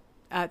 right.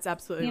 That's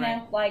absolutely You right.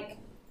 know, like,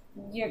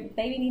 your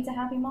baby needs a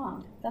happy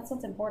mom. That's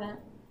what's important.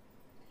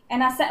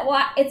 And I said,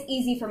 well, it's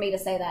easy for me to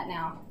say that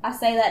now. I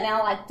say that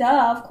now, like,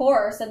 duh, of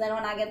course. And then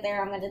when I get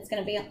there, I'm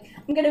gonna be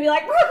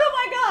like, oh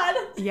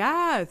my god.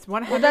 Yeah, it's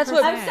 100%. Well, that's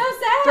what- I'm so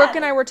sad. Brooke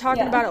and I were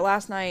talking Yeah. about it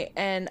last night,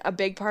 and a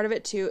big part of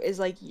it too is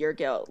like your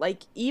guilt.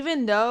 Like,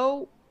 even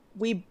though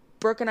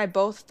Brooke and I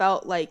both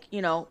felt like,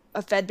 you know,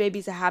 a fed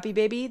baby's a happy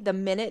baby, the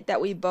minute that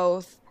we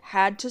both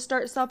had to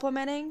start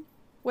supplementing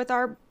with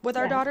our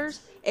Yeah. daughters,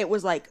 it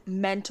was like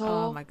mental.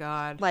 Oh my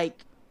God.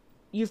 Like,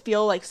 you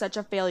feel like such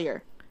a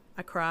failure.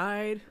 I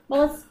cried.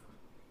 Well,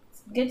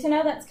 it's good to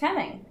know that's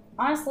coming,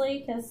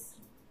 honestly, because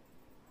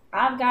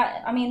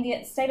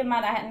the state of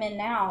mind I'm in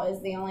now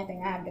is the only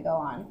thing I have to go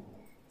on.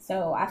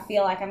 So I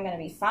feel like I'm going to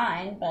be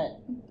fine, but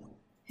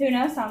who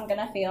knows how I'm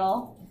going to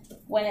feel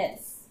when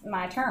it's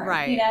my turn.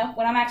 Right. You know,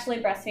 when I'm actually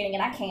breastfeeding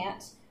and I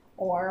can't,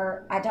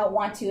 or I don't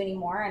want to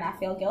anymore and I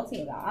feel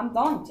guilty about it. I'm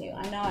going to.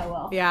 I know I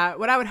will. Yeah.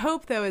 What I would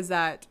hope though is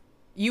that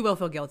you will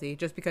feel guilty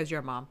just because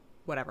you're a mom.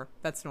 Whatever.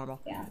 That's normal.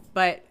 Yeah.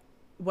 But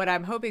what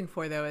I'm hoping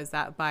for though is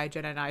that by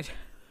Jenna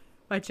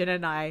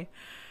and I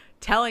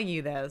telling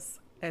you this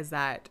is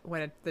that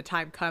when the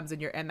time comes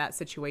and you're in that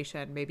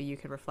situation, maybe you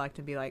can reflect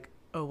and be like,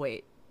 oh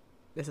wait,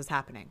 this is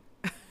happening.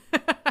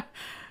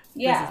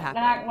 Yeah. This is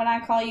happening. When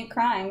I call you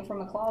crying from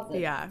a closet.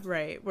 Yeah,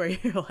 right. Where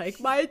you're like,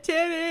 my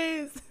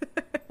titties.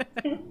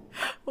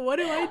 What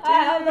do I do?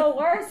 I have the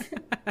worst.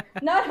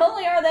 Not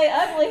only are they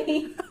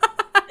ugly,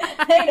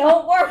 they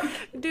don't work.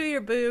 Do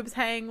your boobs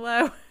hang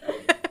low?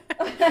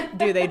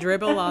 Do they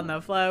dribble on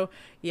the flow?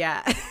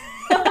 Yeah.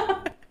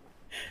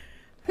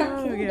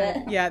 Oh,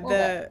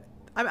 yeah.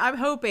 I'm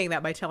hoping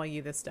that by telling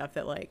you this stuff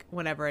that like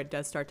whenever it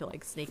does start to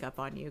like sneak up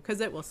on you,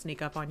 because it will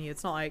sneak up on you.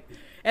 It's not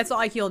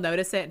like you'll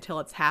notice it until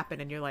it's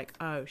happened and you're like,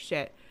 oh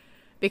shit.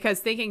 Because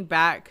thinking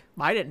back,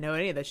 I didn't know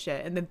any of this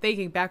shit, and then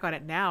thinking back on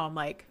it now, I'm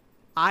like,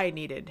 I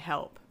needed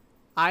help.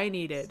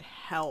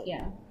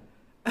 Yeah.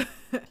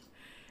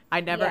 I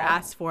never Yeah.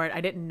 asked for it.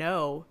 I didn't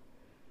know.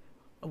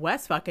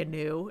 Wes fucking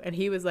knew, and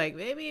he was like,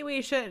 maybe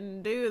we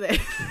shouldn't do this.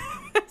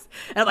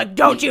 And I'm like,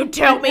 don't you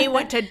tell me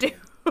what to do.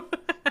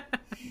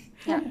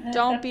 Yeah.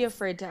 Don't be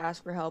afraid to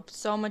ask for help.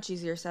 So much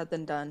easier said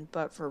than done,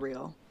 but for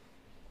real.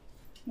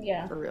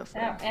 Yeah. For real.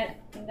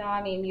 No,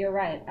 I mean, you're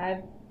right.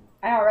 I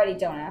already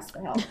don't ask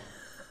for help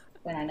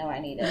when I know I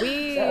need it.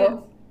 We,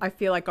 So, I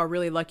feel like, are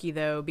really lucky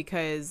though,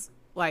 because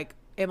like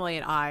Emily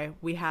and I,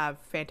 we have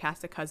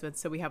fantastic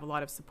husbands, so we have a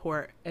lot of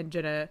support. And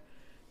Jenna,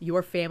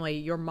 your family,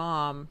 your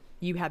mom,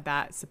 you had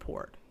that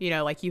support. You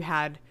know, like you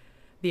had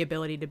the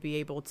ability to be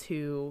able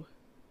to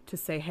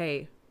say,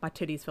 hey, my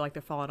titties feel like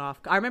they're falling off.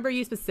 I remember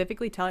you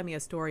specifically telling me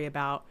a story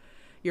about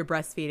your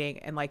breastfeeding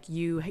and like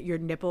your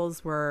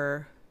nipples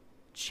were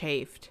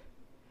chafed.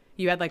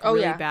 You had like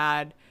really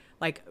bad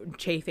like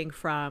chafing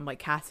from like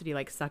Cassidy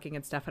like sucking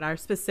and stuff. And I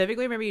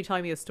specifically remember you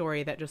telling me a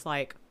story that just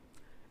like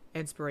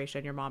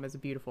inspiration. Your mom is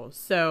beautiful.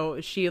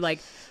 So she like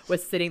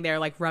was sitting there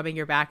like rubbing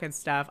your back and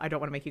stuff. I don't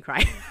want to make you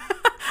cry.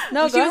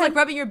 No, she was like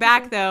rubbing your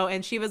back though,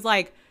 and she was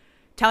like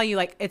telling you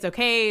like it's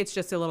okay, it's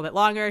just a little bit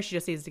longer, she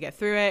just needs to get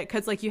through it,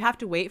 because like you have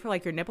to wait for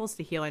like your nipples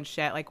to heal and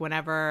shit, like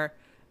whenever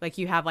like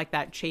you have like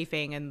that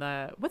chafing and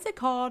the what's it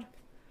called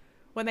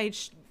when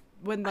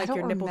when like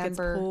your nipple gets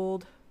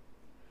pulled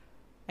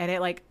and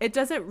it like it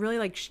doesn't really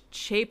like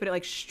shape, but it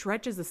like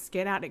stretches the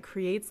skin out and it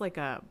creates like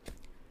a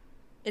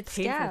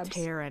painful scabs.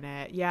 tear in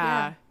it.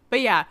 Yeah. But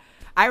yeah,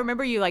 I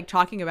remember you like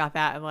talking about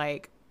that and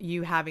like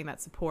you having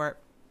that support.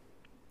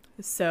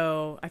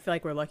 So I feel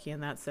like we're lucky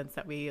in that sense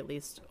that we at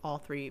least all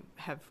three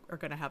are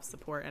going to have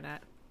support in it.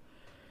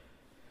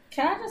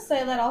 can I just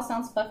say that all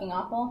sounds fucking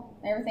awful?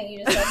 Everything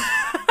you just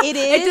said. It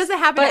is. It doesn't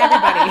happen to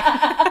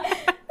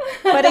everybody.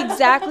 But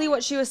exactly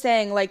what she was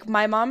saying. Like,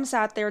 my mom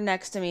sat there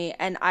next to me,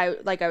 and I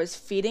was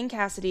feeding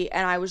Cassidy,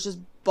 and I was just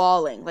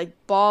bawling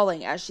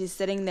as she's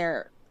sitting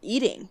there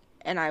eating.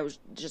 And I was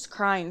just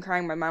crying.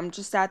 My mom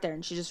just sat there,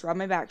 and she just rubbed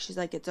my back. She's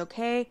like, it's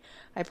okay.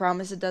 I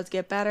promise it does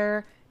get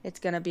better. It's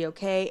going to be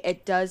okay.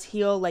 It does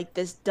heal. Like,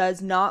 this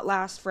does not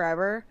last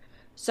forever.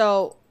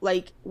 So,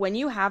 like, when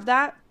you have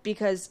that,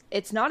 because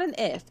it's not an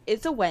if,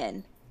 it's a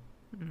when.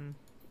 Mm-hmm.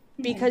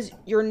 Because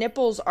your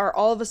nipples are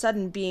all of a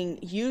sudden being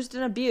used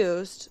and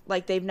abused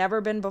like they've never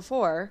been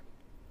before.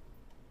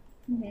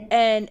 Mm-hmm.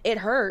 And it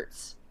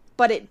hurts,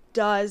 but it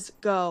does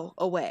go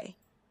away.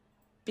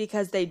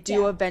 Because they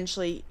do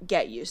eventually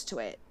get used to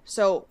it.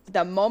 So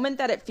the moment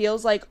that it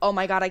feels like, oh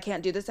my God, I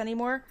can't do this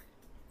anymore,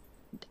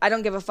 I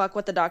don't give a fuck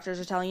what the doctors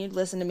are telling you.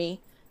 Listen to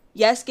me.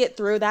 Yes, get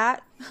through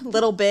that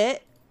little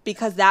bit,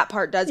 because that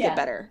part does get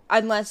better.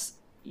 Unless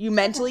you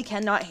mentally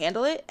cannot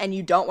handle it and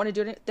you don't want to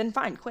do it, then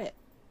fine, quit.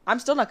 I'm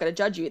still not going to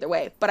judge you either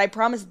way. But I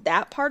promise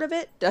that part of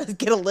it does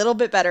get a little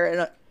bit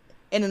better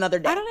in another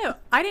day. I don't know.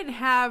 I didn't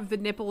have the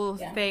nipple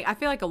Yeah. thing. I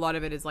feel like a lot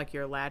of it is like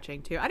you're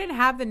latching too. I didn't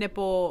have the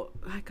nipple.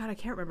 God, I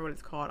can't remember what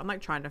it's called. I'm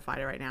like trying to find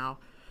it right now.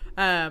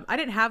 I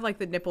didn't have like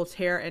the nipple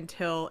tear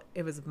until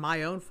it was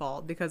my own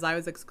fault because I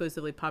was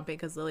exclusively pumping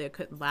because Lilia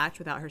couldn't latch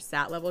without her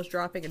sat levels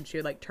dropping and she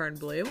would like turn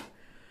blue,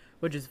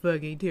 which is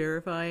fucking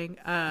terrifying.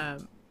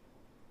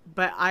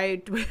 But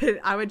I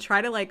would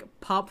try to like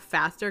pump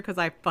faster because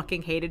I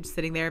fucking hated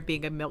sitting there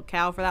being a milk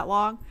cow for that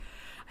long.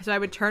 So I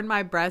would turn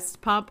my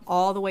breast pump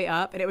all the way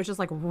up and it was just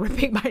like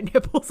ripping my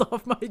nipples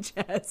off my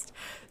chest.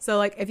 So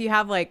like if you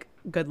have like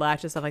good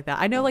latch and stuff like that,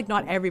 I know like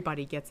not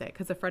everybody gets it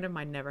because a friend of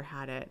mine never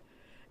had it.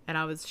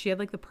 And she had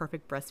like the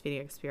perfect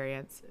breastfeeding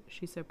experience.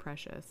 She's so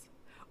precious.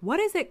 What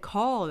is it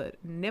called?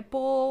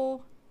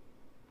 Nipple?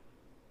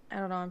 I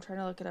don't know. I'm trying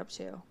to look it up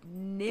too.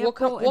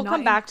 Nipple. We'll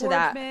come back to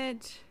that.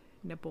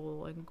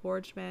 Nipple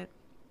engorgement.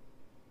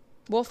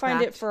 We'll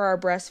find it for our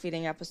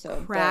breastfeeding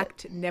episode.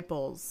 Cracked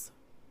nipples.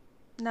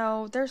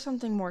 No, there's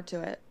something more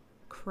to it.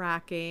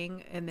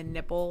 Cracking in the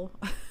nipple.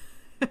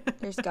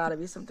 There's got to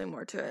be something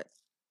more to it.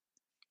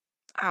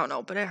 I don't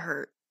know, but it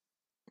hurt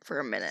for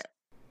a minute.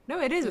 No,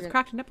 it is. It's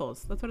cracked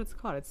nipples. That's what it's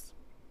called. It's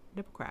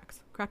nipple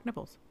cracks. Cracked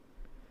nipples.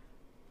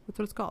 That's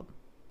what it's called.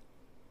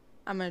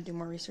 I'm going to do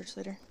more research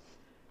later.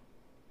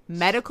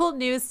 Medical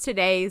News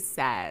Today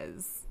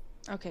says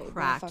Okay,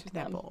 cracked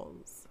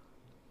nipples.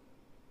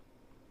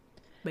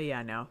 But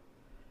yeah, no.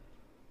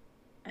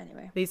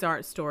 Anyway. These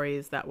aren't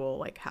stories that will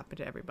like happen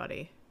to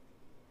everybody.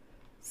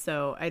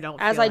 So I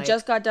don't As feel I like...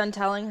 just got done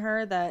telling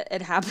her that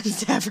it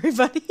happens to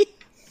everybody.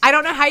 I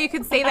don't know how you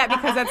can say that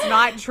because that's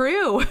not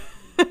true.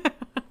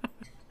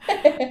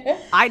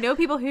 I know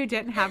people who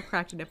didn't have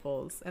cracked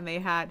nipples and they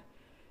had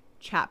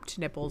chapped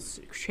nipples,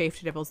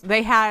 chafed nipples.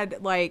 They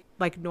had like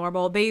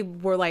normal. They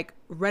were like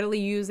readily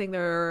using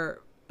their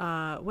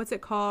what's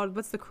it called?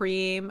 What's the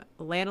cream?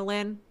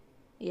 Lanolin?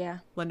 Yeah.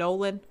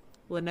 Lanolin.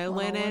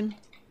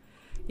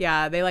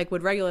 Yeah, they like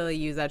would regularly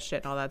use that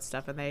shit and all that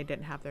stuff and they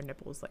didn't have their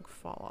nipples like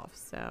fall off.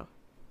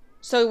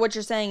 So what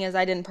you're saying is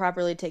I didn't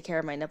properly take care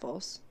of my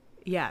nipples.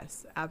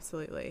 Yes,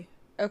 absolutely.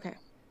 Okay.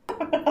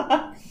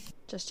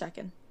 Just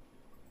checking.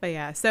 But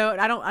yeah, so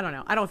I don't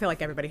know. I don't feel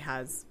like everybody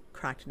has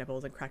cracked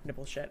nipples and cracked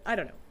nipple shit. I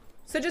don't know.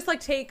 So just like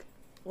take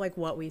like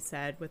what we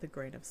said with a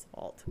grain of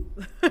salt.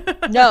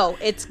 No,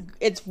 it's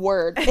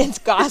word. It's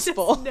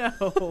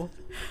gospel.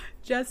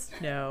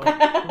 Just know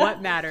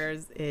what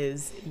matters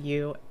is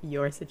you,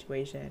 your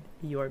situation,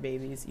 your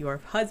babies,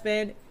 your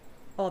husband,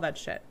 all that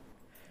shit.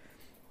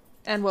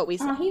 And what we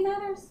said. He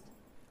matters.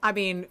 I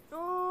mean,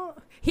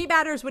 he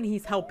matters when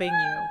he's helping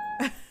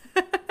you.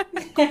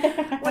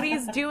 When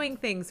he's doing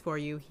things for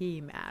you, he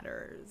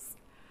matters.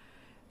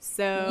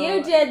 So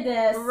you did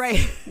this.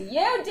 Right.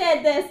 You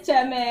did this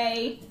to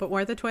me. But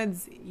weren't the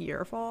twins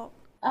your fault?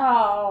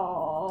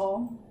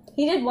 Oh.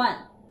 He did one.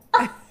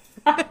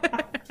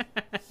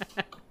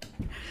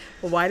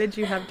 Well, why did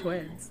you have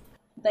twins?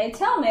 They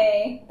tell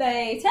me.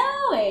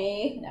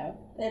 No,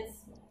 it's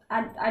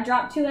I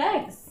dropped 2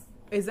 eggs.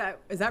 Is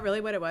that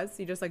really what it was?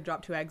 You just like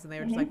dropped 2 eggs and they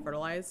were just like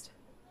fertilized?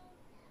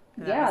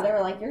 And Yeah, they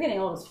were like, "You're getting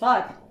old as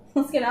fuck.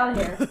 Let's get out of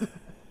here."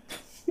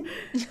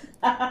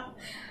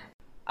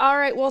 All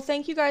right. Well,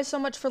 thank you guys so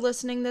much for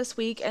listening this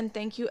week. And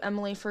thank you,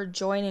 Emily, for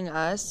joining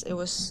us. It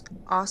was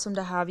awesome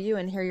to have you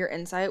and hear your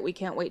insight. We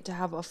can't wait to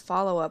have a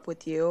follow-up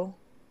with you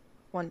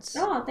once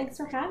Thanks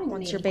for having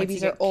me. your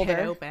babies are older.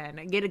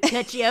 Open, get to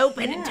cut you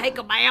open and take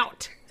them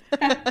out.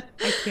 I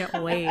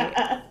can't wait.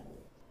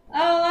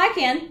 Oh, I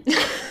can.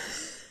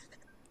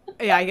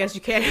 Yeah, I guess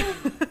you can.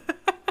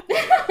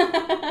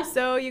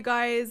 So, you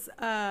guys,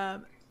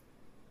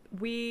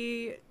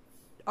 we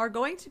are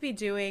going to be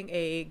doing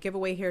a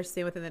giveaway here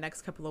soon within the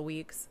next couple of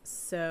weeks.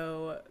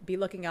 So be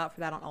looking out for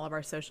that on all of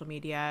our social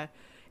media.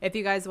 If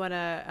you guys want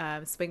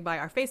to swing by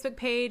our Facebook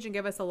page and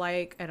give us a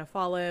like and a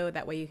follow,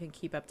 that way you can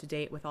keep up to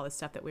date with all the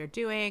stuff that we're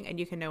doing and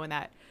you can know when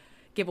that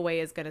giveaway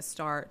is going to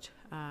start.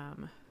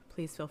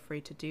 Please feel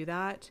free to do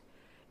that.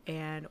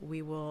 And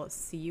we will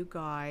see you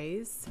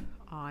guys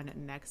on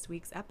next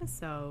week's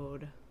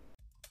episode.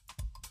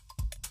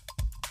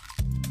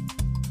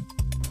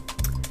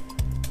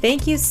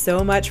 Thank you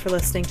so much for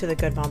listening to the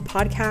Good Mom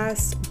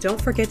Podcast.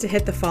 Don't forget to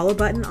hit the follow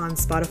button on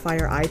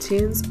Spotify or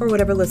iTunes or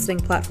whatever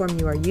listening platform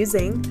you are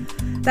using.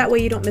 That way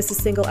you don't miss a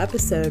single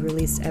episode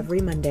released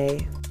every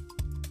Monday.